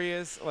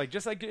hilarious. Like,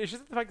 just like it's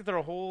just the fact that they're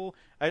a whole.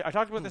 I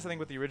talked about this I think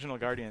with the original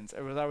Guardians.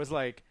 I was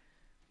like,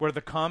 where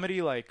the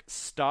comedy like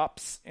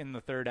stops in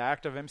the third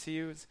act of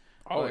MCUs.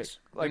 Always.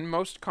 Like And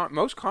most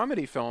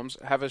comedy films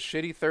have a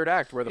shitty third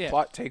act where the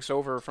plot takes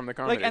over from the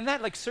comedy. like, and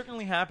that like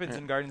certainly happens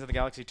in Guardians of the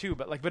Galaxy too.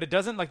 But like, but it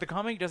doesn't like the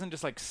comedy doesn't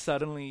just like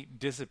suddenly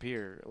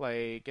disappear.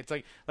 Like it's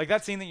like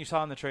that scene that you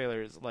saw in the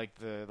trailers, like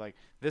the like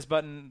this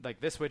button, like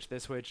this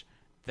switch,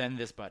 then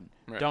this button.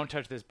 Right. Don't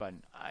touch this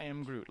button. I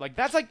am Groot. Like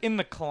that's like in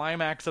the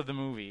climax of the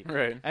movie.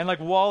 Right. And like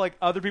while like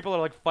other people are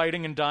like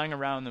fighting and dying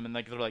around them, and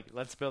like they're like,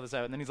 let's spill this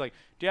out. And then he's like,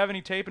 do you have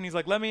any tape? And he's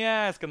like, let me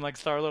ask. And like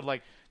Star-Lord,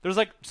 like there's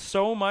like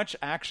so much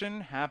action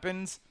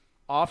happens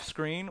off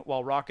screen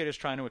while Rocket is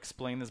trying to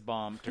explain this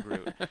bomb to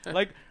Groot.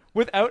 Like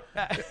without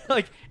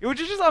like it was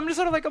just I'm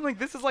like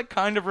this is like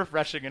kind of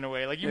refreshing in a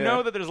way. Like you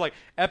know that there's like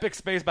epic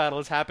space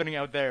battles happening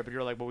out there, but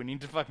you're like, what we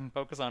need to fucking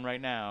focus on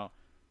right now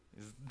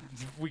is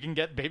we can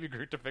get Baby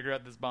Groot to figure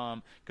out this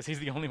bomb because he's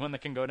the only one that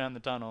can go down the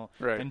tunnel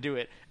and do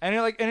it. And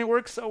it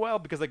works so well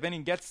because like then he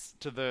gets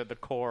to the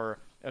core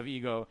of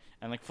Ego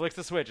and like flicks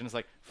the switch and it's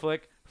like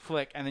flick,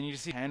 and then you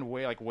just see hand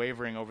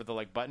wavering over the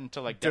like button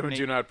to like detonate,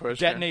 do not push,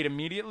 detonate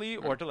immediately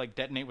or to like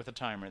detonate with a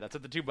timer. That's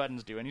what the two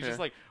buttons do. And he's just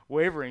like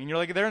wavering, and you're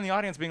like there in the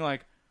audience being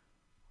like,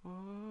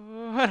 oh.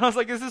 And I was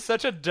like, this is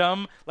such a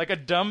dumb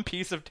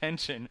piece of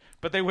tension,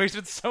 but they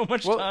wasted so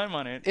much time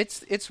on it.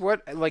 It's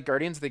what like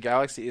Guardians of the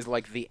Galaxy is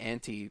like the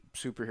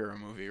anti-superhero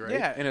movie, right?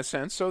 Yeah, in a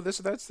sense. So this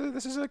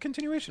is a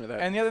continuation of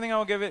that. And the other thing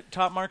I'll give it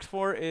top marks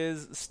for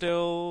is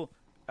still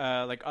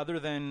like other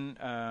than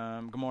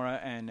Gamora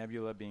and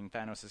Nebula being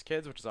Thanos'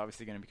 kids, which is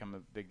obviously going to become a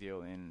big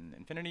deal in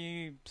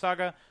Infinity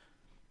Saga.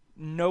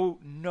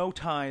 No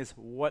ties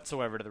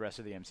whatsoever to the rest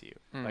of the MCU.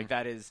 Like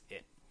that is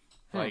it.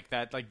 Like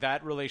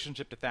that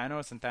relationship to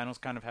Thanos and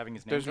Thanos kind of having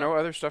his name. There's no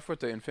other stuff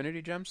with the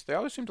Infinity Gems. They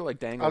always seem to like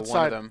dangle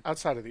one of them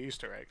outside of the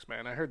Easter eggs,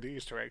 man. I heard the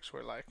Easter eggs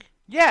were like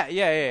yeah.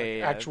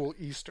 actual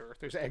Easter.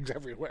 There's eggs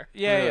everywhere.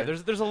 Yeah, yeah.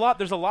 There's a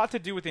lot to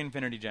do with the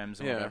Infinity Gems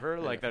and whatever.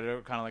 Yeah. Like that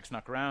are kind of like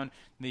snuck around.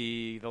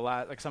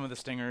 Like some of the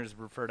stingers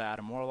refer to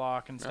Adam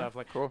Warlock and stuff.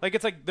 Like cool. Like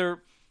it's like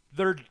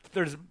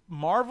there's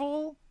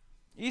Marvel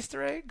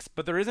Easter eggs,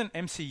 but there isn't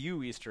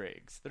MCU Easter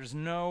eggs. There's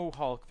no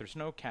Hulk, there's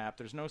no Cap,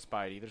 there's no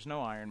Spidey, there's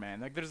no Iron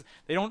Man. Like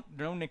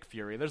no Nick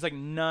Fury. There's like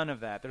none of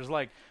that.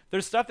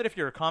 There's stuff that if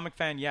you're a comic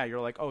fan, yeah, you're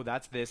like, oh,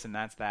 that's this and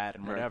that's that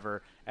and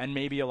whatever. And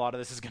maybe a lot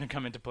of this is going to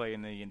come into play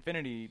in the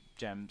Infinity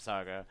Gem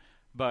saga,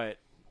 but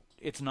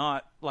it's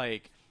not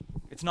like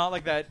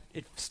that.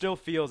 It still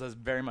feels as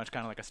very much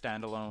kind of like a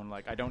standalone.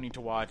 Like I don't need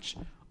to watch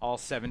all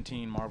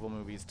 17 Marvel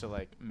movies to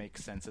like make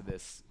sense of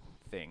this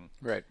thing.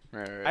 Right.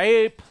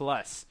 A+.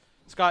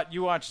 Scott,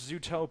 you watched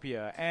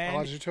Zootopia, and I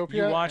watched Zootopia,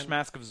 you watched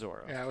Mask of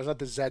Zorro. Yeah, I was at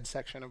the Z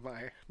section of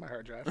my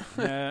hard drive.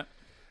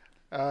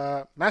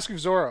 Yeah. Mask of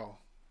Zorro,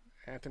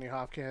 Anthony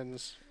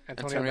Hopkins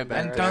Antonio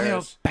Banderas.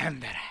 Banderas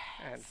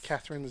Banderas. and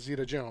Catherine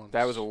Zeta-Jones.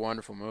 That was a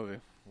wonderful movie.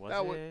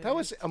 That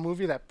was a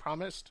movie that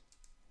promised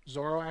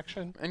Zorro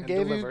action and gave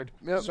you- delivered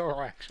yep.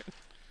 Zorro action.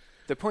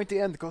 The pointy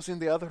end goes in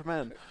the other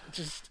man.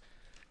 Just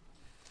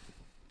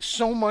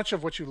so much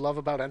of what you love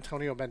about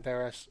Antonio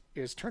Banderas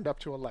is turned up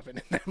to 11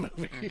 in that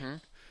movie. Mm-hmm.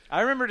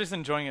 I remember just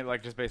enjoying it,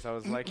 like just based. I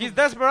was like, he's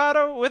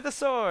Desperado with a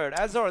sword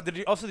as Zorro.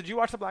 Did you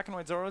watch the black and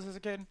white Zorros as a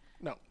kid?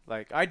 No.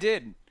 Like I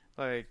did,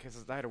 like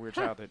because I had a weird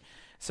childhood.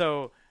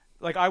 So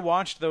like I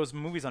watched those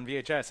movies on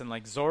VHS and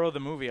like Zorro the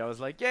movie. I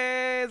was like,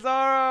 yay,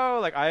 Zorro!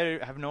 Like I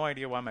have no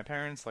idea why my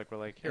parents like were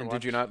like, here. And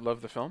watch. did you not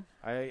love the film?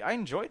 I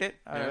enjoyed it.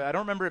 Yeah. I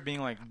don't remember it being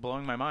like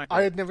blowing my mind.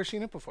 I had never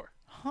seen it before.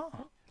 huh.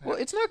 Well,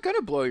 it's not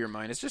gonna blow your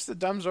mind. It's just a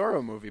dumb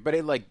Zorro movie, but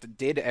it like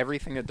did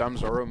everything a dumb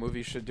Zorro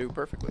movie should do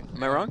perfectly.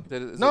 Am I wrong? No,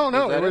 is it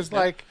that was Yeah.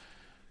 like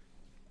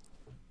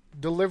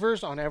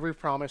delivers on every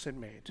promise it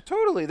made.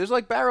 Totally. There's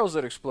like barrels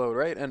that explode,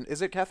 right? And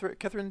is it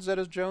Catherine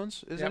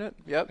Zeta-Jones? Isn't Yep.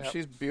 it? Yep. Yep.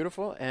 She's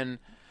beautiful. And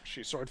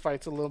She sword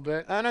fights a little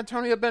bit.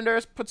 Antonio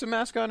Banderas puts a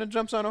mask on and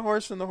jumps on a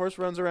horse, and the horse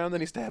runs around.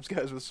 Then he stabs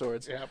guys with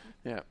swords. Yep.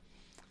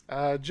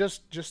 Yeah.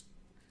 Just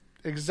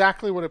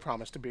exactly what it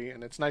promised to be,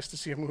 and it's nice to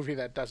see a movie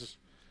that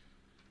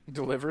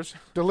Delivers.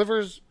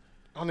 delivers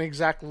on the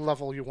exact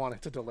level you want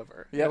it to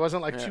deliver. Yep. It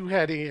wasn't like Yeah. too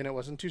heady, and it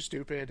wasn't too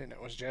stupid, and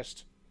it was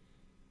just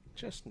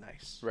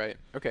nice. Right.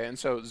 Okay. And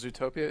so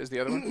Zootopia is the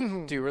other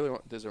one. Do you really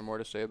want? Is there more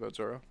to say about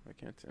Zorro? I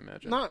can't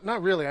imagine.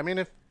 Not really. I mean,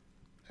 if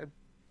it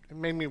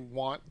made me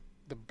want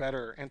the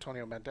better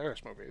Antonio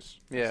Banderas movies.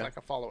 Yeah. It's like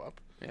a follow up,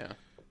 Yeah.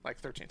 like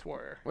 13th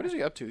Warrior. What is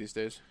he up to these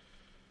days?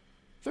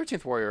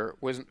 13th Warrior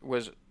was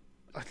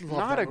I love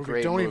not that a movie.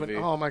 great Don't movie.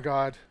 even. Oh my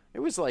god. It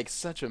was like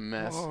such a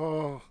mess.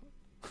 Oh,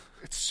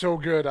 it's so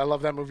good. I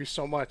love that movie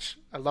so much.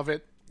 I love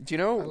it. Do you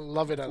know? I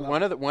love it. I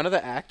love One of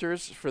the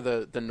actors for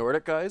the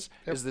Nordic guys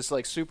Yep. is this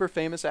like super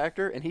famous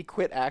actor, and he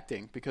quit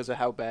acting because of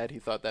how bad he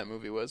thought that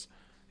movie was.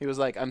 He was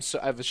like,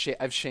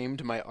 I've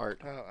shamed my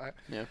art.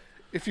 Yeah.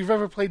 If you've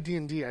ever played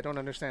D&D, I don't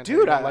understand. How Dude,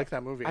 you don't I like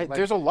that movie. Like,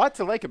 there's a lot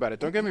to like about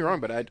it. Don't get me wrong,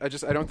 but I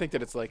don't think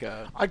that it's like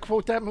a I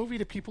quote that movie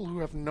to people who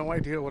have no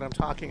idea what I'm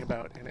talking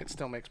about, and it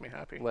still makes me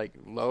happy. like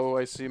lo,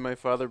 I see my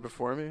father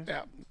before me.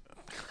 Yeah.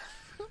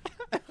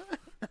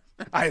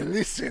 I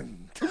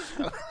listened.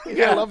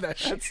 I love that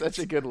shit. That's such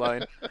a good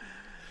line.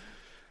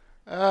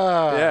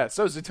 Uh, Yeah.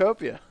 So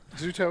Zootopia.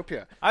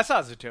 Zootopia. I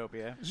saw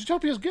Zootopia.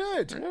 Zootopia's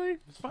good. Really?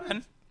 It's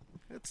fun.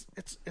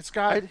 It's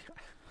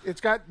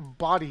got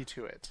body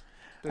to it.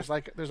 There's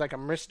like a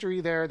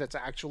mystery there that's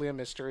actually a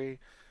mystery.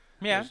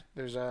 Yeah.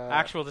 There's a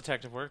Actual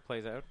detective work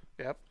plays out.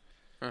 Yep.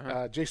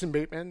 Uh-huh. Jason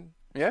Bateman.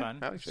 Yeah. Fun.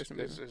 I like Jason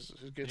Bateman. is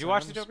good Did you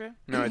watch times. Zootopia?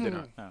 No, I did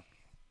not. No.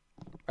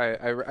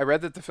 I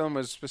read that the film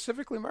was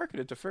specifically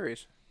marketed to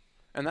furries,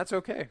 and that's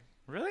okay.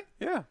 Really?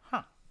 Yeah.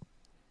 Huh.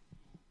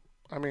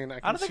 I mean, I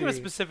I don't think it was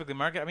see- specifically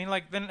marketed. I mean,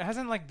 like, then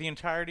hasn't like the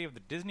entirety of the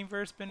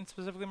Disneyverse been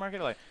specifically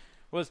marketed? Like,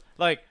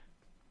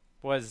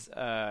 was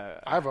I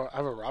have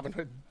a Robin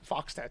Hood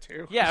fox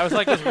tattoo. yeah? I was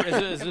like,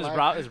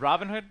 is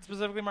Robin Hood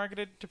specifically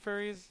marketed to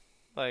furries?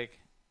 Like,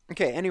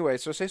 Okay. Anyway,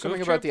 so say something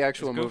Goof about Troop? the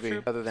actual Is Goof movie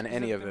Troop other than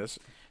any of specifically?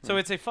 this. so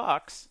it's a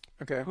fox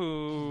Okay.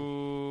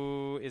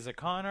 who is a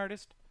con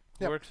artist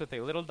who Yep. works with a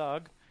little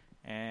dog,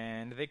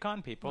 and they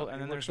con people. and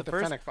then there's the the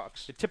first. fennec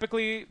fox.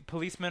 Typically,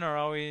 policemen are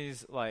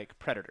always like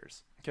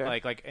predators.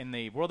 Okay. Like in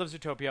the world of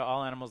Zootopia,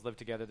 all animals live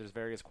together. There's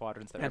various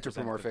quadrants that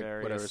represent the Anthropomorphic,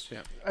 various.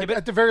 whatever. Yeah.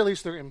 At the very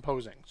least, they're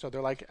imposing. So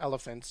they're like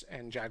elephants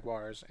and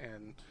jaguars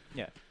and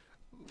Yeah.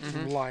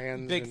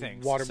 lions Big and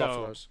things. water So-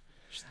 buffaloes.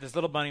 This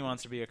little bunny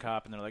wants to be a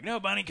cop, and they're like, "No,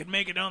 bunny could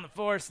make it on the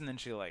force." And then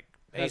she like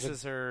Has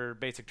aces her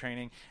basic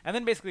training, and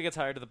then basically gets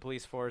hired to the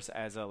police force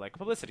as a like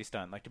publicity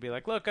stunt, like to be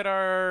like, "Look at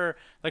our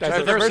like she's a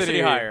Diversity.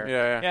 diversity hire."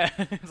 Yeah.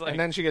 It's like, And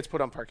then she gets put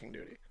on parking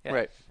duty. yeah,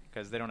 Right.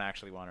 because they don't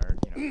actually want her,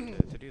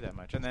 to do that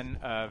much. And then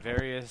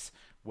various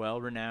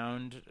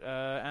well-renowned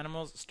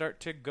animals start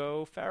to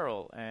go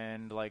feral,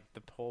 and like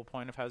the whole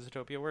point of how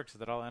Zootopia works is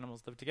that all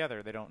animals live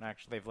together. They don't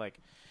actually. They've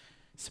like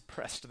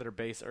suppressed their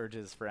base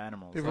urges for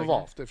animals. They've Like,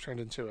 evolved. They've turned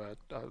into a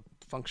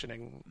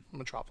functioning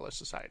metropolis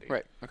society.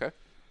 Right. Okay.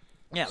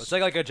 Yeah, it's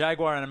like a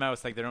jaguar and a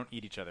mouse. Like they don't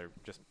eat each other.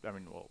 Just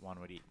one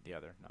would eat the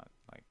other, not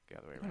like the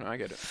other way around. No, I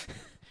get it.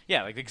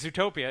 Yeah, like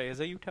Zootopia is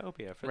a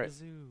utopia for Right. the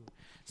zoo.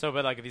 So,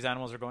 but like these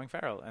animals are going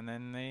feral, and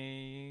then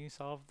they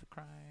solve the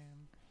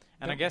crime.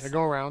 And I guess they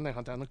go around, they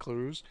hunt down the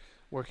clues,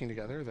 working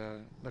together.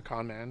 The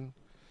con man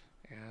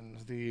and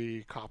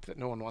the cop that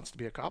no one wants to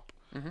be a cop.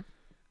 Mhm.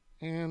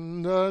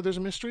 And there's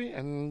a mystery,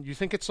 and you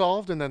think it's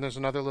solved, and then there's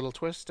another little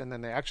twist, and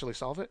then they actually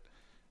solve it,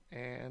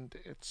 and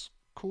it's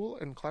cool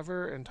and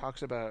clever, and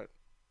talks about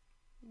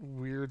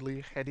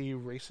weirdly heady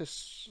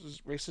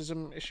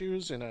racism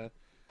issues in a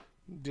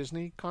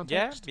Disney yeah,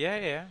 context.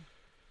 yeah.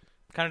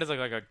 kind of does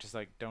like a just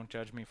like don't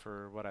judge me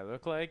for what I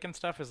look like and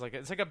stuff. Is like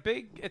it's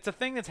a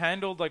thing that's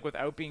handled like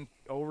without being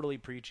overly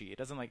preachy. It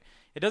doesn't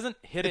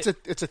hit it.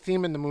 It's a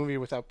theme in the movie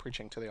without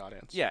preaching to the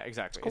audience. Yeah,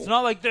 exactly. Cool. It's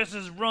not like this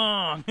is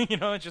wrong.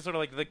 It's just sort of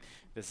like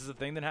this is a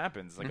thing that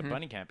happens. Like a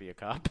bunny can't be a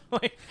cop.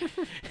 Like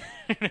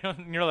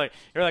and you're like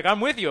I'm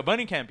with you. A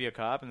bunny can't be a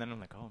cop, and then I'm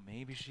like, oh,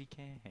 maybe she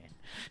can.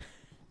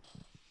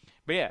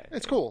 But yeah,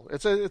 It's cool.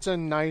 It's a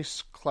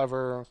nice,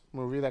 clever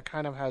movie that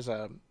kind of has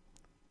a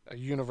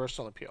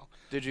universal appeal.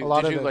 Did you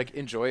like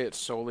enjoy it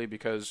solely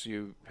because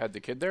you had the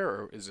kid there,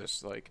 or is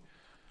this like?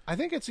 I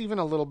think it's even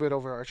a little bit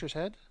over Archer's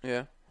head.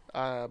 Yeah.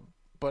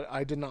 But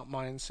I did not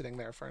mind sitting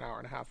there for an hour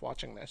and a half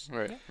watching this.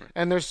 Right.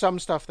 And there's some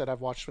stuff that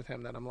I've watched with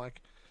him that I'm like,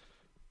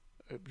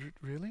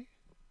 really?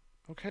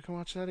 Okay, I can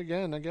watch that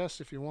again, I guess,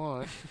 if you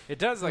want. it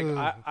does. Like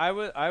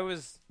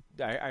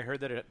I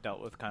heard that it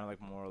dealt with kind of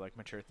like more like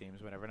mature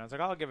themes, whatever, and I was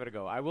like, I'll give it a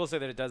go. I will say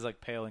that it does like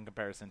pale in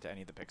comparison to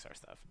any of the Pixar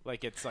stuff.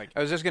 Like it's like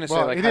I was just gonna say,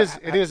 well, like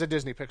it is a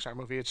Disney Pixar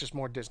movie. It's just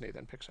more Disney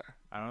than Pixar.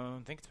 I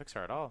don't think it's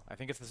Pixar at all. I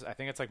think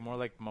it's like more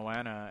like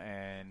Moana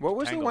and. What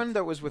was Tangled. the one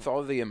that was with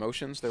all the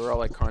emotions? They were all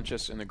like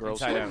conscious, and the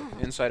girls Inside like,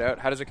 Out. Inside Out.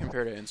 How does it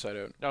compare to Inside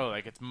Out? Oh,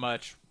 like it's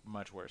much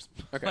worse.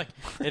 Okay. Like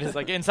it is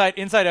like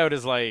Inside Out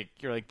is like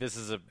you're like this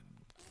is a.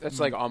 That's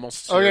like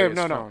almost. Okay, Serious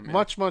no, film, yeah.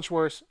 much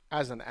worse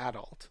as an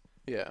adult.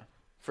 Yeah.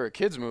 For a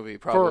kids movie,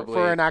 probably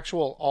For an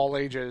actual all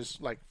ages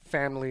like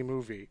family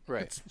movie,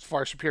 right? It's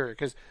far superior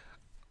because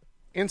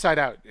Inside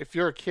Out. If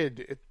you're a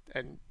kid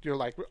and you're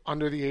like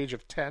under the age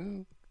of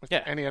 10 with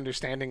any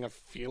understanding of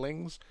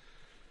feelings,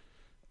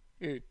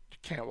 you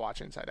can't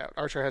watch Inside Out.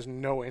 Archer has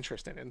no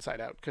interest in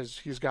Inside Out because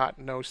he's got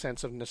no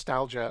sense of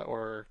nostalgia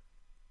or.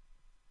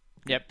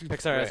 Yep,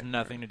 Pixar has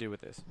nothing to do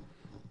with this.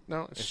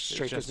 No, it's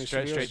straight just Disney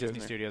straight Studios. Disney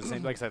Studios.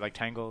 Same, like I said, like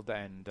Tangled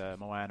and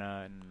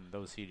Moana and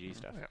those CG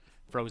stuff. Yeah.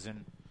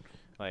 Frozen.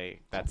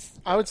 Like that's.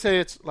 I would say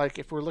it's like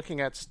if we're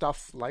looking at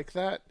stuff like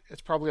that,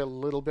 it's probably a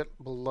little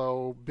bit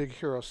below Big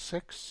Hero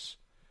 6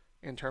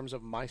 in terms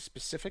of my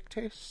specific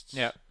tastes.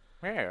 Yeah.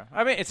 Yeah.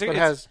 I mean, But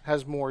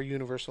has more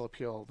universal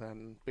appeal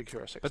than Big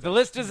Hero 6. But the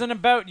list isn't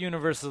about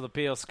universal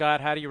appeal,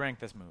 Scott. How do you rank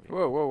this movie?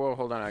 Whoa!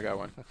 Hold on, I got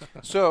one.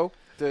 So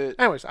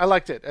anyways, I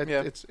liked it.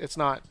 Yeah. It's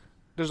not.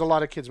 There's a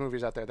lot of kids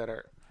movies out there that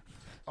are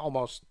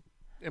almost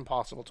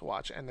impossible to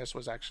watch, and this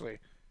was actually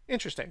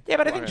interesting. Yeah,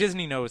 but I think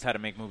Disney knows how to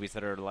make movies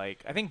that are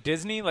like. I think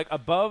Disney like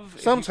above.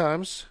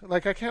 Sometimes,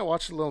 like I can't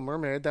watch The Little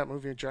Mermaid. That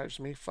movie drives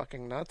me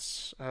fucking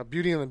nuts.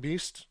 Beauty and the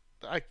Beast.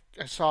 I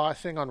saw a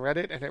thing on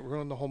Reddit and it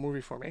ruined the whole movie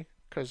for me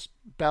because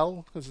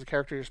Belle is the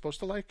character you're supposed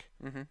to like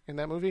in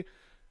that movie.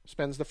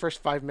 Spends the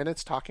first 5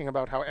 minutes talking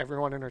about how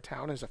everyone in her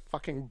town is a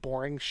fucking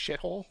boring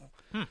shithole.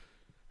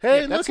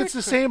 Hey, look, it's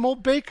the same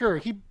old baker.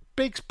 He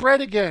bakes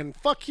bread again.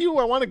 Fuck you.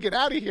 I want to get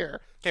out of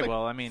here. Okay,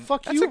 well, I mean,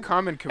 fuck that's you. a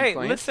common complaint.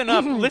 Hey,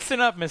 listen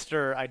up,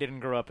 Mister. I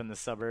didn't grow up in the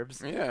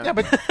suburbs. Yeah,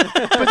 but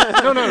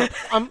no.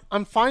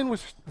 I'm fine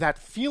with that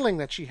feeling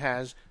that she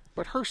has,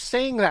 but her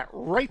saying that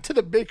right to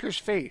the baker's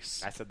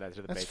face. I said that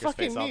to the That's baker's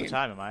face fucking all the mean.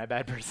 time. Am I a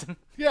bad person?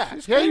 Yeah,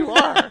 you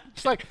are.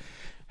 It's like,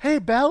 hey,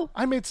 Belle,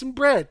 I made some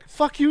bread.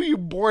 Fuck you, you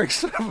boring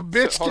son of a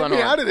bitch. Hold Get on, me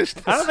hold on. out of this.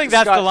 I don't think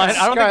that's the line.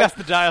 I don't think Scott. that's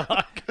the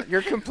dialogue.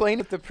 You're complaining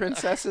that the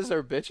princesses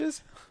are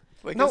bitches?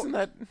 Like, No, isn't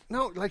that?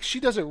 No, like she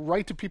does it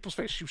right to people's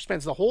face. She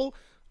spends the whole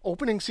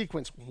opening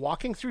sequence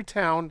walking through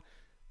town,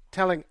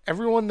 telling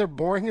everyone they're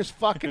boring as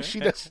fuck, and she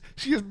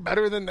is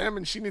better than them,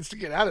 and she needs to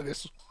get out of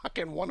this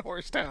fucking one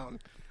horse town.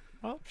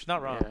 Well, she's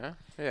not wrong.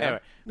 Yeah.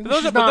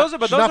 Anyway, She's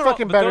not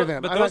fucking better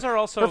than them. But those are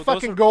also her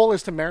fucking goal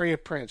is to marry a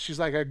prince. She's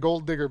like a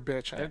gold digger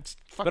bitch. Yeah. It's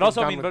fucking But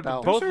also, done I mean, with but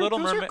Belle. both Those Little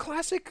are Mermaid.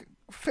 classic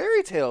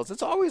fairy tales.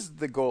 It's always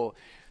the goal.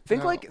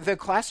 Think No. like the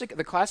classic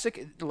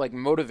like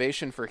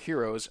motivation for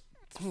heroes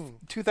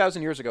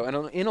 2,000 years ago,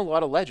 and in a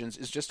lot of legends,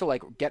 is just to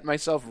like get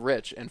myself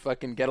rich and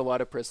fucking get a lot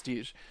of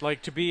prestige.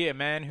 Like to be a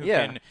man who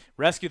can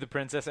rescue the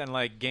princess and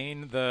like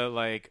gain the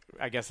like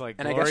I guess like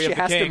And I glory guess she of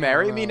the has king. to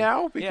marry me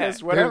now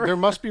because whatever. There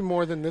must be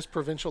more than this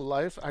provincial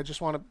life. I just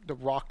want The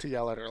Rock to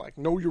yell at her like,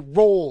 "Know your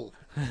role."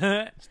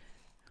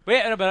 But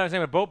yeah, no, but I'm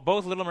saying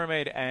both Little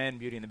Mermaid and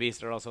Beauty and the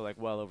Beast are also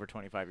like well over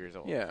 25 years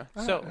old. Yeah.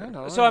 So I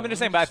know. I'm just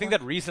saying, but I think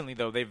that recently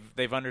though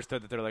they've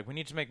understood that they're like we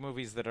need to make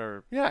movies that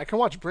are. Yeah, I can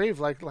watch Brave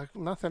like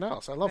nothing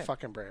else. I love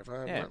fucking Brave.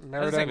 Yeah,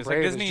 Merida thing and is,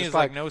 Brave Disney just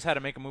like knows how to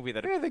make a movie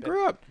that they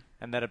grew up.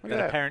 and that a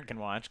that. parent can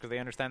watch because they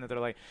understand that they're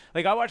like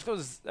I watch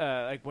those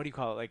like what do you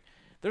call it like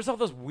there's all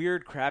those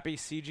weird crappy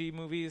CG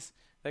movies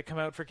that come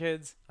out for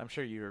kids. I'm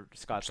sure you're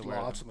Scott's aware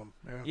of lots them.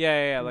 of them.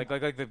 Yeah, like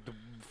the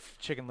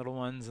Chicken Little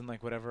ones and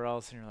like whatever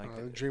else, and you're like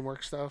The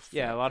DreamWorks stuff.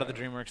 yeah, a lot of the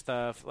DreamWorks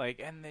stuff,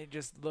 like, and they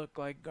just look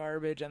like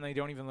garbage, and they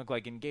don't even look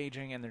like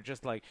engaging, and they're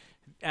just like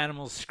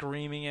animals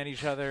screaming at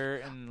each other,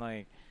 and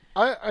like.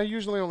 I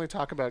usually only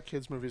talk about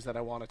kids movies that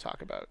I want to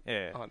talk about.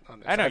 Yeah, on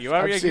this. I know I've- you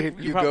are. I've seen-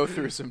 You go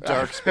through some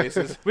dark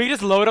spaces. We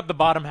just load up the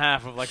bottom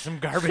half of like some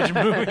garbage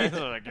movies.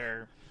 Like,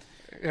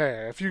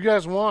 yeah, if you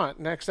guys want,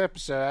 next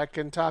episode I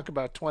can talk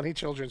about 20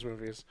 children's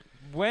movies.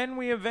 when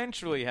we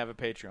eventually have a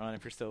Patreon,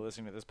 if you're still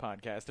listening to this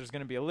podcast, there's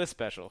going to be a list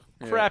special.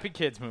 Yeah. Crappy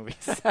kids movies.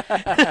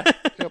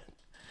 Yep.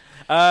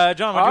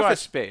 John, what you Office watch?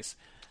 Space.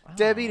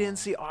 Debbie didn't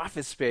see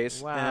Office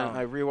Space. Wow. And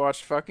I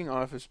rewatched fucking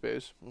Office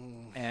Space.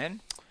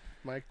 And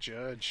Mike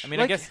Judge. I mean,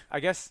 Like- I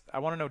guess I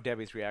want to know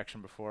Debbie's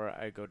reaction before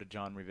I go to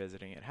John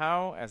revisiting it.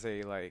 How, as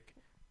a like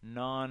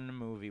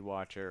non-movie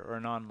watcher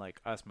or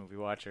us movie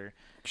watcher?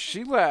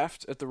 She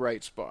laughed at the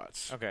right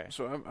spots. Okay.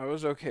 So I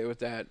was okay with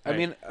that. I Right.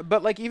 mean,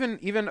 but like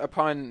even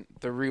upon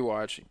the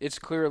rewatch, it's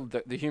clear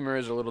that the humor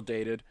is a little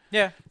dated.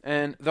 Yeah.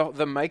 And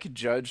the Mike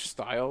Judge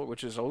style,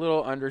 which is a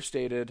little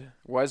understated,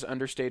 was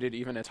understated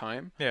even at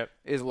time, Yeah.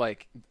 is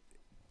like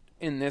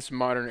in this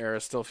modern era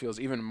still feels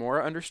even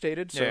more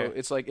understated. So Yeah.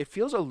 it's like it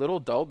feels a little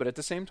dull, but at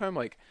the same time,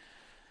 like,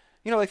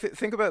 you know, like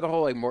think about the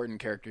whole like Morton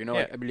character. You know,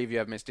 like Yeah. I believe you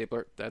have my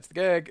stapler. That's the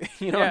gag.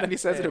 You know, Yeah. and then he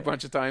says it Yeah. a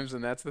bunch of times,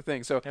 and that's the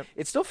thing. So Yep.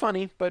 it's still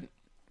funny, but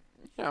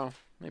you know,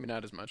 maybe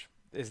not as much.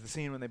 Is the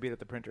scene when they beat up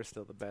the printer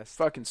still the best?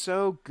 Fucking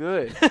so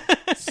good,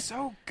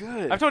 so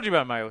good. I've told you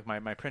about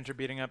my printer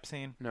beating up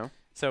scene. No.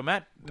 So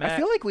Matt I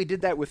feel like we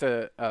did that with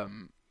a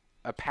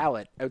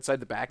pallet outside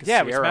the back of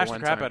yeah, we Sierra smashed the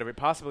one crap time. out of it,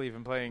 possibly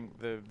even playing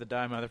the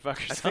die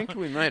motherfucker I song. think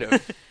we might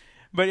have.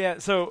 But yeah,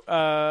 so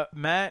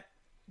Matt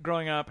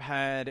growing up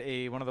had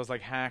one of those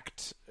like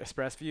hacked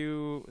Express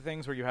View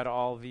things where you had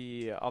all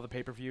the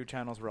pay-per-view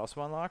channels were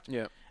also unlocked.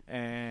 Yeah.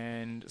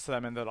 And so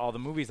that meant that all the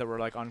movies that were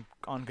like on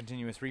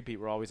continuous repeat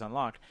were always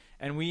unlocked.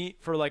 And we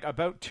for like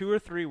about 2 or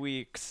 3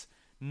 weeks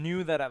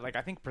knew that at like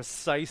I think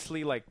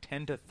precisely like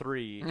 10 to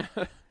 3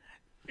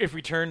 if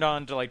we turned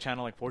on to like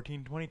channel like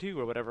 1422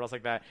 or whatever else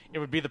like that, it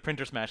would be the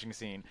printer smashing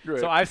scene. Right.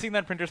 So I've seen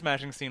that printer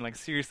smashing scene like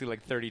seriously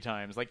like 30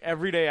 times. Like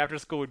every day after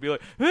school we'd be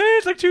like, hey,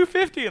 it's like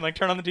 2:50 and like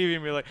turn on the TV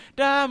and be like,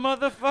 die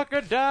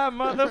motherfucker,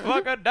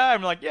 die.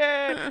 I'm like,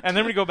 yeah. And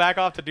then we go back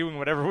off to doing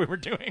whatever we were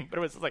doing. But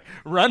it was just like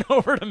run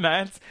over to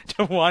Matt's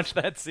to watch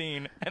that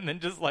scene and then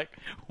just like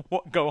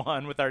go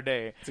on with our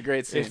day. It's a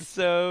great scene. It's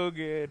so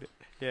good.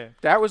 Yeah.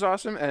 That was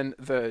awesome, and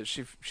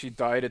she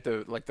died at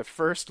the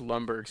first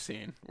Lumberg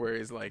scene where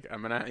he's like,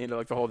 I'm gonna, you know,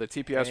 like the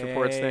TPS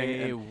reports thing.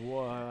 Hey, And,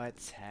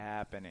 what's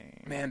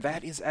happening? man,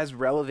 that is as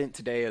relevant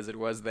today as it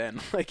was then.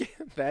 Like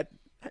that.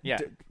 Yeah.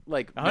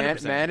 Like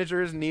 100%.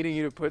 managers needing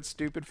you to put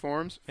stupid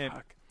forms. Yeah.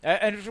 Fuck.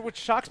 And which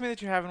shocks me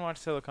that you haven't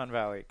watched Silicon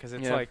Valley because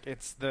it's Yeah. like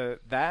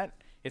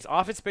it's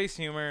Office Space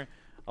humor,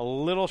 a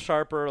little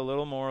sharper, a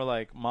little more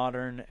like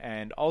modern,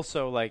 and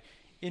also like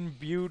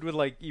imbued with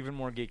like even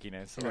more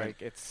geekiness. Right.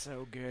 Like it's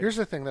so good. Here's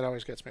the thing that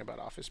always gets me about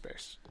Office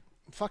Space.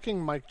 Fucking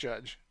Mike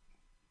Judge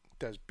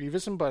does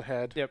Beavis and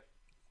Butthead. Yep.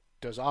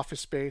 Does Office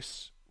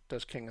Space.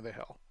 Does King of the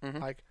Hill. Mhm.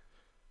 Like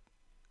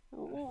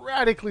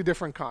radically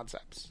different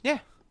concepts. Yeah.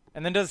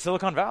 And then does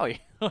Silicon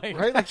Valley. Like,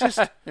 Right? Like just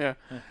Yeah.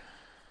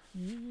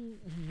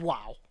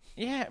 wow.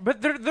 Yeah,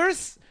 but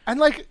there's And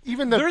like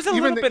even the There's a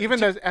even little the, bit even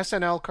to- the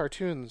SNL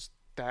cartoons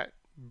that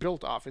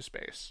built Office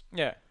Space,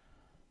 yeah.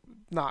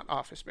 not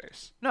Office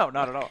Space. No,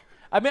 not at all.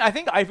 I mean, I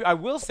think I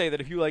will say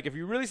that if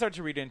you really start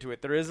to read into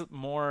it, there is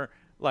more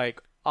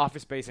like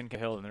Office Space in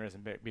Hill than there is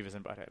in Beavis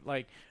and Butthead.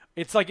 Like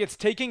it's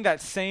taking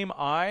that same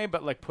eye,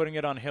 but like putting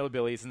it on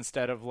hillbillies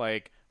instead of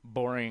like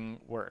boring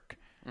work.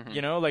 Mm-hmm.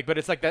 You know, like, but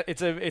it's like that.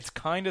 It's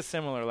kind of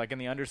similar, like in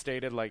the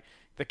understated, like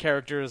the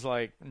characters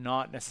like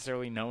not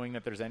necessarily knowing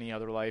that there's any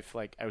other life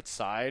like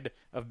outside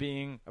of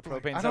being a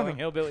propane I don't selling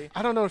know. hillbilly.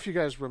 I don't know if you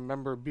guys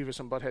remember Beavis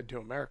and Butthead to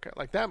America.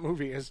 Like that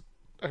movie is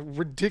a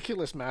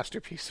ridiculous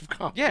masterpiece of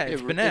comedy. Yeah,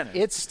 it's bananas.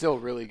 It's still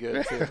really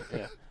good too.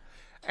 Yeah.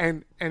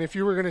 And if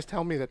you were going to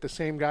tell me that the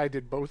same guy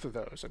did both of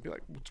those, I'd be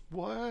like,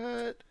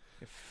 what?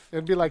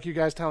 It'd be like you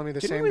guys telling me the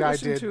Didn't same we guy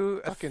listen did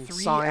to a fucking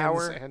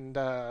 3-hour Signs and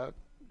The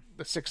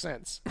Sixth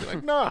Sense. Be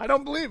like, no, I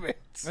don't believe it.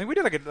 I think we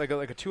did like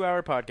a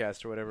 2-hour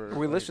podcast or whatever.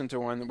 We like, listened to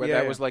one where Yeah,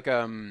 that yeah. was like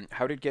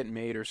How Did It Get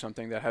Made or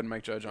something that had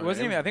Mike Judge on It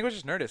wasn't it. even. I think it was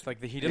just Nerdist.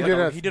 Like he did. He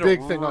Like did he a did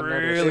big a thing on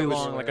Nerdist. really It was,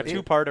 long, like a it-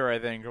 2-parter, I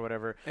think, or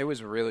whatever. It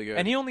was really good.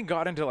 And he only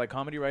got into like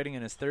comedy writing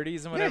in his 30s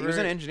and yeah, whatever. he was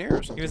an engineer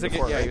or something. He was like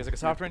before, he right? was like a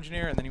software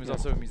engineer, and then he was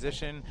also a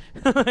musician.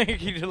 Like,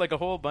 he did like a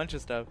whole bunch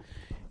of stuff.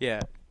 Yeah,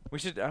 we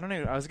should. I don't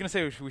know. I was gonna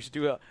say we should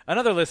do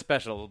another list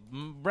special,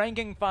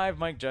 ranking 5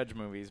 Mike Judge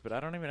movies, but I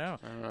don't even know.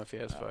 I don't know if he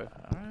has 5.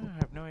 I don't know, I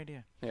have no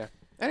idea. Yeah.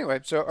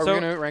 Anyway, so are So- we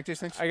going to rank these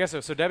things? I guess so.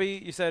 So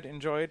Debbie, you said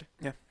enjoyed.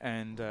 Yeah.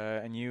 And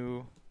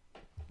you.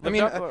 I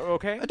mean, looked up,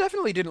 okay. I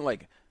definitely didn't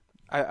like.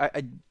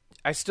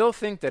 I still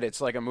think that it's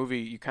like a movie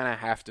you kind of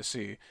have to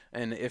see.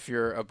 And if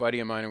you're a buddy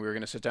of mine and we were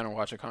going to sit down and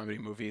watch a comedy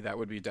movie, that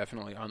would be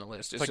definitely on the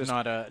list. It's like just,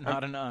 not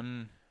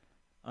an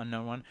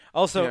unknown one.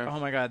 Also, Yeah. oh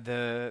my god,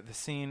 the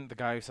scene, the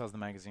guy who sells the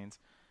magazines,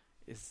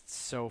 is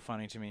so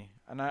funny to me.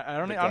 And I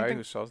don't the I don't guy think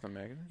who sells the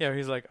magazine. yeah,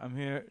 he's like, I'm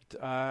here,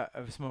 I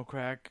smoke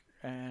crack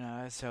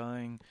and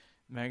selling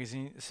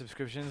magazine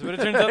subscriptions. But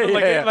it turns out that,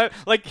 like, Yeah.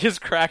 like his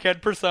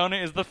crackhead persona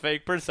is the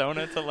fake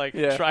persona to like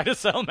Yeah. try to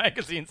sell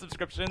magazine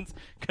subscriptions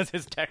because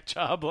his tech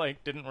job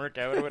like didn't work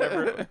out or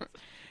whatever. It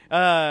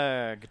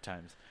was. Good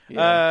times.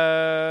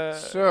 Yeah.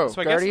 So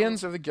I guess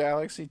Guardians of the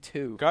Galaxy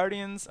 2.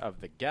 Guardians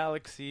of the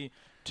Galaxy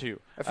 2.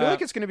 I feel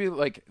like it's going to be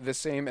like the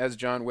same as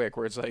John Wick,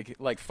 where it's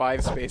like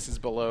 5 spaces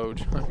below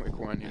John Wick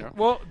 1. You know.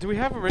 Well, do we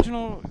have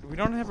original? We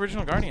don't have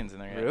original Guardians in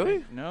there yet. Really?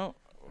 right? No.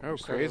 Oh, We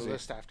started the crazy.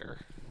 list after.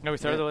 No, we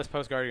started Yeah. the list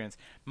post Guardians.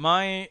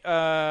 My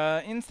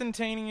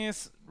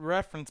instantaneous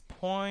reference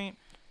point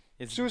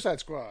is Suicide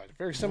Squad,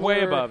 very similar.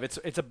 way above.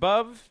 It's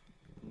above.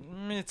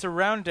 It's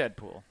around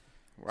Deadpool.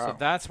 Wow. So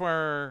that's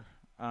where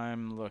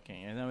I'm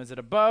looking. And now, is it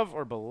above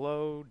or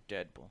below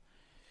Deadpool?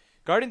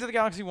 Guardians of the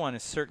Galaxy 1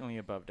 is certainly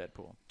above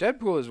Deadpool.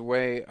 Deadpool is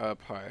way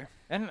up high.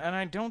 And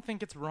I don't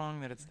think it's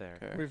wrong that it's there.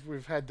 Okay.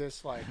 We've had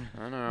this like,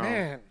 I know.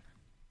 man,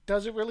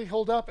 does it really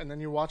hold up? And then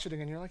you watch it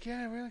again, you're like,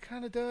 yeah, it really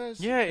kind of does.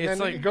 Yeah, and it's then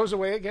like- it goes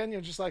away again.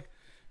 You're just like,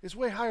 it's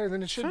way higher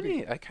than it should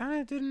Funny, be. I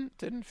kind of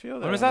didn't feel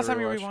that. When was on that the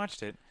time you rewatch.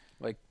 rewatched it?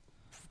 A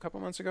couple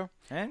months ago.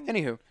 And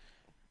Anywho,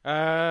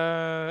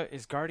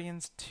 is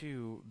Guardians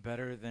 2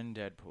 better than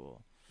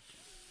Deadpool?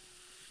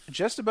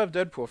 just above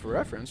Deadpool for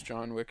reference,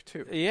 John Wick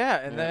 2. Yeah,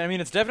 and Yeah. I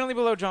mean it's definitely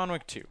below John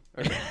Wick 2.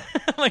 Okay.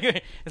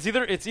 Like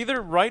it's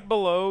either right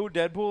below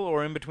Deadpool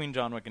or in between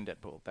John Wick and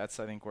Deadpool. That's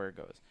I think where it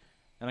goes.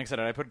 And like I said,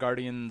 I put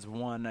Guardians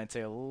 1, I'd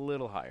say a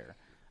little higher.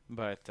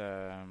 But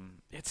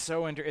it's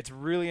it's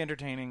really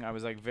entertaining. I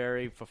was like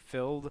very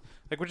fulfilled,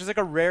 like which is like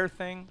a rare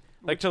thing,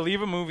 like to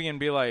leave a movie and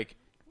be like,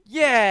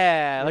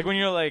 yeah, like when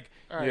you're like,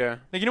 All right. Yeah.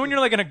 like you know when you're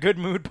like in a good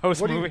mood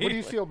post What do movie.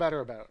 you feel better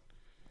about?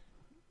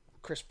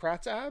 Chris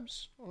Pratt's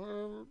abs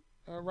or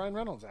Ryan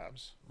Reynolds'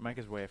 abs? Mike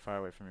is way far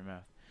away from your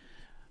mouth,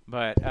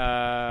 but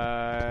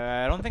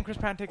I don't think Chris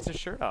Pratt takes his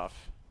shirt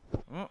off.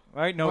 Oh,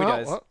 right? No, he Well,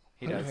 does. well,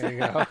 He does. There you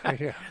go.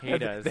 Yeah. He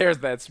does. There's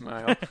that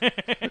smile.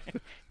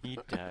 He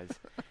does.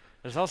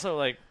 There's also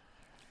like,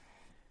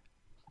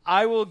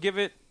 I will give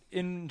it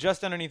in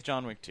just underneath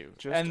John Wick 2,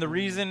 Just and the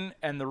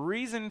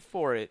reason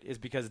for it is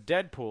because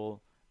Deadpool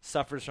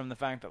suffers from the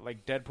fact that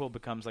like Deadpool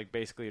becomes like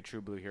basically a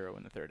true blue hero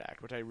in the third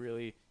act, which I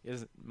really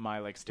is my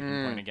like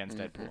sticking point against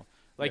Deadpool.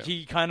 Like Yeah.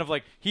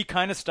 he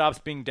kind of stops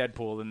being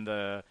Deadpool in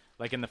the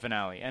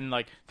finale, and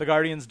like the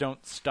Guardians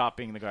don't stop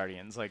being the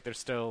Guardians. Like they're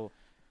still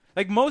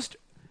like most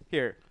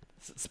here.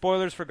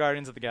 Spoilers for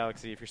Guardians of the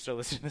Galaxy if you're still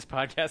listening to this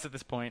podcast at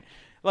this point.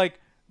 Like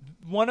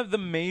one of the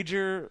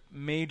major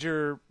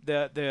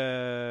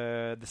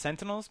the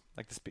Sentinels,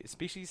 like the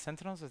species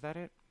Sentinels, is that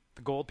it?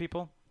 The gold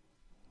people?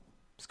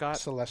 Scott?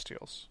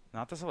 Celestials.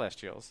 Not the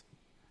Celestials.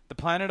 The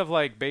planet of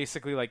like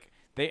basically like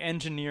they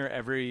engineer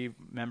every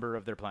member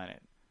of their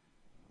planet.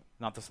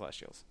 Not the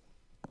Celestials.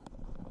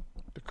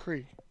 The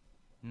Kree.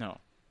 No.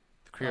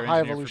 The Kree are High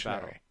engineered for battle.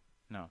 evolutionary.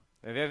 No.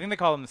 I think they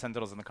call them the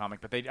Sentinels in the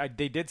comic, but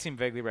they did seem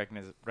vaguely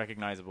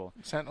recognizable.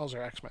 Sentinels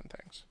are X-Men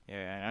things.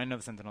 Yeah, I know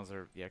the Sentinels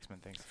are the X-Men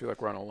things. I feel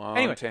like we're on a long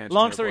Anyway, tangent.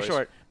 long here, story boys.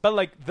 short, but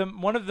like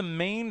one of the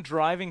main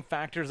driving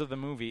factors of the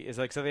movie is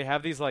like so they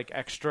have these like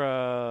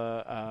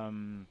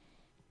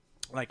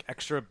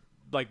extra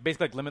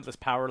basically like limitless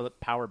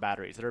power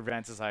batteries that are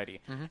advanced society,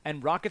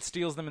 and Rocket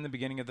steals them in the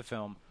beginning of the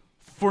film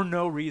for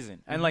no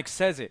reason and like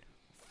says it,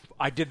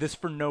 I did this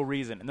for no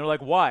reason, and they're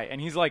like, why? And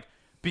he's like,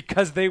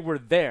 because they were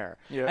there.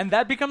 Yeah. And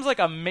that becomes like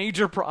a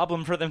major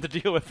problem for them to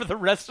deal with for the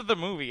rest of the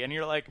movie. And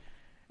you're like,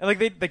 and like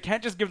they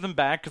can't just give them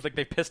back because like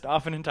they pissed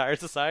off an entire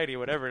society or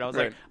whatever. And I was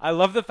like, Right. I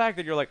love the fact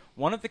that you're like,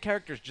 one of the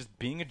characters just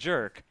being a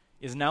jerk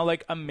is now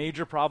like a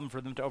major problem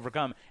for them to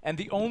overcome. And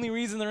the only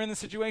reason they're in the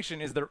situation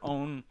is their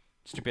own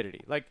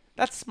stupidity. Like,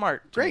 that's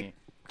smart to Great. me.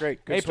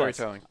 Great. Good A+.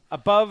 storytelling.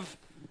 Above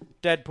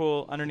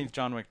Deadpool, underneath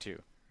John Wick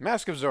 2.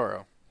 Mask of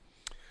Zorro.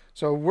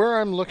 So where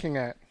I'm looking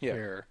at Yeah.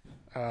 here,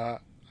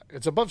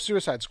 it's above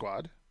Suicide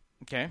Squad.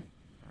 Okay.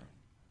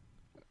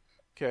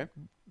 Okay.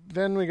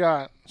 Then we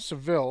got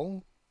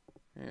Seville,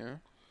 Yeah.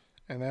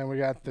 and then we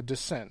got The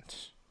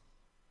Descent.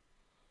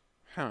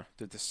 Huh.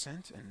 The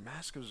Descent and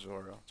Mask of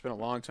Zorro. It's been a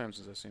long time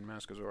since I've seen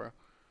Mask of Zorro.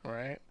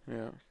 Right?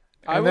 Yeah.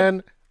 And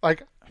then,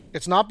 like,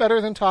 it's not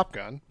better than Top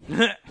Gun.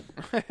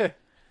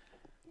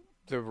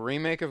 The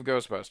remake of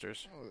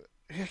Ghostbusters.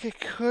 It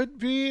could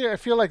be. I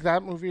feel like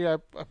that movie I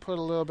put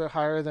a little bit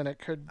higher than it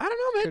could. I don't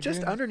know, man. Could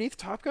Just be. underneath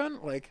Top Gun,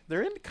 like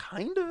they're in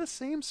kind of the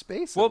same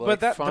space. Well, of, like,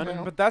 but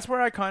fun. but that's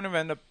where I kind of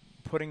end up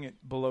putting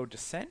it below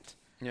Descent.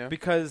 Yeah.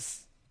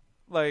 Because,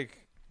 like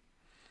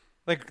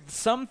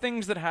some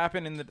things that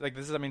happen in the like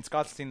this is I mean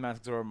Scott's seen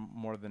Mask of Zorro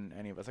more than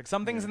any of us. Like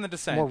some things in the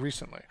Descent More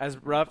recently. as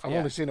rough. I've yeah.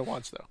 only seen it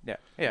once, though. Yeah.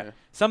 Yeah.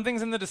 Some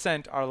things in the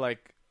Descent are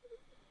like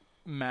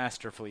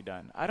masterfully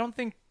done. I don't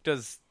think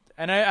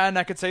and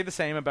I could say the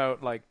same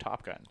about like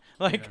Top Gun.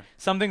 Like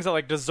some things are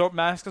like does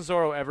Mask of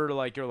Zorro ever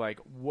like you're like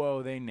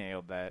whoa they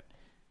nailed that.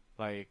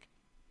 Like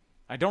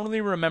I don't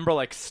really remember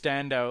like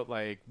standout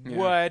like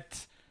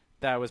what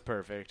that was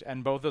perfect.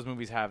 And both those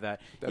movies have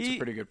that. That's a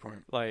pretty good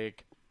point.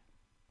 Like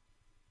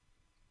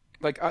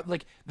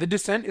Like The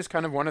Descent is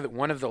kind of one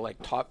of the like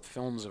top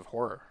films of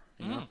horror.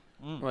 You know,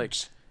 like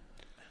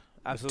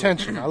absolutely.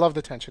 Tension. I love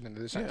the tension in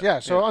The Descent. Yeah, Yeah,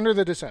 so yeah. under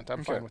The Descent,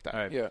 I'm Okay. fine with that.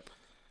 All right. yeah.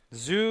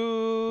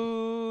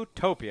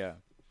 Zootopia.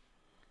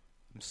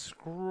 I'm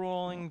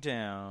scrolling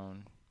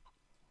down.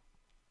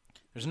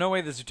 There's no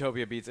way the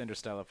Zootopia beats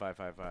Interstellar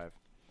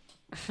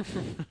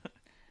 555.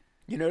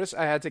 You notice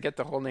I had to get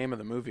the whole name of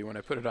the movie when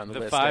I put it on the The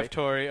list. five eh?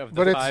 Tory of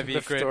But the it's five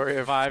the story egret,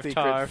 of five the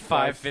tar, egret,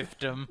 five five-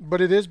 victim.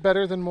 But it is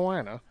better than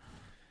Moana.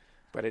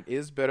 But it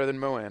is better than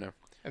Moana.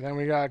 And then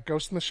we got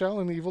Ghost in the Shell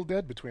and Evil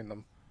Dead between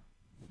them.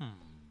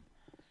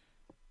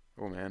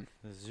 Oh, man.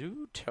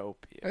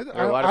 Zootopia. There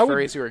are a lot of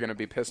furries who are going to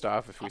be pissed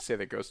off if we say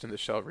that Ghost in the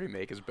Shell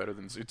remake is better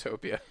than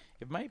Zootopia.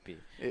 It might be.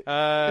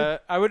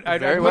 I'd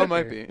very well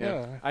might be.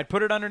 Yeah. I'd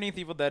put it underneath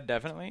Evil Dead,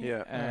 definitely.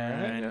 Yeah.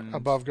 And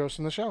above Ghost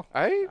in the Shell.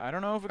 I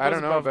don't know if it goes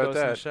above about Ghost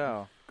that. in the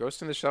Shell.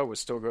 Ghost in the Shell was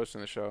still Ghost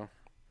in the Shell.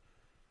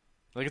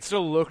 Like, it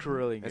still looked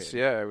really good.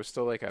 It was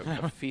still like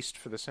a feast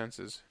for the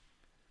senses.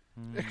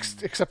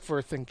 Except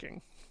for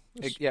thinking.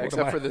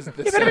 Except for the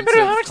sense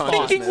how much of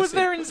thinking was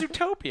there in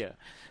Zootopia?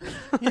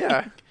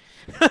 Yeah.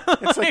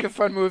 It's like a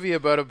fun movie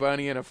about a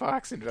bunny and a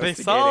fox investigating.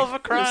 They solve a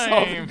crime.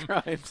 They're solving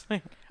crimes.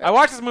 I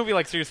watched this movie,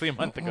 like, seriously a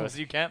month ago, so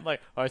you can't,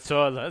 like, I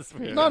saw it last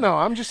week. No,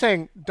 I'm just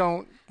saying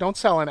don't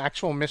sell an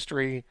actual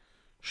mystery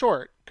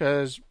short,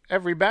 because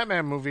every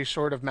Batman movie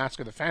short of Mask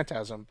of the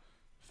Phantasm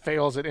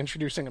fails at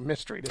introducing a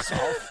mystery to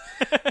solve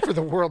for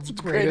the world's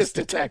greatest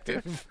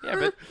detective. Yeah,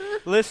 but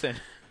listen,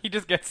 you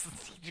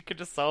could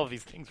just solve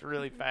these things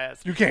really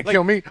fast. You can't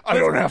kill me. I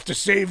don't have to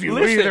save you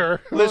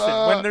either.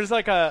 Listen, when there's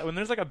like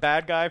a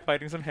bad guy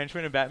fighting some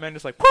henchman and Batman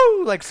just like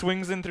whoo, like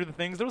swings in through the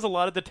things, there was a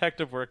lot of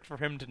detective work for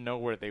him to know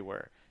where they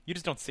were. You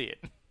just don't see it.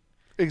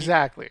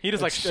 Exactly. He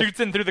just shoots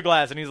in through the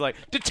glass and he's like,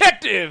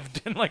 detective,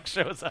 and like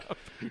shows up.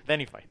 Then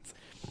he fights.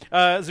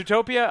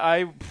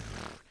 Zootopia,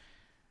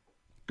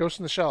 Ghost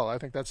in the Shell. I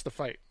think that's the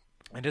fight.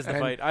 It is the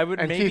fight. I would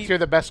and maybe. Keith, you're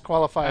the best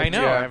qualified. I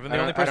know. Yeah, I'm the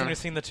only person who's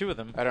seen the two of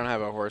them. I don't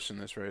have a horse in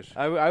this race.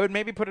 I would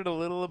maybe put it a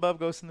little above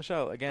Ghost in the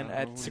Shell again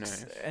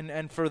nice.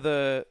 and for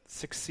the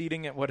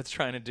succeeding at what it's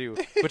trying to do,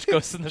 which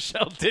Ghost in the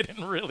Shell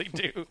didn't really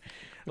do.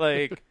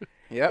 Like,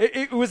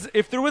 it was,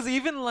 if there was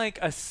even like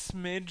a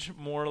smidge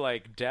more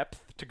like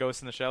depth to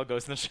Ghost in the Shell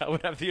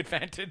would have the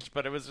advantage.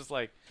 But it was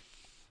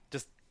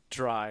just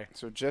dry.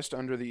 So just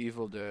under the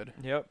Evil Dead.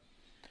 Yep.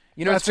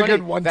 You know, that's a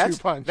good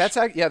 1-2 punch.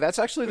 That's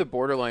actually the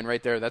borderline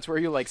right there. That's where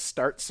you like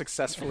start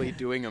successfully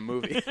doing a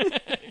movie.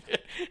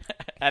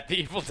 At the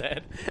Evil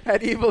Dead.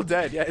 At Evil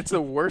Dead, yeah, it's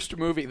the worst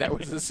movie that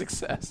was a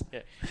success.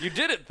 Yeah. You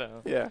did it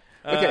though. Yeah.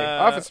 Okay,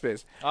 Office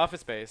Space.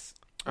 Office Space.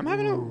 I'm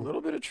having a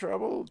little bit of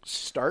trouble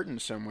starting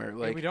somewhere.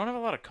 Like, we don't have a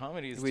lot of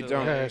comedies. We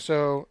don't. Okay,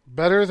 so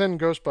better than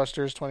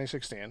Ghostbusters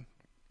 2016.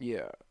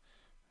 Yeah.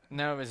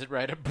 Now, is it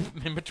right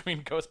in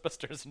between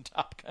Ghostbusters and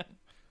Top Gun?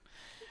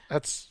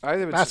 That's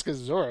Either Mask of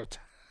Zorro.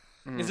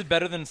 Is it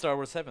better than Star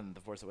Wars 7,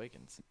 The Force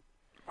Awakens?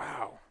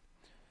 Wow.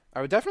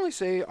 I would definitely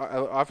say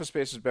Office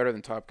Space is better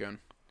than Top Gun.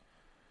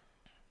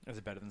 Is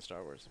it better than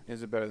Star Wars?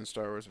 Is it better than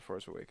Star Wars: The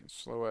Force Awakens?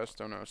 Slow S,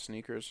 don't know.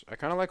 Sneakers. I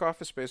kind of like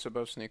Office Space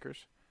above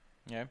Sneakers.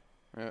 Yeah.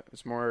 Yeah,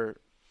 it's more.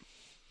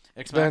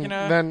 Ex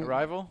Machina, then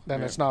Arrival?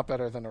 Then it's not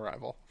better than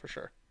Arrival, for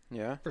sure.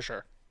 Yeah? For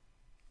sure.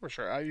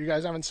 You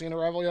guys haven't seen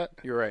Arrival yet?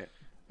 You're right.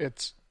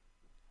 It's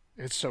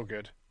so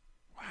good.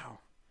 Wow.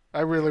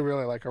 I really,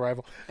 really like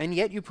Arrival. And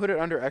yet you put it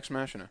under Ex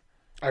Machina.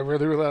 I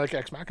really, really like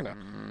Ex Machina.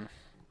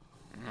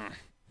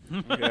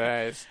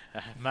 Guys.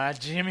 My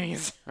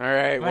Jimmies. All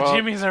right, My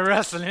Jimmies are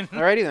wrestling.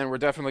 Alrighty then, we're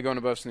definitely going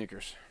above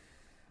Sneakers.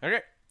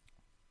 Okay.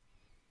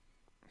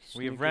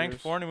 We have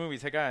ranked 4 new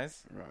movies. Hey,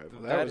 guys. Right,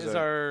 well, that is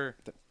our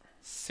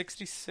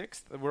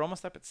 66th. We're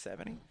almost up at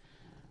 70.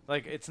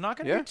 Like, it's not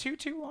going to be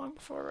too long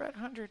before we're at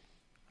 100.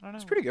 I don't know.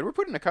 It's pretty good. We're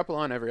putting a couple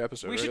on every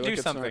episode. We should do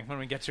something when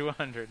we get to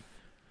 100.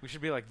 We should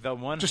be like the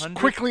 100. Just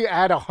quickly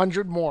add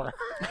 100 more.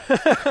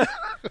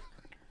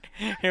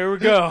 Here we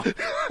go.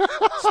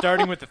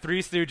 Starting with the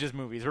Three Stooges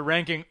movies. We're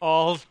ranking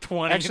all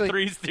 20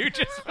 Three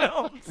Stooges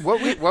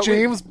films.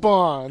 James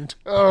Bond.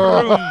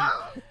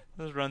 Oh.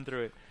 Let's run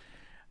through it.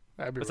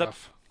 That'd be What's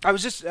rough. up? I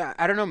was just,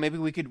 I don't know, maybe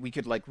we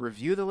could like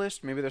review the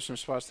list. Maybe there's some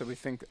spots that we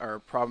think are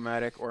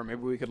problematic, or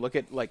maybe we could look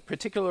at like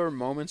particular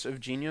moments of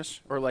genius,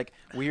 or like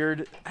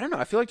weird, I don't know,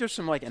 I feel like there's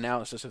some like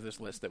analysis of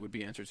this list that would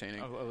be entertaining.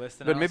 A list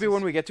analysis? But maybe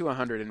when we get to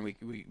 100 and we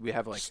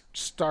have like...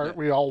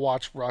 we all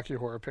watch Rocky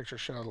Horror Picture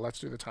Show, Let's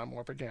Do the Time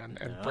Warp again,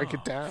 and break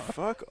it down.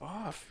 Fuck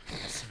off.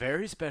 This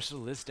very special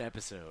list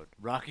episode,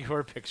 Rocky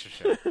Horror Picture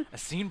Show, a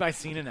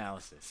scene-by-scene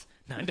analysis.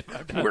 9 to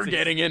 5. We're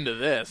getting into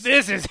this.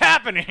 This is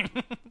happening!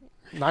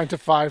 9 to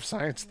 5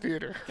 Science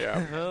Theater.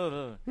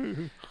 Yeah.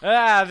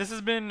 This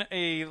has been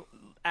a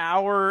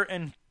hour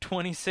and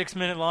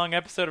 26-minute long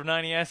episode of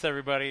 9ES,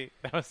 everybody.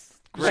 That was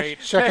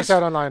great. Check us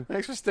out online.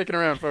 Thanks for sticking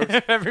around, folks.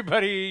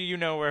 Everybody, you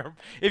know where.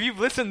 If you've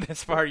listened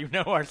this far, you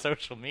know our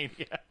social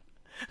media.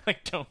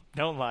 Like,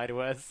 don't lie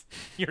to us.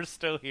 You're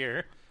still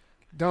here.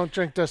 Don't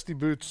drink Dusty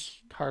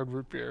Boots hard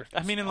root beer.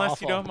 I mean,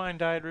 unless you don't mind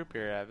Diet Root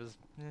Beer.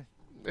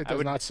 It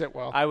does not sit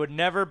well. I would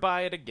never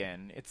buy it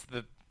again. It's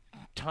the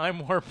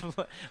time warp.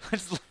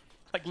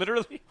 Like,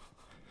 literally.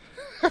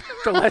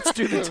 So let's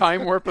do the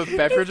time warp of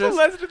beverages.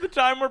 Let's do the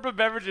time warp of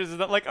beverages. Is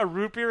that like a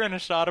root beer and a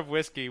shot of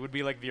whiskey would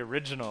be like the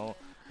original,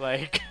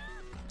 like.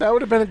 That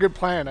would have been a good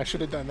plan. I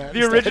should have done that.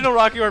 The original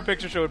Rocky Horror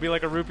Picture Show would be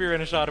like a root beer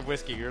and a shot of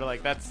whiskey. You're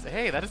like, that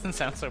doesn't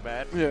sound so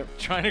bad. Yeah.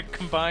 Trying to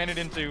combine it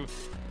into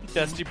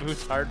Dusty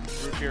Boots hard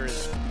root beer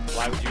is,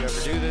 why would you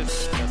ever do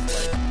this?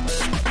 Just like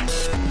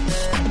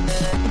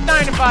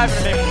 9 to 5 in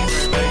a day.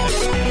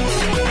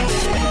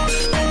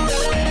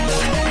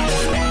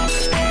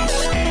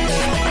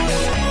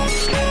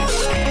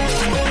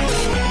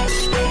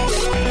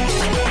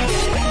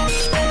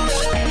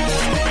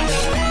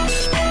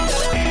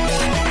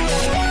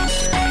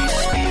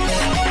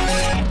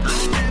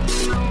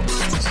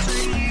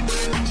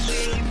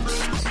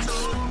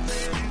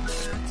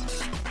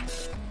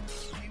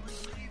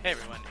 Hey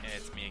everyone,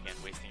 it's me again,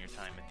 wasting your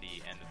time at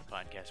the end of the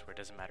podcast where it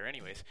doesn't matter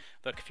anyways.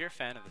 Look, if you're a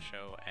fan of the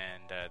show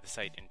and the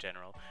site in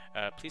general,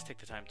 please take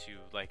the time to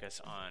like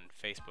us on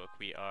Facebook.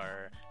 We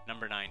are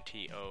number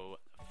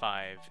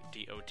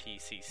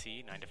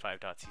 9TO5DOTCC,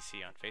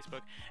 9to5.cc on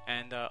Facebook.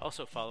 And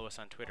also follow us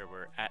on Twitter.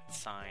 We're at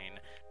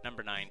sign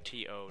number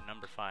 9TO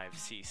number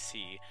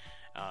 5CC.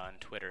 On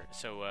Twitter.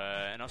 So,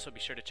 and also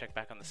be sure to check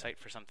back on the site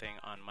for something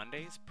on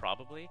Mondays,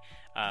 probably.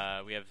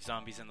 We have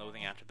Zombies and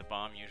Loathing After the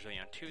Bomb, usually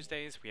on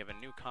Tuesdays. We have a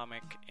new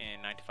comic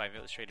in 9 to 5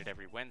 Illustrated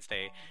every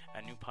Wednesday,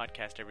 a new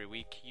podcast every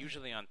week,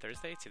 usually on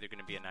Thursday. It's either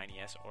going to be a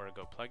 9ES or a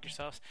Go Plug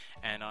Yourselves.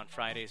 And on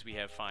Fridays, we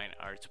have Fine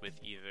Arts with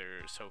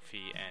either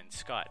Sophie and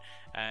Scott.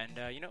 And,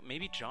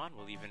 maybe John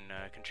will even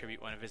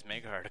contribute one of his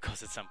mega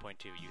articles at some point,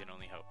 too. You can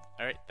only hope.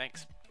 All right,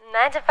 thanks.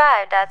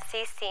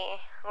 9to5.cc.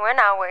 We're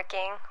not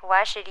working.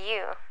 Why should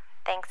you?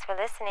 Thanks for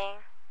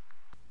listening.